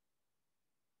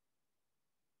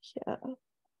here.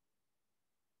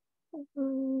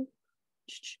 Here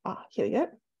we go.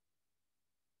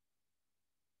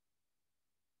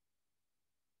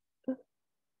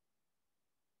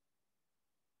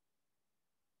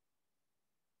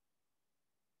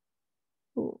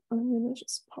 Ooh, I'm gonna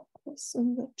just pop this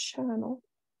in the channel.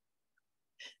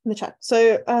 In the chat.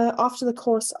 So after the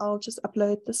course, I'll just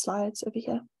upload the slides over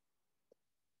here.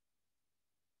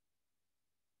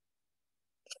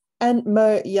 And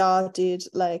Mo, yeah, dude,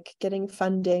 like getting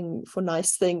funding for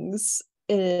nice things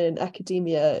in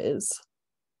academia is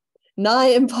nigh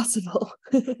impossible.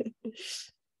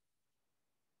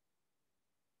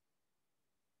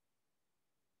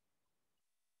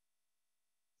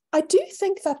 I do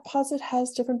think that Posit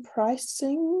has different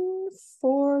pricing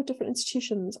for different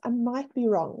institutions. I might be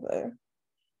wrong though.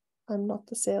 I'm not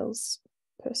the sales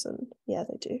person. Yeah,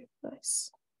 they do. Nice.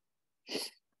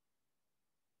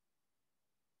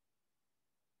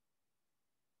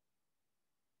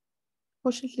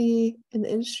 Fortunately, in the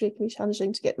industry, it can be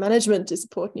challenging to get management to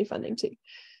support new funding too.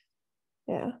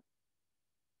 Yeah.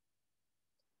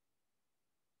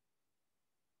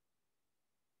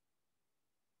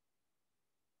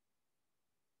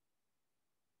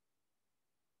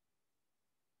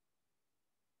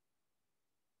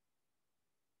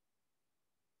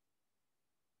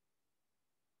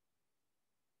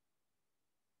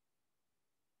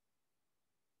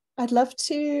 I'd love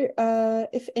to,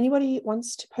 if anybody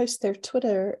wants to post their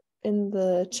Twitter in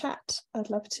the chat,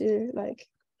 I'd love to like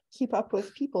keep up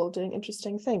with people doing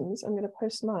interesting things. I'm going to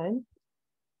post mine.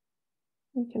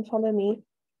 You can follow me.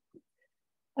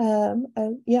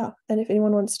 Yeah, and if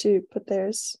anyone wants to put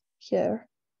theirs here,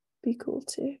 be cool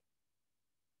to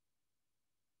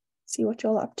see what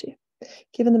you're up to.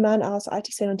 Given the man hours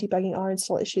IT spent on debugging our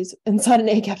install issues inside an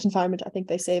air-gapped environment, I think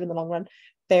they save in the long run.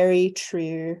 Very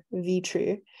true,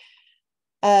 true.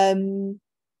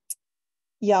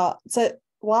 yeah, so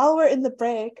while we're in the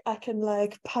break, I can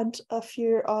like punt a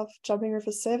few of Jumping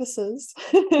River services.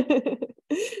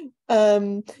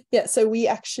 Yeah, so we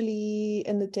actually,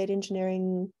 in the data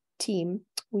engineering team,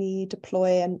 we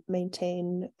deploy and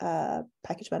maintain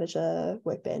Package Manager,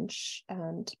 Workbench,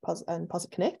 and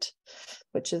Posit Connect,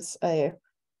 which is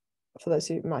for those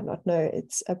who might not know,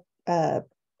 it's a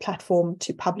platform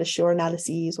to publish your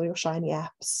analyses or your Shiny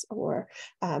apps, or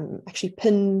actually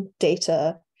pin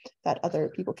data that other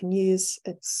people can use.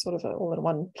 It's sort of an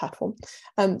all-in-one platform.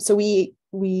 So we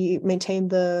maintain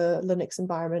the Linux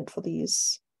environment for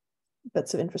these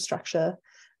bits of infrastructure,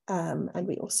 and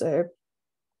we also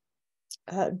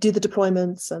do the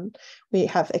deployments, and we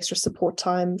have extra support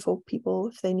time for people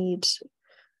if they need.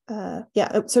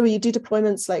 Yeah, so we do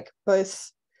deployments like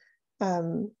both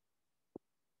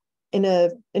in a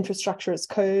infrastructure as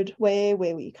code way,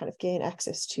 where we kind of gain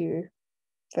access to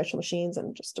virtual machines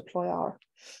and just deploy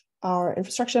our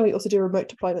infrastructure. We also do remote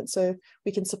deployment, so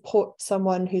we can support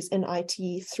someone who's in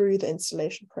IT through the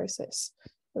installation process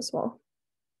as well.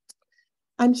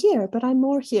 I'm here, but I'm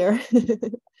more here.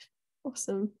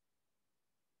 Awesome.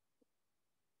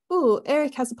 Oh,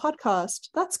 Eric has a podcast.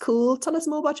 That's cool. Tell us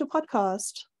more about your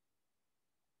podcast.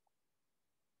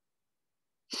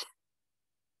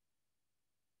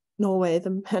 Norway,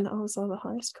 the man hours are the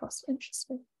highest cost.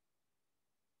 Interesting.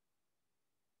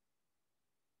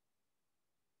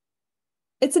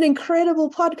 It's an incredible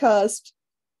podcast,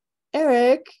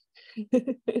 Eric.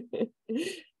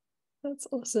 That's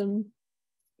awesome.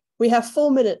 We have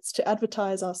 4 minutes to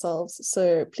advertise ourselves,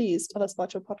 so please tell us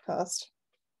about your podcast.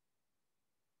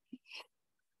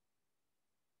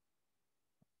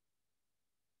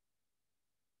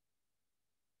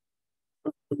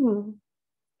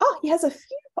 Oh, he has a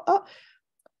few. Oh,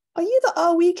 are you the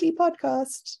Our Weekly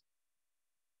podcast?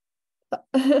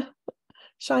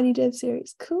 Shiny Dev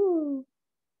series. Cool.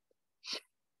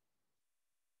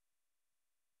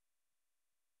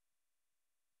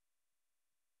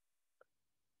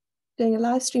 Doing a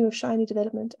live stream of Shiny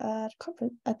development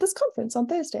at this conference on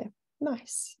Thursday.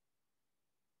 Nice.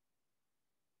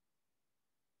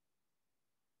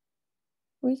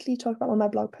 Weekly talk about one of my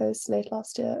blog posts late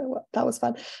last year. Well, that was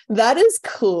fun. That is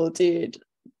cool, dude.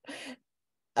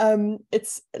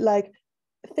 It's like,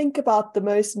 think about the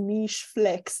most niche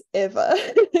flex ever.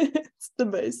 It's the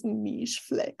most niche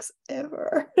flex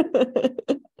ever.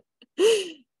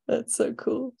 That's so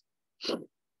cool.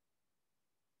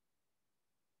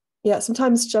 Yeah,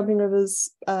 sometimes Jumping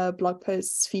River's blog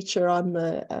posts feature on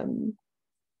the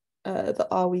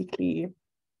Our Weekly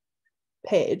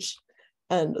page,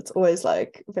 and it's always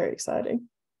like very exciting.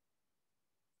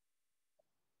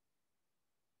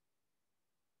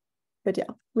 But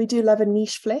yeah, we do love a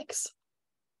niche flex.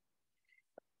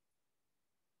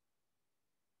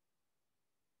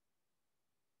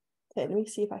 Okay, let me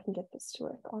see if I can get this to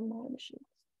work on my machine.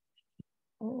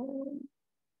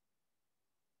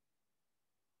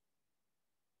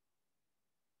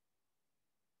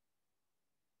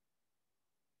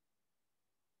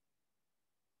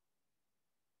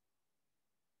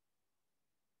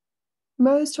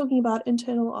 Mo's talking about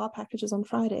internal R packages on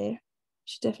Friday.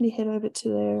 Should definitely head over to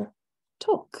their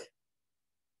talk.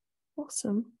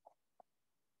 Awesome.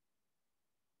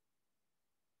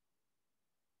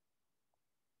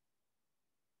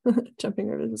 Jumping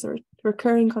River is a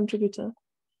recurring contributor.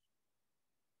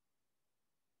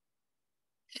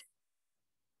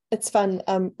 It's fun.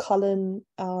 Colin,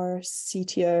 our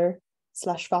CTO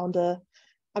 / founder,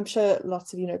 I'm sure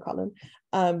lots of you know Colin.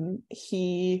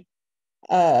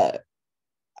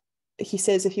 He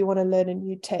says if you want to learn a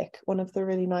new tech, one of the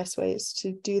really nice ways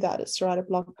to do that is to write a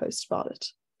blog post about it,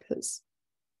 because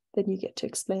then you get to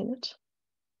explain it.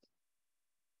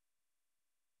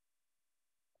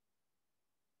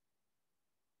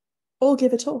 Or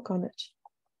give a talk on it.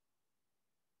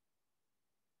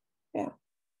 Yeah.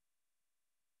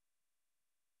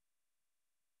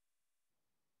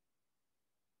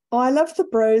 Oh, I love the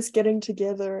bros getting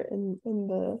together in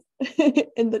the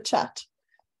in the chat.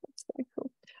 That's very cool.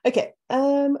 Okay,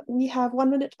 we have 1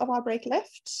 minute of our break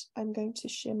left. I'm going to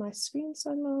share my screen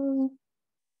so long.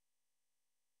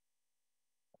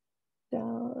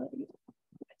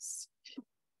 Yes.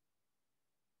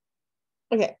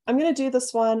 Okay, I'm going to do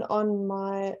this one on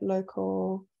my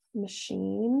local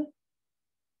machine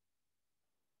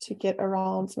to get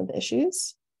around some of the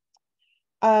issues.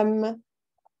 Cool.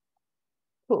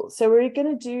 So we're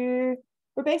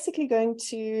basically going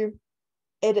to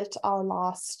edit our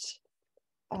last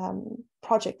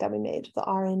project that we made, the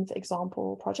renv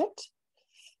example project.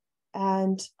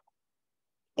 And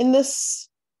in this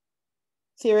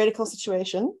theoretical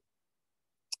situation,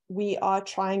 we are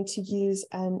trying to use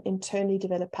an internally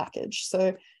developed package.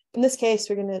 So in this case,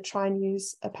 we're going to try and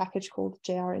use a package called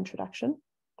JR Introduction.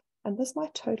 And this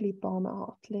might totally bomb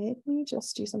out. Let me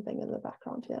just do something in the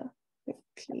background here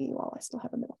quickly while I still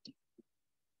have a minute.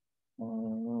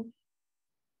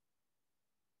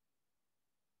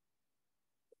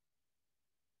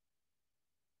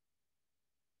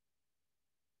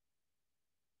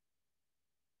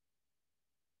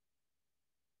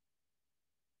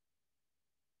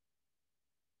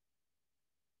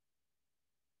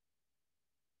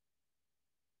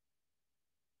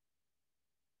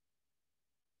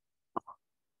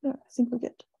 No, I think we're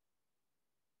good.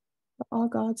 Our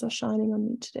guards are shining on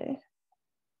me today.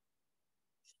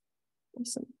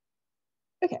 Awesome.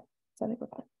 Okay, so I think we're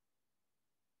fine.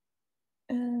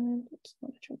 And let's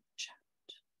monitor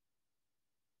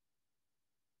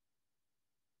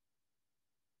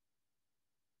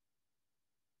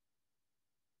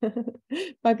the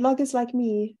chat. My blog is like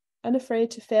me,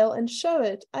 unafraid to fail and show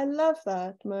it. I love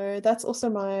that, Mo. That's also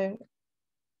my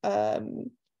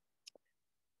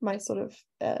my sort of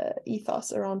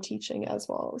ethos around teaching as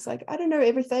well. It's like, I don't know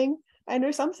everything. I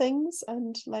know some things,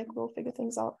 and like we'll figure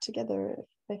things out together if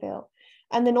they fail.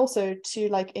 And then also to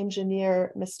like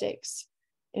engineer mistakes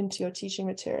into your teaching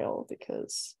material,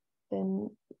 because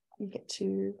then you get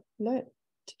to learn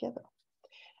together.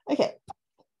 Okay,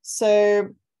 so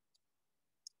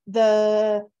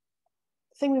the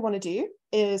thing we want to do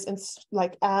is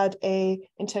like add a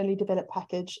internally developed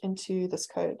package into this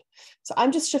code. So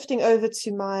I'm just shifting over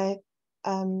to my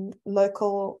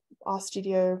local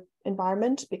RStudio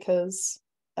environment because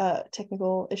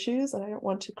technical issues, and I don't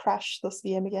want to crash this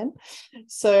VM again.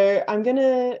 So I'm going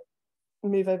to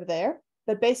move over there.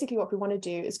 But basically what we want to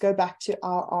do is go back to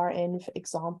our renv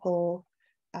example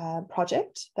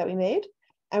project that we made,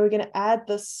 and we're going to add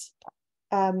this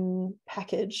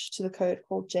package to the code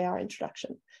called JR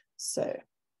Introduction. So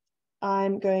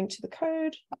I'm going to the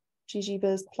code,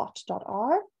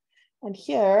 ggbiz.plot.r, and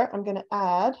here I'm going to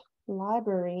add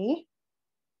library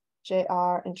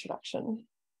JR Introduction.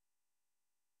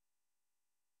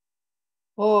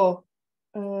 Oh,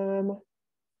 and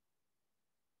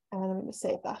I'm going to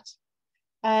save that.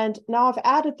 And now I've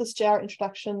added this JR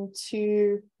Introduction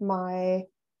to my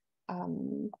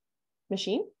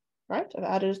machine, right? I've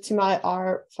added it to my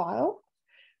R file.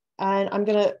 And I'm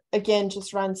going to, again,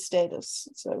 just run status.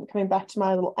 So I'm coming back to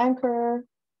my little anchor,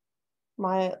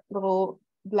 my little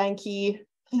blankie.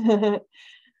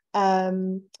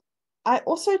 I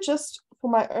also just,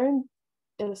 for my own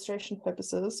illustration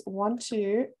purposes, want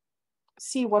to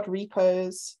see what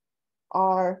repos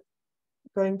are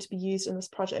going to be used in this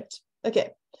project. Okay,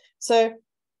 so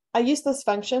I use this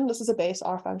function. This is a base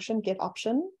R function, get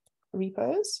option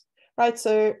repos, right?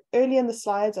 So early in the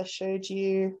slides, I showed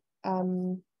you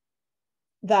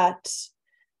that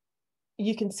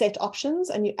you can set options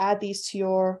and you add these to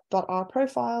your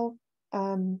Rprofile,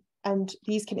 and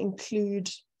these can include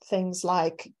things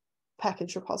like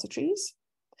package repositories.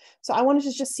 So I wanted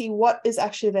to just see what is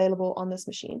actually available on this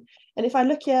machine. And if I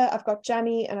look here, I've got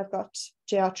Jammy and I've got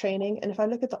JR training. And if I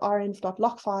look at the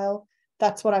renv.lock file,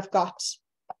 that's what I've got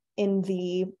in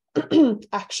the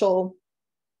actual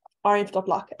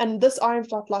renv.lock. And this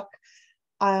renv.lock,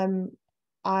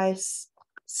 I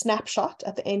snapshot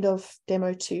at the end of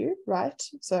demo 2, right?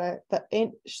 So the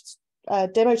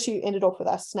demo 2 ended off with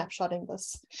us snapshotting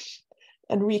this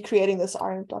and recreating this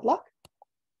renv.lock.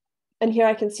 And here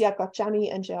I can see I've got Jammy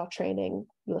and JR training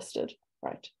listed,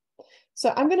 right?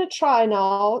 So I'm going to try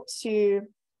now to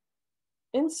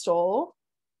install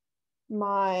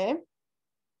my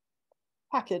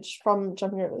package from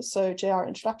Jumping Rivers, so JR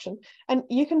Introduction. And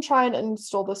you can try and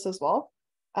install this as well.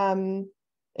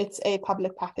 It's a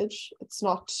public package. It's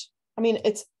not, I mean,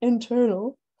 it's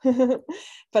internal,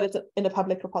 but it's in a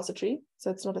public repository,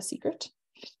 so it's not a secret.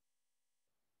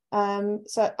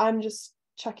 So I'm just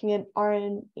chucking in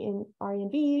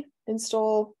renv,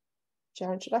 install,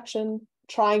 JR Introduction,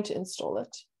 trying to install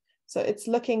it. So it's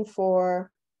looking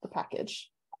for the package.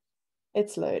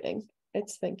 It's loading,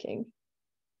 it's thinking,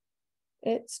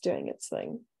 it's doing its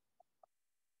thing.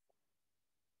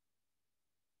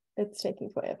 It's taking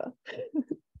forever.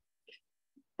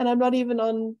 And I'm not even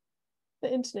on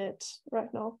the internet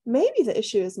right now. Maybe the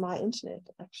issue is my internet,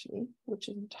 actually, which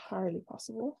is entirely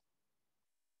possible.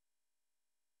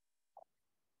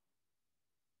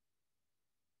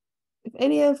 If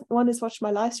anyone has watched my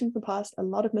live stream in the past, a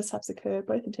lot of mishaps occur,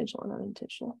 both intentional and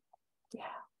unintentional. Yeah.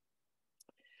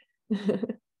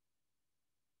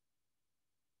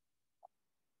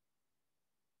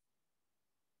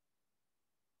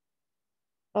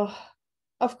 Oh,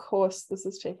 of course, this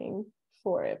is taking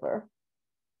forever.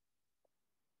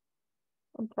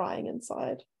 I'm crying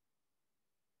inside.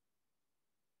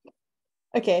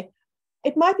 Okay,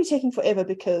 it might be taking forever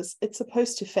because it's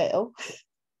supposed to fail.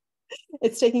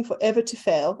 It's taking forever to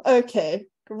fail. Okay,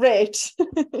 great.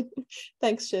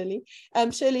 Thanks, Shirley.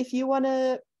 Shirley, if you want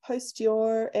to post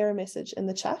your error message in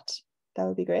the chat, that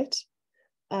would be great.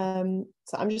 So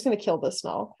I'm just going to kill this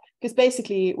now, because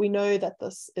basically we know that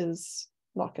this is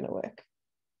not going to work.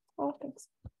 Oh, thanks.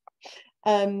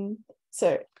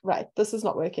 So, right, this is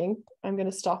not working. I'm going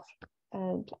to stop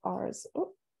and ours.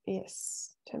 Oh,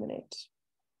 yes, terminate.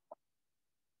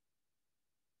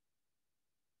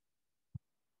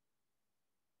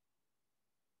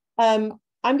 I'm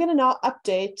going to now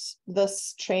update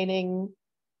this training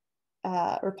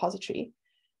repository.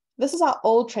 This is our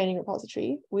old training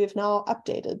repository. We've now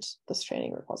updated this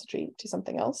training repository to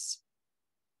something else.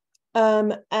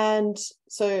 And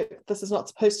so this is not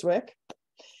supposed to work.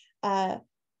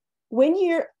 When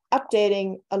you're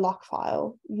updating a lock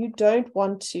file, you don't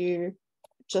want to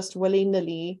just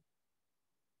willy-nilly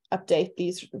update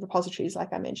these repositories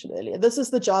like I mentioned earlier. This is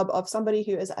the job of somebody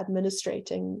who is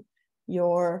administrating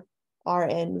your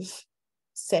renv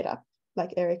setup,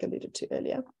 like Eric alluded to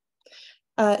earlier.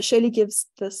 Shirley gives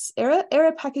this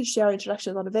error package to our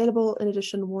introduction is not available. In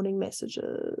addition, warning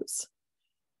messages.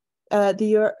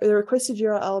 The requested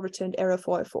URL returned error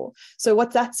 404. So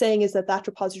what that's saying is that that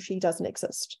repository doesn't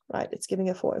exist, right? It's giving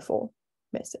a 404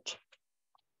 message.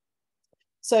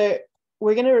 So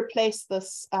we're going to replace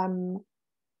this in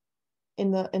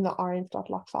the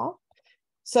renv.lock file.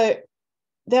 So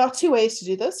there are two ways to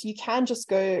do this. You can just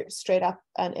go straight up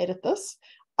and edit this.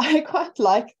 I quite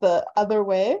like the other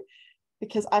way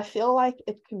because I feel like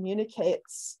it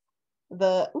communicates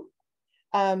the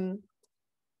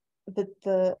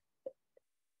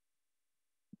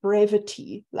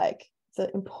brevity, like the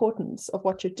importance of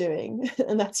what you're doing,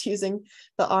 and that's using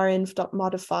the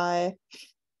renv.modify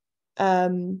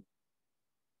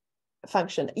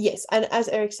function. Yes, and as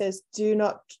Eric says, do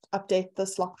not update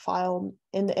this lock file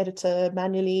in the editor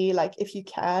manually. Like if you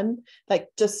can, like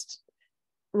just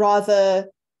rather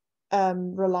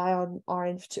rely on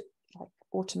renv to like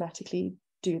automatically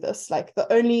do this. Like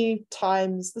the only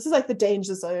times, this is like the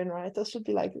danger zone, right? This should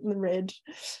be like in the red.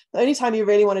 The only time you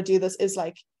really want to do this is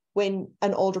like when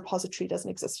an old repository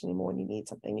doesn't exist anymore and you need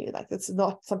something new. Like it's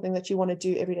not something that you want to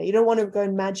do every day. You don't want to go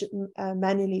and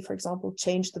manually, for example,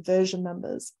 change the version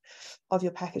numbers of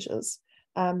your packages,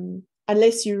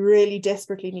 unless you really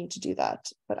desperately need to do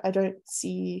that. But I don't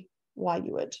see why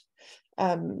you would.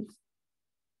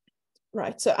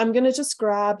 Right, so I'm going to just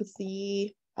grab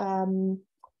the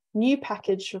new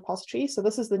package repository. So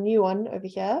this is the new one over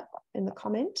here in the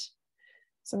comment.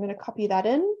 So I'm going to copy that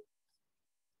in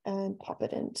and pop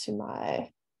it into my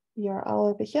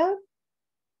URL over here.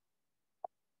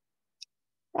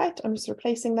 Right, I'm just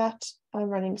replacing that. I'm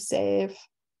running save.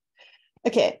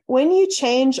 Okay, when you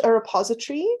change a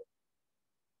repository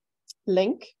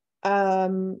link,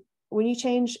 when you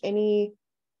change any,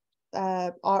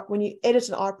 when you edit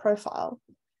an Rprofile,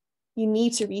 you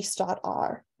need to restart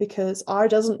R, because R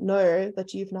doesn't know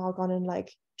that you've now gone and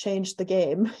like changed the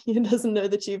game. It doesn't know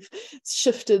that you've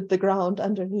shifted the ground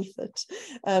underneath it.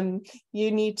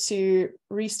 You need to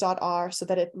restart R so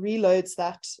that it reloads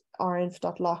that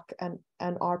renv.lock and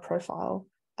Rprofile,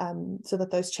 so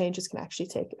that those changes can actually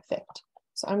take effect.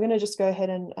 So I'm going to just go ahead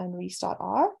and restart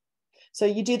R. So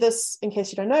you do this, in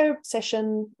case you don't know,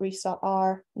 session, restart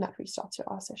R, and that restarts your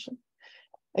R session.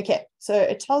 Okay, so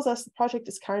it tells us the project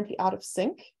is currently out of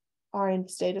sync. Renv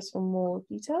status for more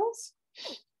details.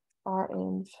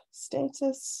 Renv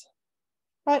status.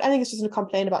 Right, I think it's just going to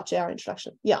complain about JR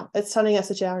introduction. Yeah, it's telling us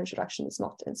that JR introduction is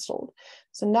not installed.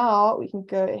 So now we can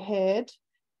go ahead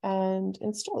and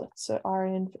install it. So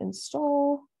renv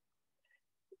install.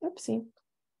 Oopsie.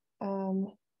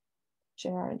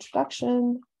 JR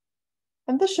introduction.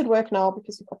 And this should work now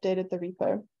because we've updated the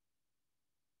repo.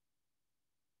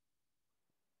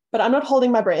 But I'm not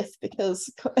holding my breath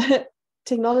because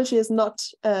technology is not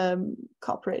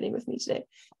cooperating with me today.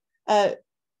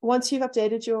 Once you've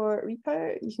updated your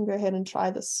repo, you can go ahead and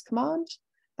try this command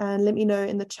and let me know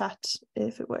in the chat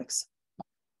if it works.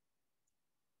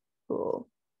 Cool.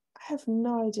 I have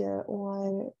no idea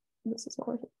why this is not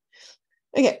working.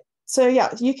 Okay, so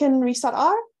yeah, you can restart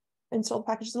R, install the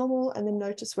package as normal, and then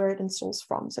notice where it installs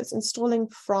from. So it's installing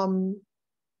from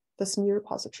this new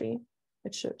repository.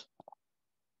 It should.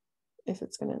 If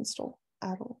it's going to install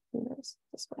at all, who knows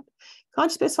at this point. Can't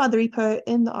you specify the repo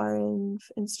in the renv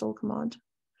install command?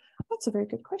 That's a very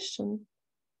good question.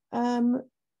 Alan,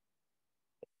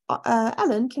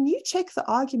 can you check the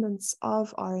arguments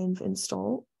of renv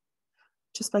install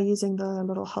just by using the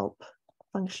little help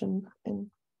function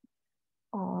in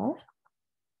R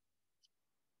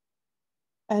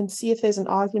and see if there's an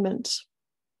argument.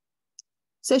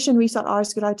 Session restart R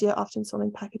is a good idea after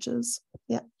installing packages.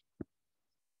 Yeah.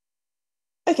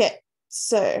 Okay,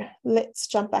 so let's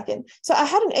jump back in. So I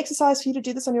had an exercise for you to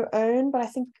do this on your own, but I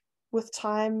think with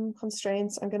time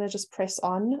constraints, I'm going to just press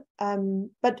on.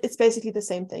 But it's basically the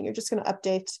same thing. You're just going to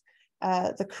update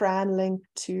the CRAN link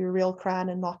to real CRAN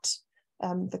and not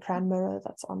the CRAN mirror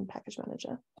that's on Package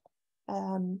Manager.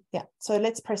 Yeah, so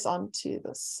let's press on to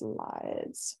the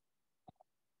slides.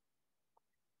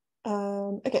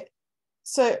 Okay,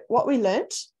 so what we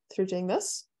learned through doing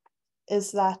this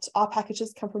is that our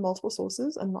packages come from multiple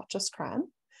sources and not just CRAN.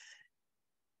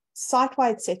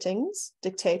 Site-wide settings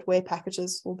dictate where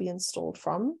packages will be installed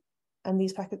from, and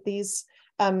these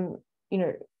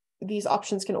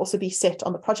options can also be set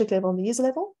on the project level and the user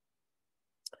level.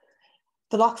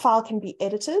 The lock file can be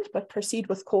edited, but proceed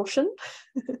with caution.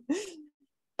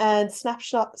 And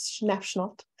snapshot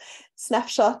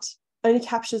only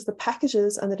captures the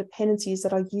packages and the dependencies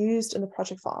that are used in the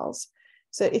project files.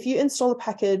 So if you install a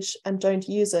package and don't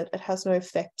use it, it has no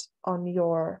effect on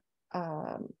your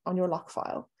lock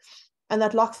file. And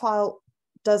that lock file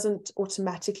doesn't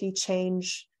automatically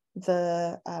change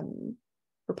the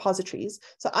repositories.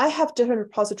 So I have different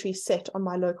repositories set on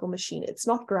my local machine. It's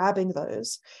not grabbing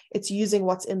those. It's using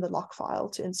what's in the lock file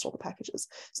to install the packages.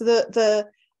 So the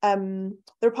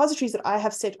repositories that I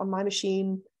have set on my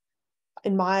machine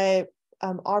in my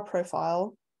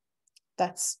Rprofile,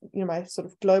 that's my sort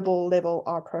of global level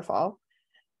Rprofile,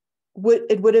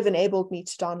 would have enabled me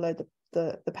to download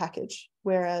the package.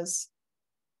 Whereas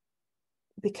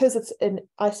because it's an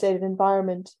isolated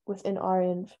environment within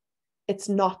renv, it's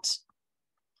not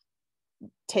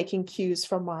taking cues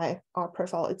from my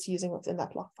Rprofile, it's using what's in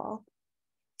that lock file.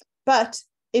 But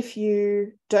if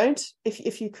you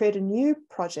create a new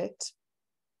project,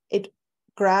 it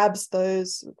grabs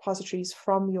those repositories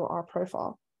from your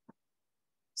Rprofile.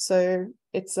 So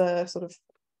it's a sort of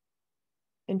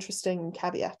interesting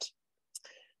caveat.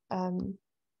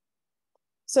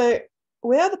 So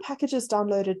where are the packages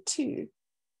downloaded to?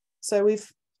 So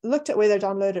we've looked at where they're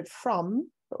downloaded from,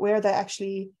 but where are they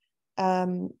actually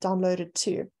downloaded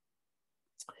to?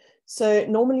 So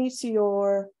normally to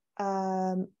your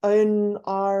own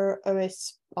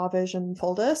ROS version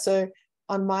folder. So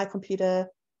on my computer,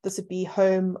 this would be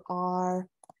home R,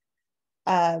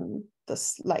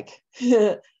 this like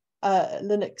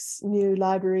Linux new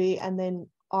library, and then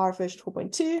R version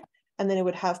 4.2, and then it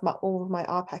would have all of my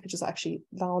R packages actually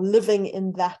now living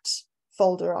in that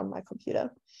folder on my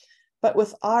computer. But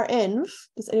with renv,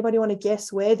 does anybody want to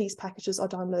guess where these packages are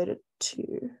downloaded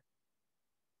to?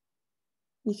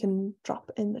 You can drop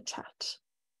in the chat.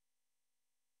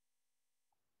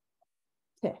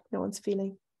 Okay, no one's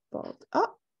feeling bold. Oh,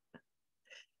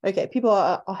 okay, people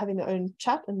are having their own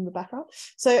chat in the background.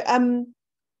 So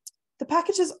the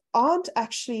packages aren't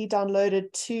actually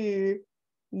downloaded to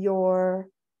your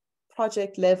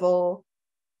project level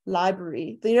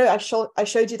library. I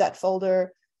showed you that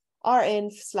folder,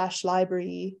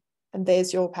 renv/library, and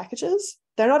there's your packages.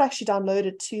 They're not actually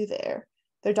downloaded to there.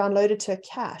 They're downloaded to a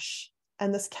cache.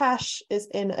 And this cache is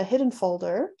in a hidden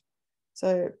folder,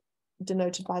 so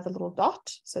denoted by the little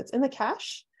dot. So it's in the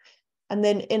cache. And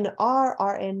then in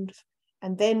renv,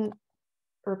 and then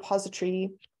a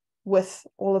repository with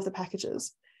all of the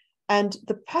packages. And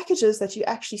the packages that you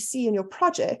actually see in your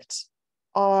project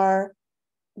are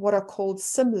what are called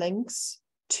symlinks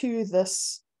to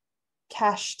this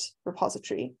cached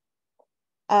repository.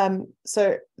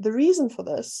 So the reason for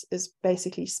this is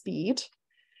basically speed.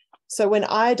 So when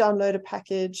I download a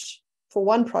package for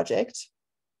one project,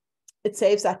 it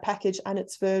saves that package and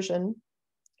its version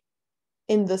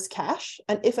in this cache.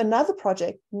 And if another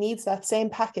project needs that same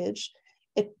package,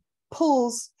 it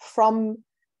pulls from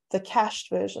the cached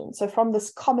version. So from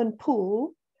this common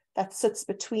pool that sits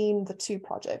between the two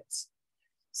projects.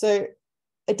 So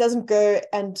it doesn't go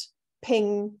and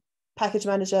ping Package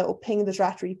Manager or ping the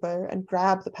Drat repo and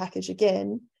grab the package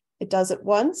again. It does it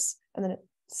once, and then it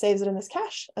saves it in this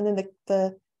cache. And then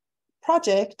the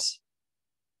project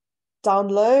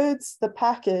downloads the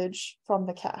package from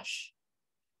the cache.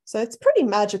 So it's pretty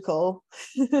magical.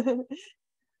 It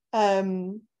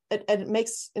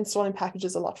makes installing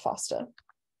packages a lot faster.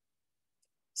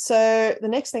 So the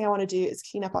next thing I want to do is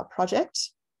clean up our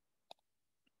project.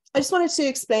 I just wanted to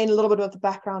explain a little bit of the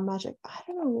background magic. I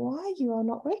don't know why you are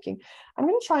not working. I'm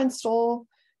going to try install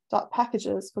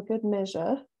 .packages for good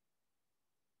measure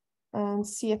and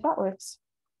see if that works.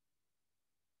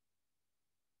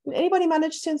 Did anybody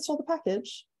manage to install the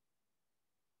package?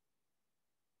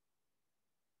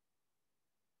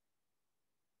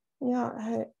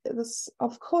 Yeah,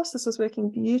 of course this was working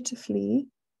beautifully.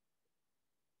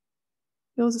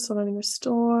 Yours is still letting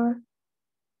restore.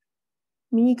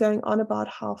 Me going on about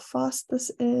how fast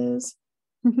this is.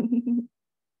 Couldn't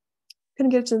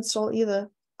get it to install either.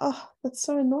 Oh, that's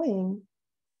so annoying.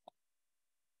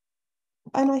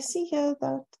 And I see here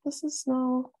that this is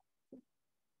now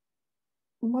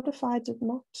modified, did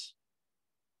not.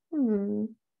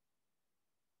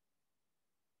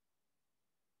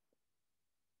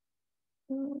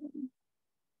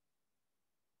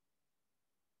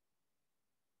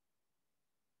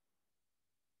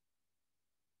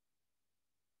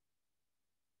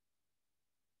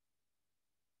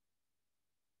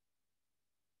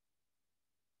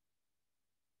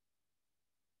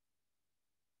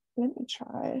 Let me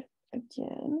try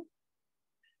again.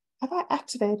 Have I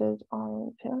activated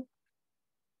RV here?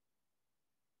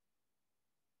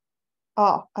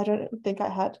 Oh, I don't think I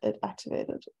had it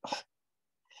activated.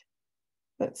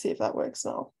 Let's see if that works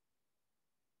now.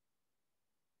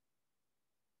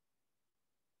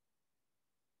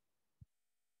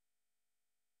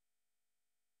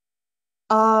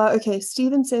 Okay,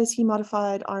 Stephen says he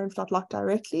modified rmf.lock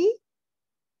directly.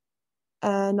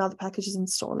 And now the package is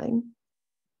installing.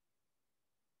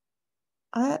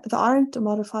 The rmf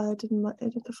modifier didn't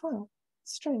edit the file.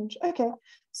 Strange. Okay,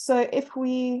 so if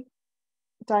we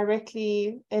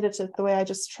directly edit it the way I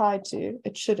just tried to,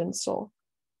 it should install.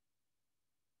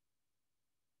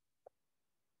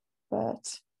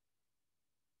 But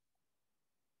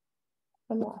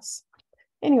alas.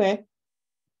 Anyway,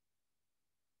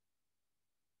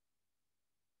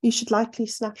 you should likely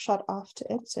snapshot after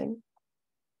editing.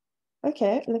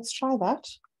 Okay, let's try that.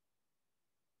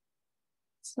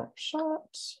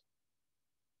 Snapshot.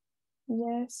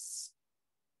 Yes.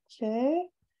 Okay.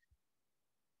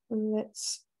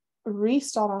 Let's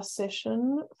restart our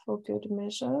session for good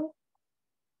measure.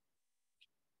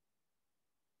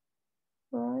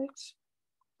 Right.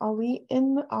 Are we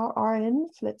in our RN?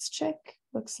 Let's check.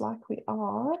 Looks like we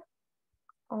are.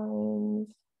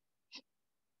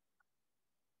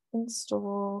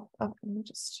 Install. Oh, let me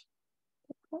just.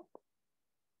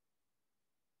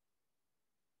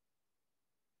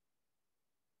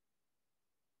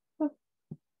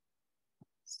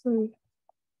 So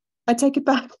I take it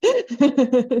back.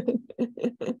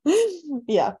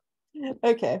 Yeah.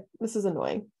 Okay. This is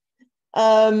annoying.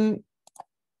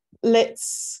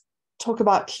 Let's talk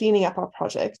about cleaning up our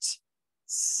project.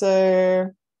 So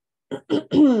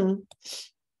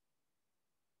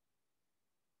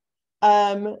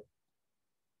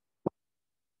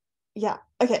yeah,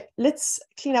 okay, let's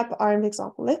clean up our own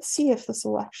example. Let's see if this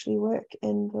will actually work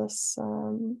in this.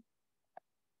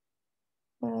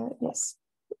 Yes,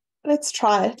 let's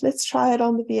try it. Let's try it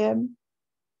on the VM.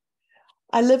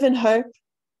 I live in hope.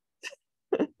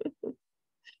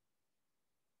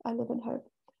 I live in hope.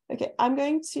 Okay, I'm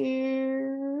going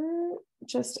to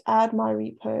just add my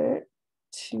repo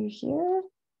to here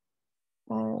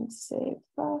and save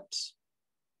that.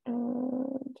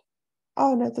 And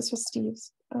oh no, this was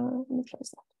Steve's. Let me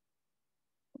close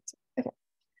that. Okay.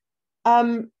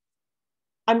 I'm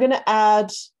going to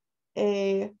add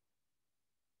a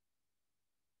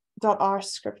 .r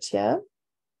script here.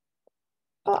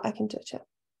 Oh, I can do it here.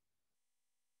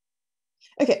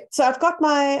 Okay, so I've got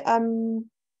my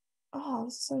oh,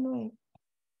 this is so annoying.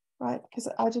 Right, because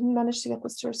I didn't manage to get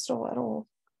this to restore at all.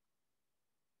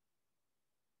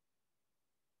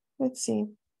 Let's see.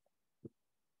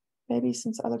 Maybe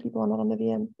since other people are not on the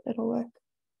VM, it'll work.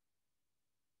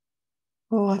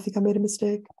 Oh, I think I made a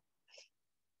mistake.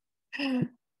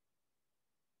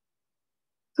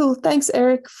 Cool. Thanks,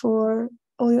 Eric, for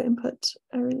all your input.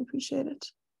 I really appreciate it.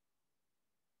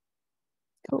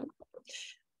 Cool.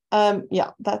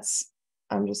 Yeah,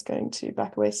 I'm just going to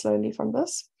back away slowly from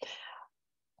this.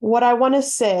 What I want to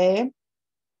say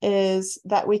is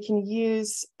that we can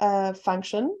use a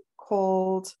function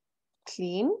called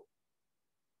clean.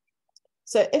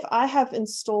 So if I have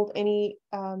installed any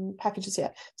packages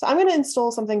here, so I'm going to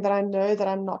install something that I know that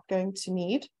I'm not going to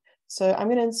need. So I'm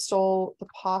going to install the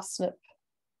parsnip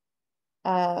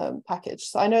package.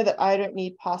 So I know that I don't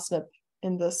need parsnip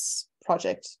in this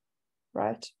project,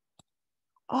 right?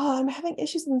 Oh, I'm having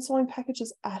issues with installing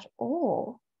packages at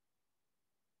all.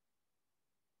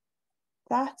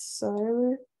 That's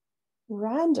so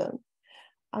random.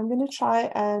 I'm going to try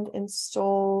and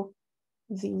install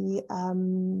the,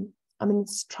 I'm going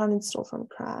to try and install from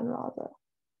CRAN rather.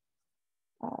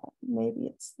 Maybe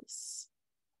it's this.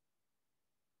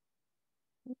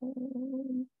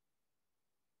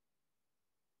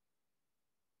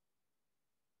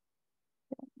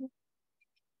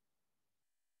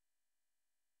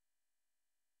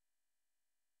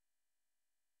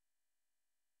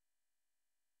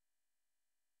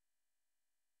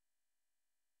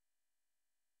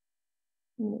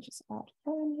 Let me just add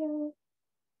cron here.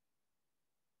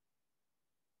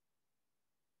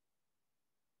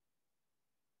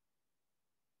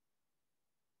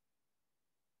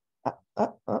 I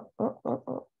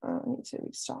need to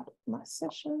restart my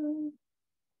session.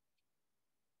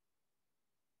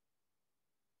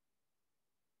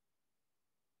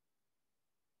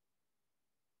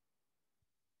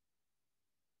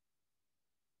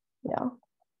 Yeah.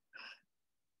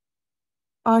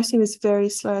 RC was very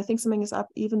slow. I think something is up,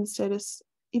 even though the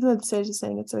status is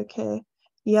saying it's okay.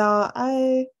 Yeah,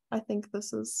 I think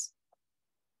this is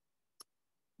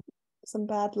some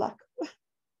bad luck.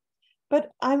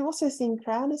 But I'm also seeing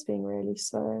Cran as being really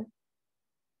slow.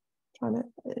 Trying to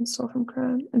install from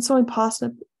Cran. Installing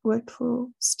Parsnip worked for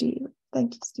Steve.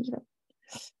 Thank you, Steve.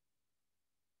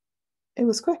 It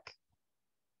was quick.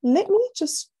 Let me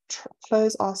just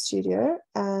close RStudio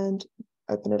and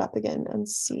open it up again and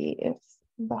see if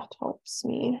that helps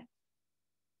me.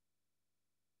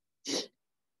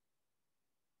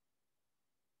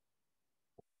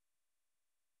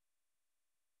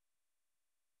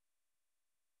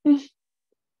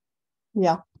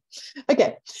 Yeah.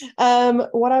 Okay.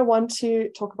 What I want to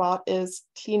talk about is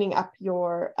cleaning up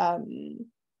your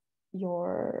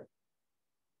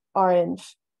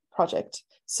renv project.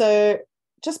 So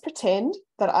just pretend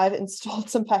that I've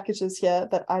installed some packages here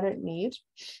that I don't need.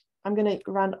 I'm going to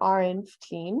run renv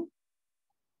clean.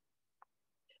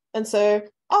 And so,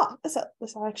 this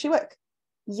will actually work.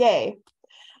 Yay.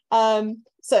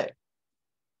 So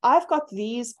I've got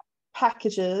these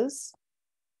packages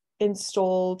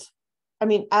installed,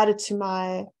 added to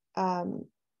my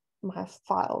my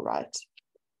file, right?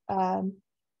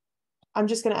 I'm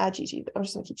just going to add GG. I'm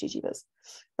just going to keep ggviz.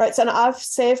 Right, so now I've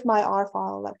saved my R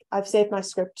file, like I've saved my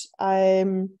script.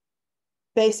 I'm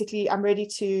ready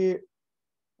to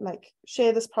like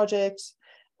share this project,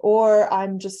 or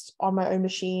I'm just on my own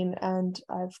machine and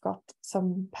I've got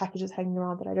some packages hanging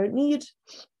around that I don't need.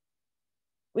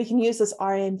 We can use this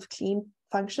renv clean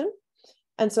function.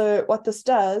 And so what this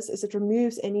does is it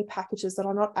removes any packages that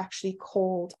are not actually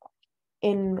called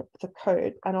in the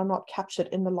code and are not captured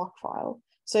in the lock file.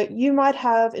 So you might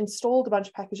have installed a bunch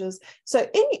of packages. So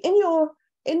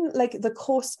in like the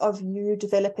course of you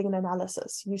developing an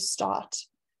analysis, you start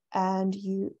and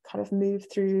you kind of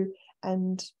move through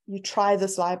and you try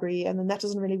this library and then that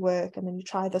doesn't really work. And then you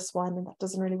try this one and that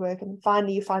doesn't really work. And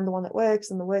finally you find the one that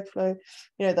works, and the workflow,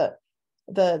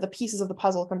 the pieces of the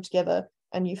puzzle come together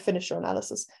and you finish your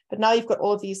analysis. But now you've got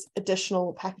all of these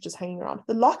additional packages hanging around.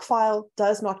 The lock file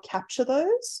does not capture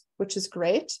those, which is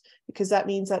great, because that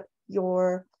means that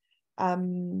your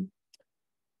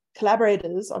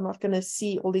collaborators are not going to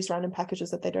see all these random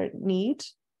packages that they don't need.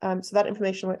 So that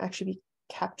information won't actually be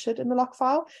captured in the lock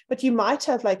file. But you might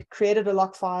have like created a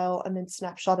lock file and then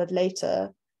snapshotted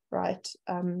later, right?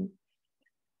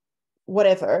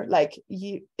 Whatever, like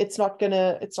it's not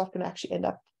gonna actually end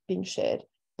up being shared.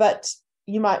 But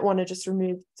you might want to just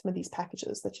remove some of these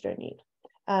packages that you don't need.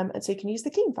 And so you can use the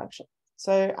clean function.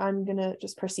 So I'm going to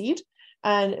just proceed,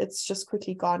 and it's just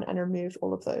quickly gone and removed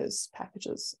all of those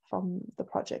packages from the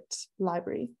project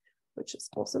library, which is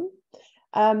awesome.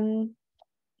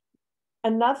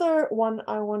 Another one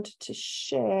I wanted to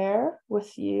share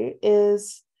with you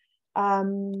is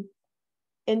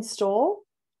install.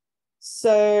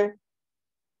 So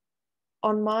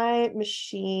on my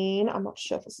machine, I'm not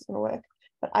sure if this is going to work,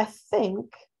 but I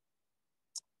think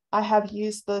I have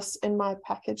used this in my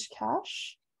package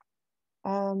cache.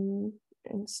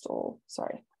 Install. So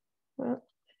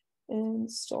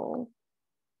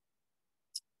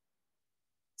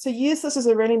use this as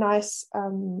a really nice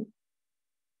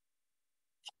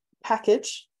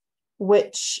package,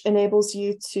 which enables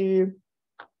you to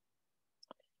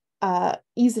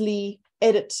easily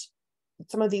edit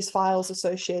some of these files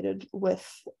associated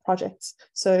with projects.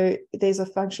 So there's a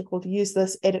function called use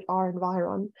this edit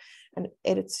renviron, and it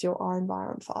edits your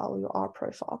renviron file, your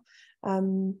Rprofile.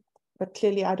 But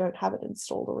clearly I don't have it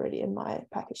installed already in my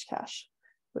package cache,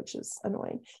 which is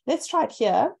annoying. Let's try it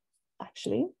here,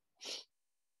 actually,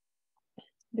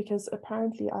 because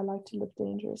apparently I like to live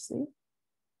dangerously.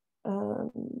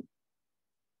 No,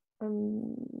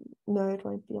 it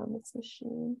won't be on this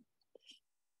machine.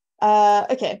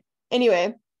 Okay.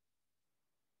 Anyway,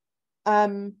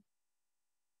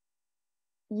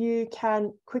 you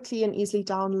can quickly and easily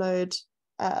download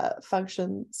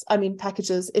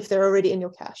packages if they're already in your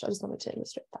cache. I just wanted to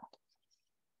illustrate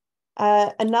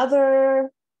that.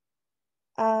 Another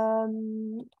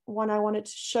one I wanted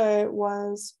to show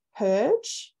was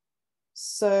purge.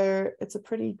 So it's a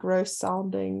pretty gross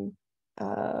sounding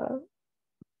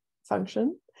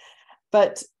function,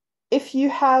 but if you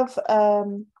have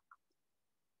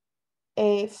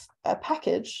a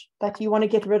package that you want to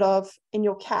get rid of in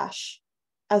your cache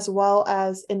as well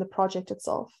as in the project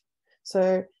itself.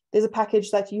 So there's a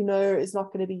package that you know is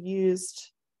not going to be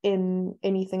used in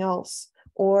anything else,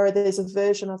 or there's a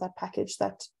version of that package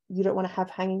that you don't want to have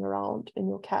hanging around in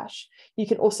your cache. You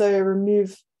can also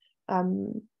remove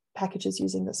packages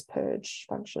using this purge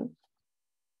function.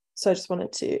 So I just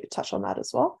wanted to touch on that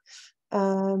as well.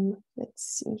 Let's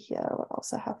see here what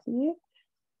else I have for you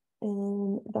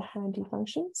in the handy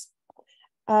functions.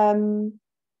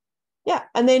 Yeah,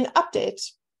 and then update.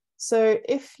 So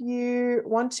if you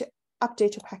want to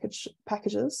update your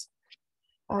packages,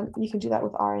 you can do that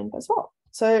with renv as well.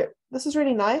 So this is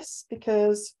really nice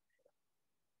because,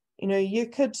 you know, you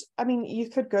could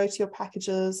go to your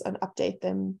packages and update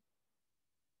them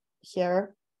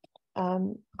here,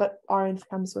 but renv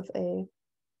comes with a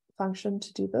function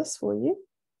to do this for you.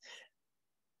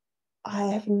 I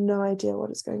have no idea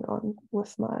what is going on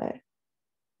with my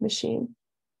machine.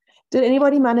 Did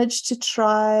anybody manage to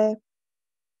try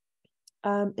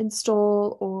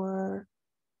install or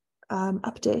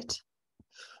update?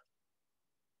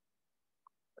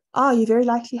 You very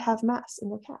likely have mass in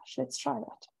your cache. Let's try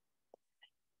that.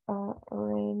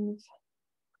 Renv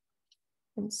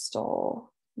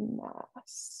install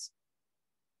mass.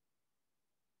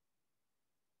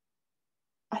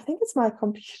 I think it's my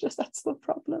computer that's the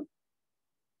problem.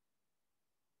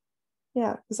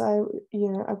 Yeah, because I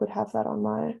would have that on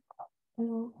my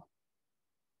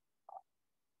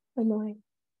annoying.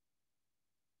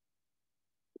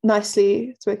 Nicely,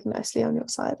 it's working nicely on your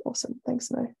side. Awesome.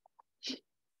 Thanks, Mo.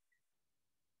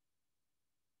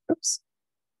 Oops.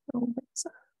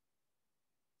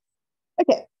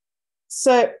 Okay,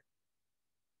 so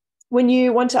when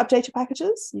you want to update your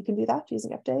packages, you can do that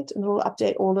using update, and it will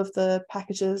update all of the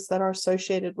packages that are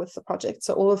associated with the project.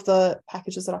 So all of the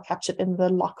packages that are captured in the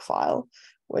lock file,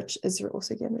 which is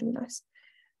also, again, really nice.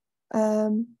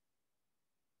 I'm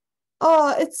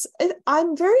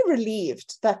very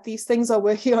relieved that these things are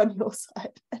working on your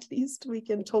side. At least we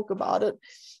can talk about it,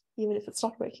 even if it's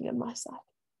not working on my side.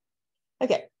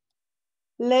 Okay,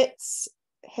 let's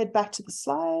head back to the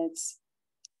slides.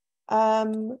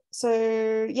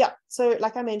 So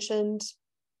like I mentioned,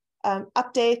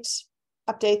 updates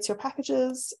your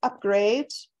packages,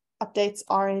 upgrade updates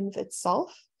renv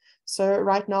itself. So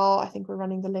right now I think we're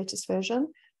running the latest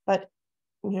version, but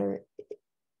you know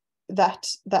that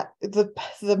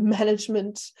the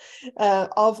management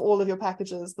of all of your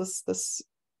packages, this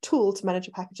tool to manage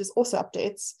your packages also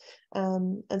updates,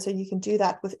 and so you can do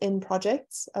that within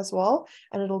projects as well,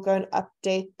 and it'll go and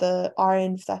update the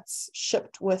renv that's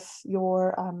shipped with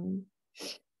your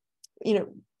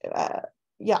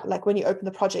like when you open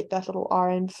the project, that little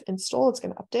renv install, it's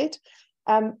going to update.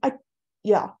 I'm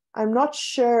not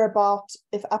sure about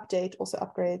if update also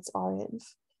upgrades renv.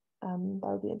 That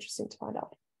would be interesting to find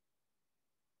out.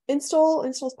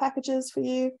 Installs packages for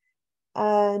you,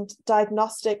 and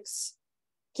diagnostics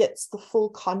gets the full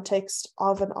context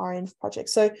of an renv project.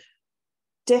 So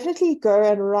definitely go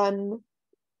and run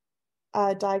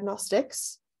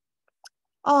diagnostics.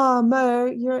 Mo,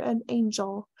 you're an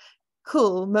angel.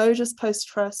 Cool. Mo just posted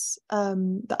for us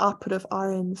the output of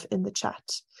renv in the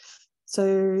chat.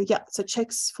 So yeah, so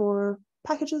checks for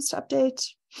packages to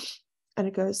update, and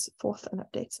it goes forth and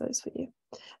updates those for you.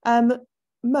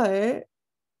 Mo,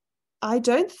 I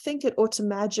don't think it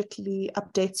automatically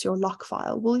updates your lock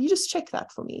file. Will you just check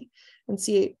that for me and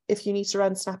see if you need to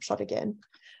run snapshot again?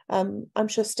 I'm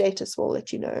sure status will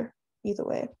let you know either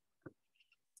way.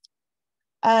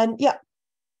 And yeah,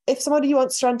 if somebody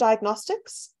wants to run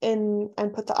diagnostics and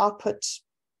put the output,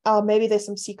 maybe there's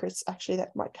some secrets actually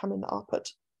that might come in the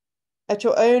output at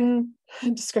your own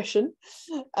discretion.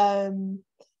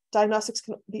 Diagnostics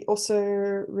can be also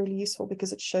really useful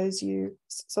because it shows you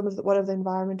some of what the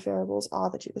environment variables are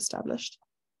that you've established.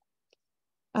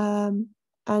 And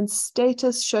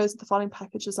status shows that the following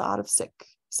packages are out of sync.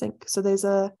 So there's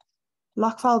a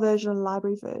lock file version and a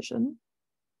library version.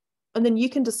 And then you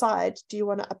can decide, do you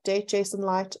want to update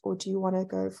JSONLite or do you want to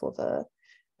go for the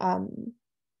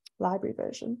library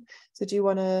version? So do you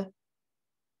want to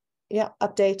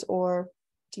update, or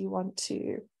do you want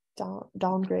to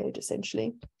downgrade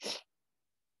essentially?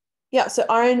 Yeah, so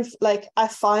renv, like I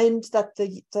find that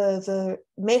the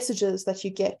messages that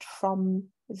you get from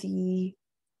the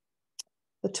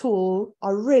tool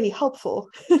are really helpful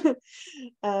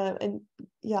and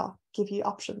yeah, give you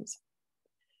options.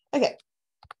 Okay,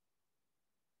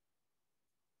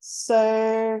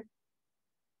 so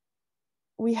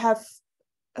we have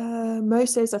Mo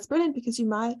says that's brilliant because you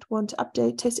might want to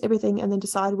update, test everything, and then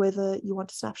decide whether you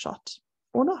want a snapshot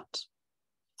or not.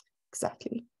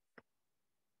 Exactly.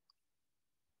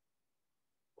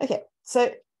 Okay,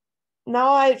 so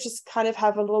now I just kind of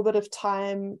have a little bit of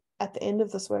time at the end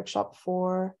of this workshop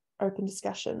for open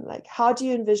discussion. Like, how do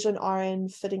you envision RN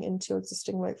fitting into your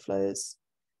existing workflows?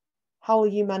 How will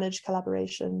you manage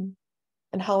collaboration?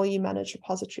 And how will you manage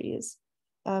repositories?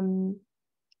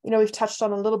 We've touched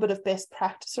on a little bit of best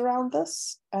practice around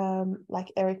this.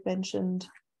 Like Eric mentioned,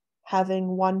 having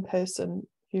one person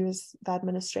who is the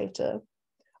administrator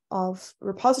of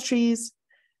repositories,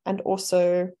 and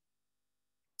also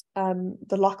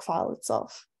the lock file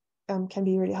itself can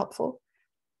be really helpful.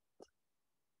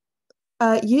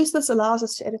 Use this allows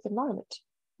us to edit the environment.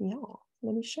 Yeah,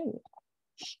 let me show you.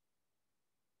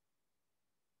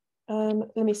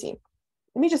 Let me see.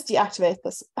 Let me just deactivate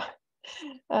this.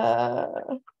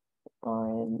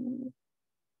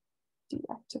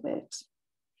 Deactivate.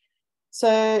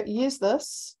 So use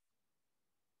this.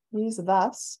 Use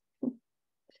thus.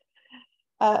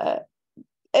 There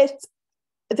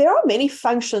are many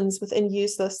functions within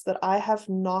use this that I have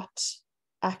not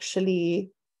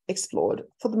actually explored.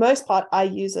 For the most part, I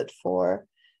use it for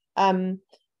edit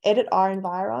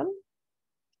Rnviron.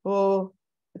 Oh,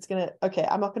 it's gonna, okay,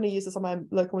 I'm not going to use this on my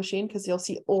local machine because you'll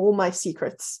see all my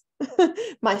secrets.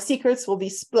 My secrets will be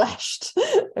splashed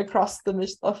across the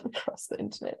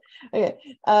internet. Okay,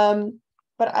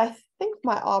 but I think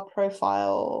my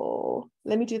Rprofile,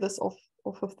 let me do this off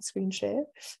of the screen share.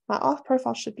 My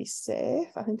Rprofile should be safe.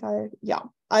 I think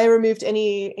I removed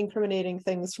any incriminating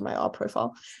things from my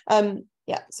Rprofile.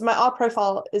 So my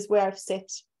Rprofile is where I've set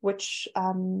which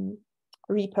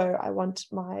repo I want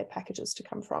my packages to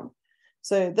come from.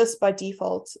 So this by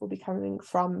default will be coming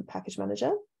from package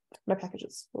manager. My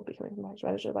packages will be coming from package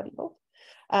manager by default,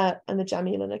 and the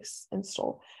Jammy Linux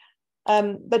install.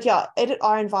 But yeah, edit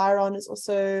Rnviron is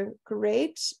also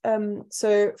great.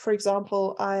 So for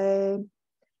example, I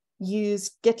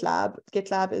use GitLab.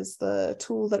 GitLab is the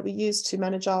tool that we use to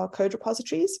manage our code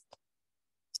repositories.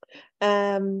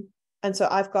 And so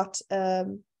I've got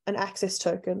an access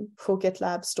token for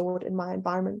GitLab stored in my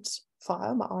environment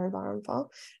file, my Rnviron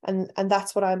file. And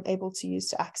that's what I'm able to use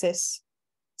to access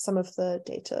some of the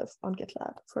data on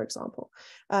GitLab, for example.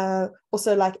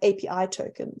 Also like API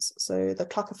tokens. So the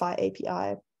Clockify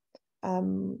API,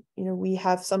 we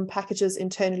have some packages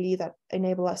internally that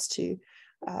enable us to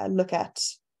look at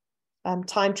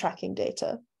time tracking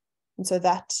data. And so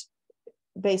that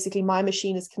basically my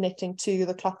machine is connecting to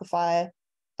the Clockify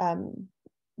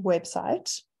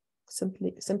website,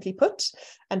 simply put,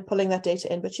 and pulling that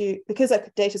data in. But because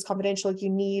that data is confidential, you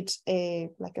need a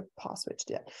password to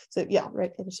do that. So yeah,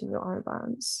 rate editing your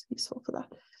Rnviron is useful for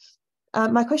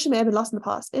that. My question may have been lost in the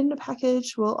past. In the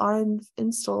package, will rn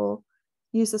install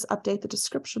use this update the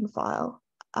description file?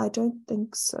 I don't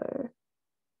think so.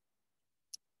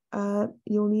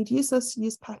 You'll need use this,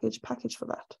 use package for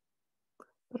that,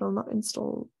 but it'll not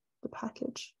install the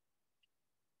package.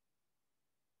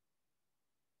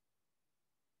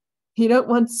 You don't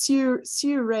want sue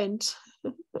rent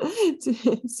to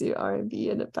sue RMB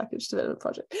in a package development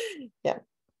project. Yeah.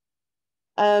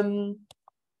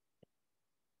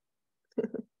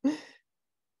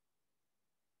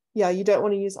 Yeah, you don't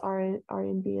want to use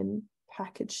RMB in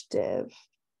package dev.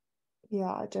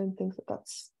 Yeah, I don't think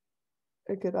that's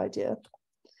a good idea.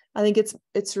 I think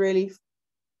it's really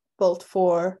built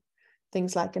for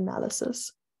things like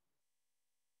analysis.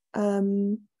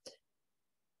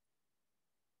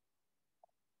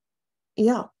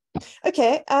 Yeah.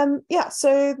 Okay.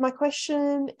 So my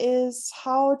question is,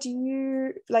 how do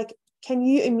you can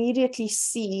you immediately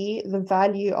see the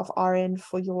value of RN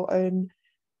for your own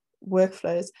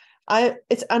workflows?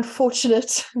 It's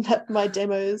unfortunate that my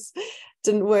demos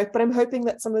didn't work, but I'm hoping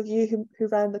that some of you who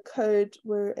ran the code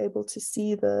were able to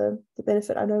see the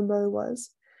benefit. I know Mo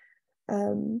was.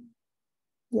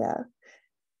 Yeah.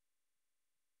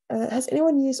 Has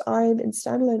anyone used RM in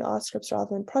standalone R scripts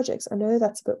rather than projects? I know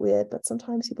that's a bit weird, but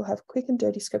sometimes people have quick and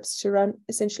dirty scripts to run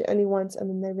essentially only once, and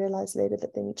then they realize later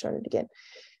that they need to run it again.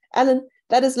 Alan,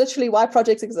 that is literally why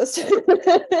projects exist.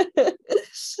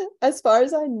 As far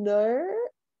as I know,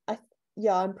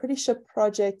 I'm pretty sure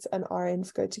projects and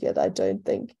RNs go together. I don't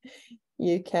think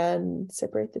you can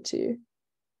separate the two,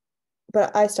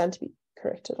 but I stand to be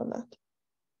corrected on that.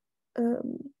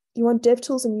 You want dev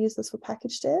tools and use this for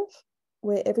package dev,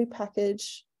 where every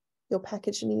package your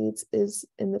package needs is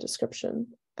in the description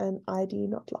and ID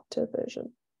not locked to a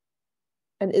version,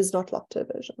 and is not locked to a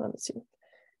version, I'm assuming.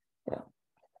 Yeah,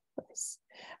 nice.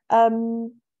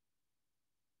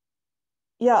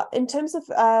 Yeah, in terms of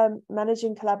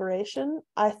managing collaboration,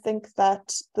 I think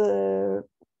that the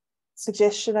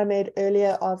suggestion I made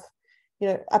earlier of,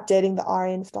 updating the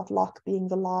rnf.lock being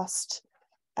the last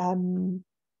kind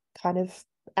of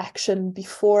action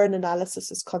before an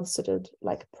analysis is considered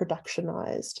like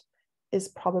productionized is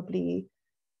probably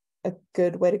a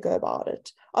good way to go about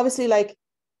it. Obviously, like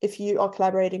if you are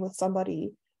collaborating with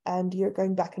somebody and you're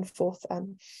going back and forth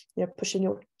and pushing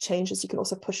your changes, you can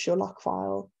also push your lock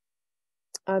file.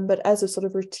 But as a sort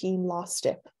of routine last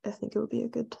step, I think it would be a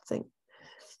good thing.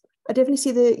 I definitely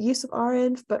see the use of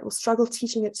renv, but will struggle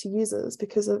teaching it to users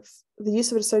because of the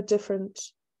use of it is so different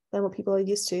than what people are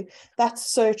used to.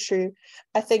 That's so true.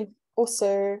 I think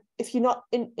also if you're not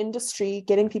in industry,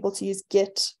 getting people to use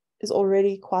Git is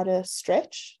already quite a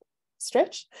stretch.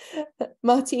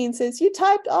 Martine says, you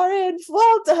typed renv,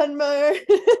 well done, Mo.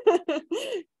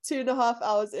 2.5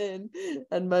 hours in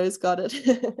and Mo's got it.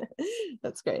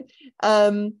 That's great.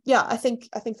 Yeah, I think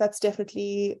that's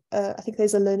definitely I think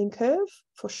there's a learning curve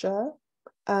for sure.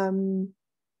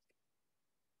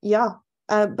 Yeah,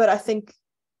 but I think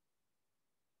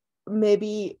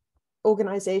maybe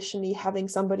organizationally having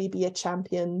somebody be a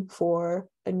champion for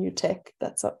a new tech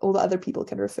that's all the other people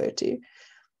can refer to.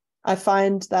 I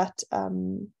find that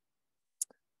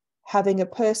having a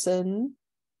person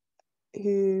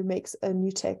who makes a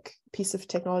new piece of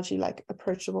technology like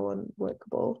approachable and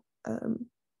workable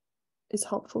is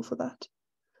helpful for that.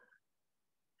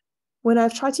 When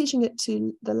I've tried teaching it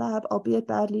to the lab, albeit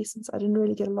badly, since I didn't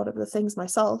really get a lot of the things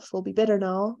myself, will be better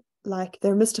now. Like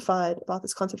they're mystified about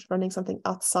this concept of running something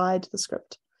outside the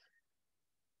script.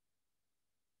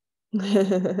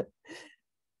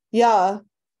 Yeah.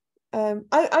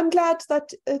 I'm glad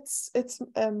that it's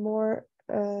more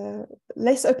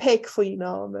less opaque for you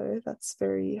now, Mo. That's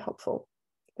very helpful.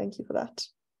 Thank you for that.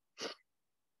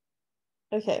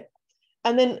 Okay,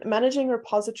 and then managing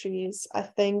repositories. I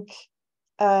think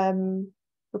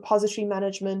repository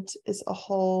management is a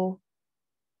whole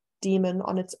demon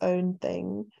on its own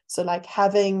thing. So like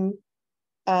having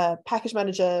a package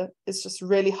manager is just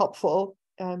really helpful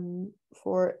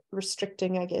for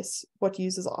restricting, I guess, what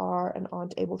users are and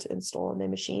aren't able to install on their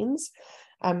machines.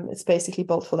 It's basically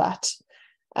built for that.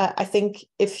 I think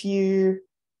if you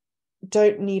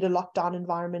don't need a lockdown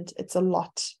environment, it's a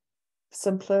lot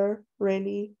simpler,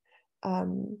 really.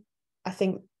 I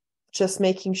think just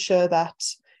making sure that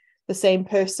the same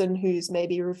person who's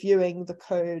maybe reviewing the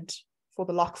code for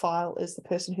the lock file is the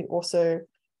person who also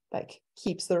like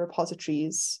keeps the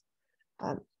repositories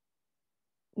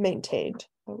maintained,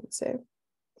 I would say.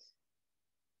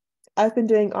 I've been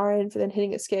doing renv and then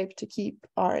hitting escape to keep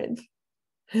renv.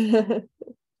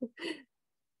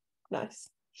 Nice.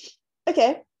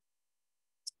 Okay.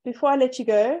 Before I let you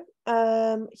go,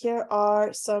 here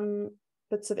are some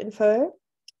bits of info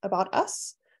about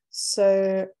us.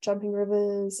 So Jumping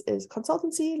Rivers is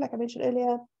consultancy, like I mentioned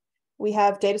earlier. We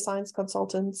have data science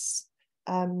consultants.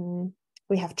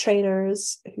 We have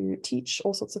trainers who teach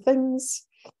all sorts of things.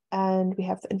 And we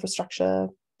have the infrastructure,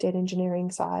 data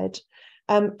engineering side.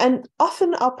 And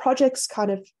often our projects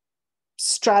kind of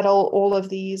straddle all of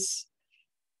these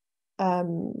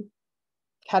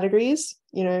categories.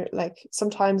 Like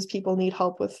sometimes people need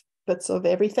help with bits of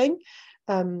everything.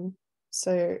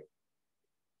 So,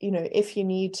 if you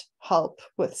need help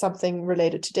with something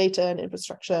related to data and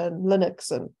infrastructure and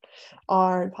Linux and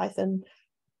R and Python,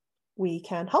 we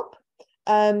can help.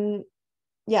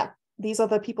 Yeah, these are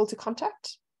the people to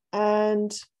contact.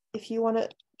 And if you want to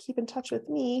keep in touch with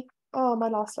me, oh, my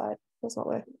last slide does not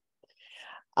work.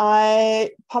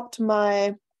 I popped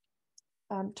my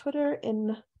Twitter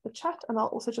in the chat, and I'll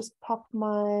also just pop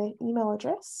my email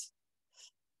address.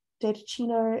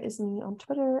 Datachino is me on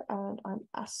Twitter, and I'm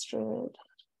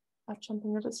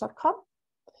astrid@jumpingrivers.com.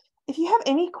 If you have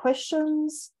any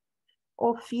questions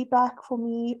or feedback for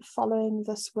me following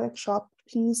this workshop,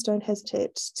 please don't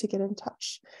hesitate to get in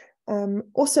touch.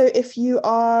 Also, if you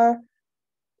are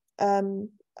a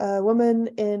woman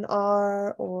in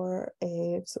R or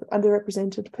a sort of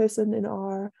underrepresented person in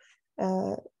R,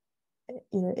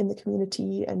 in the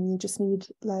community, and you just need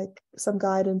like some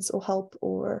guidance or help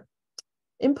or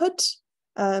input,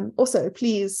 also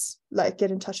please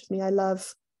get in touch with me. I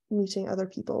love meeting other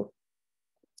people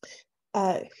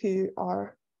who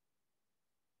are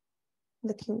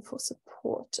looking for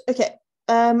support. Okay,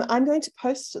 I'm going to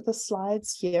post the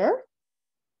slides here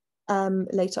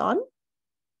later on.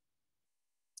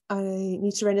 I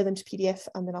need to render them to PDF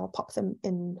and then I'll pop them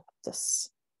in this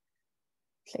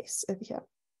place over here.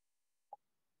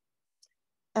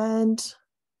 And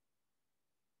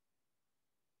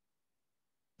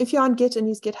if you're on Git and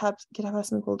use GitHub has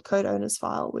something called code owners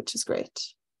file, which is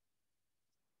great.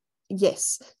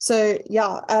 Yes, so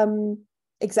yeah,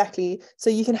 exactly. So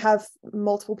you can have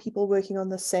multiple people working on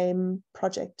the same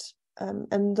project,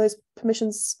 and those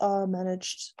permissions are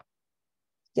managed,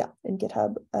 yeah, in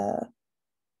GitHub.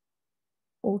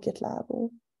 or GitLab or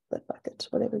Bitbucket,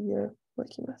 whatever you're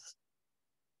working with.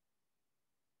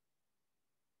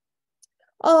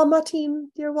 Oh, Martine,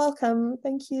 you're welcome.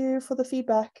 Thank you for the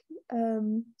feedback.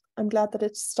 I'm glad that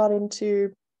it's starting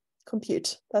to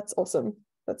compute. That's awesome.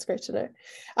 That's great to know.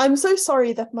 I'm so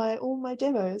sorry that all my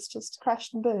demos just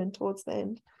crashed and burned towards the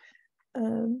end.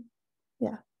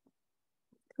 Yeah,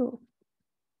 cool.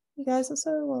 You guys are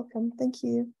so welcome. Thank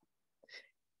you.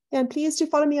 Yeah, and please do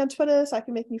follow me on Twitter so I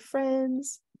can make new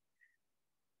friends.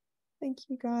 Thank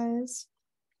you, guys.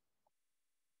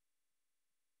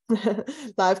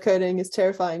 Live coding is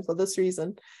terrifying for this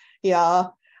reason. Yeah,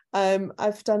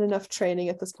 I've done enough training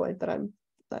at this point that I'm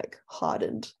like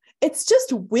hardened. It's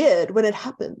just weird when it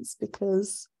happens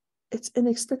because it's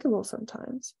inexplicable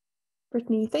sometimes.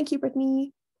 Brittany, thank you,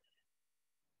 Brittany.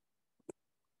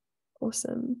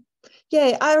 Awesome.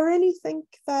 Yeah, I really think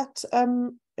that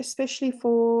especially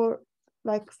for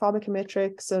like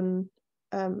pharmacometrics and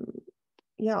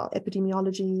yeah,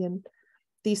 epidemiology and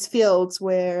these fields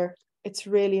where it's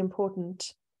really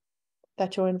important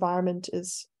that your environment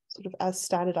is sort of as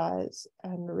standardized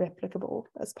and replicable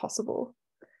as possible.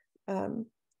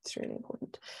 It's really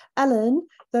important. Alan,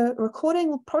 the recording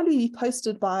will probably be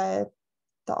posted by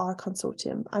the R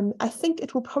consortium. I think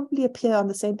it will probably appear on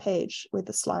the same page where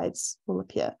the slides will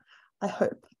appear. I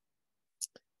hope.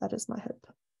 That is my hope.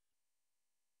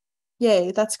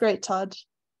 Yay, that's great, Todd.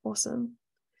 Awesome.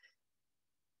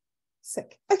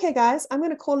 Sick. Okay, guys, I'm going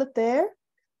to call it there.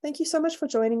 Thank you so much for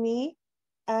joining me.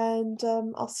 And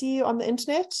I'll see you on the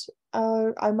internet.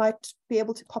 I might be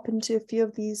able to pop into a few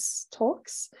of these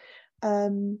talks.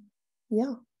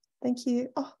 Yeah, thank you.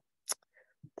 Oh,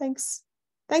 thanks.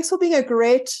 Thanks for being a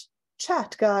great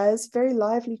chat, guys. Very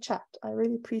lively chat. I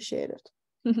really appreciate it.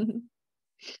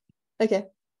 Okay.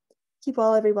 Keep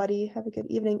well, everybody. Have a good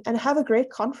evening and have a great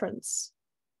conference.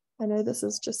 I know this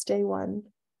is just day one.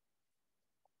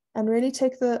 And really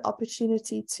take the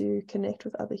opportunity to connect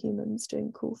with other humans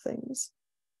doing cool things,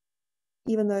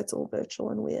 even though it's all virtual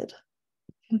and weird.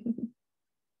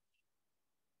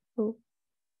 Cool.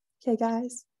 Okay,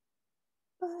 guys.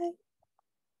 Bye.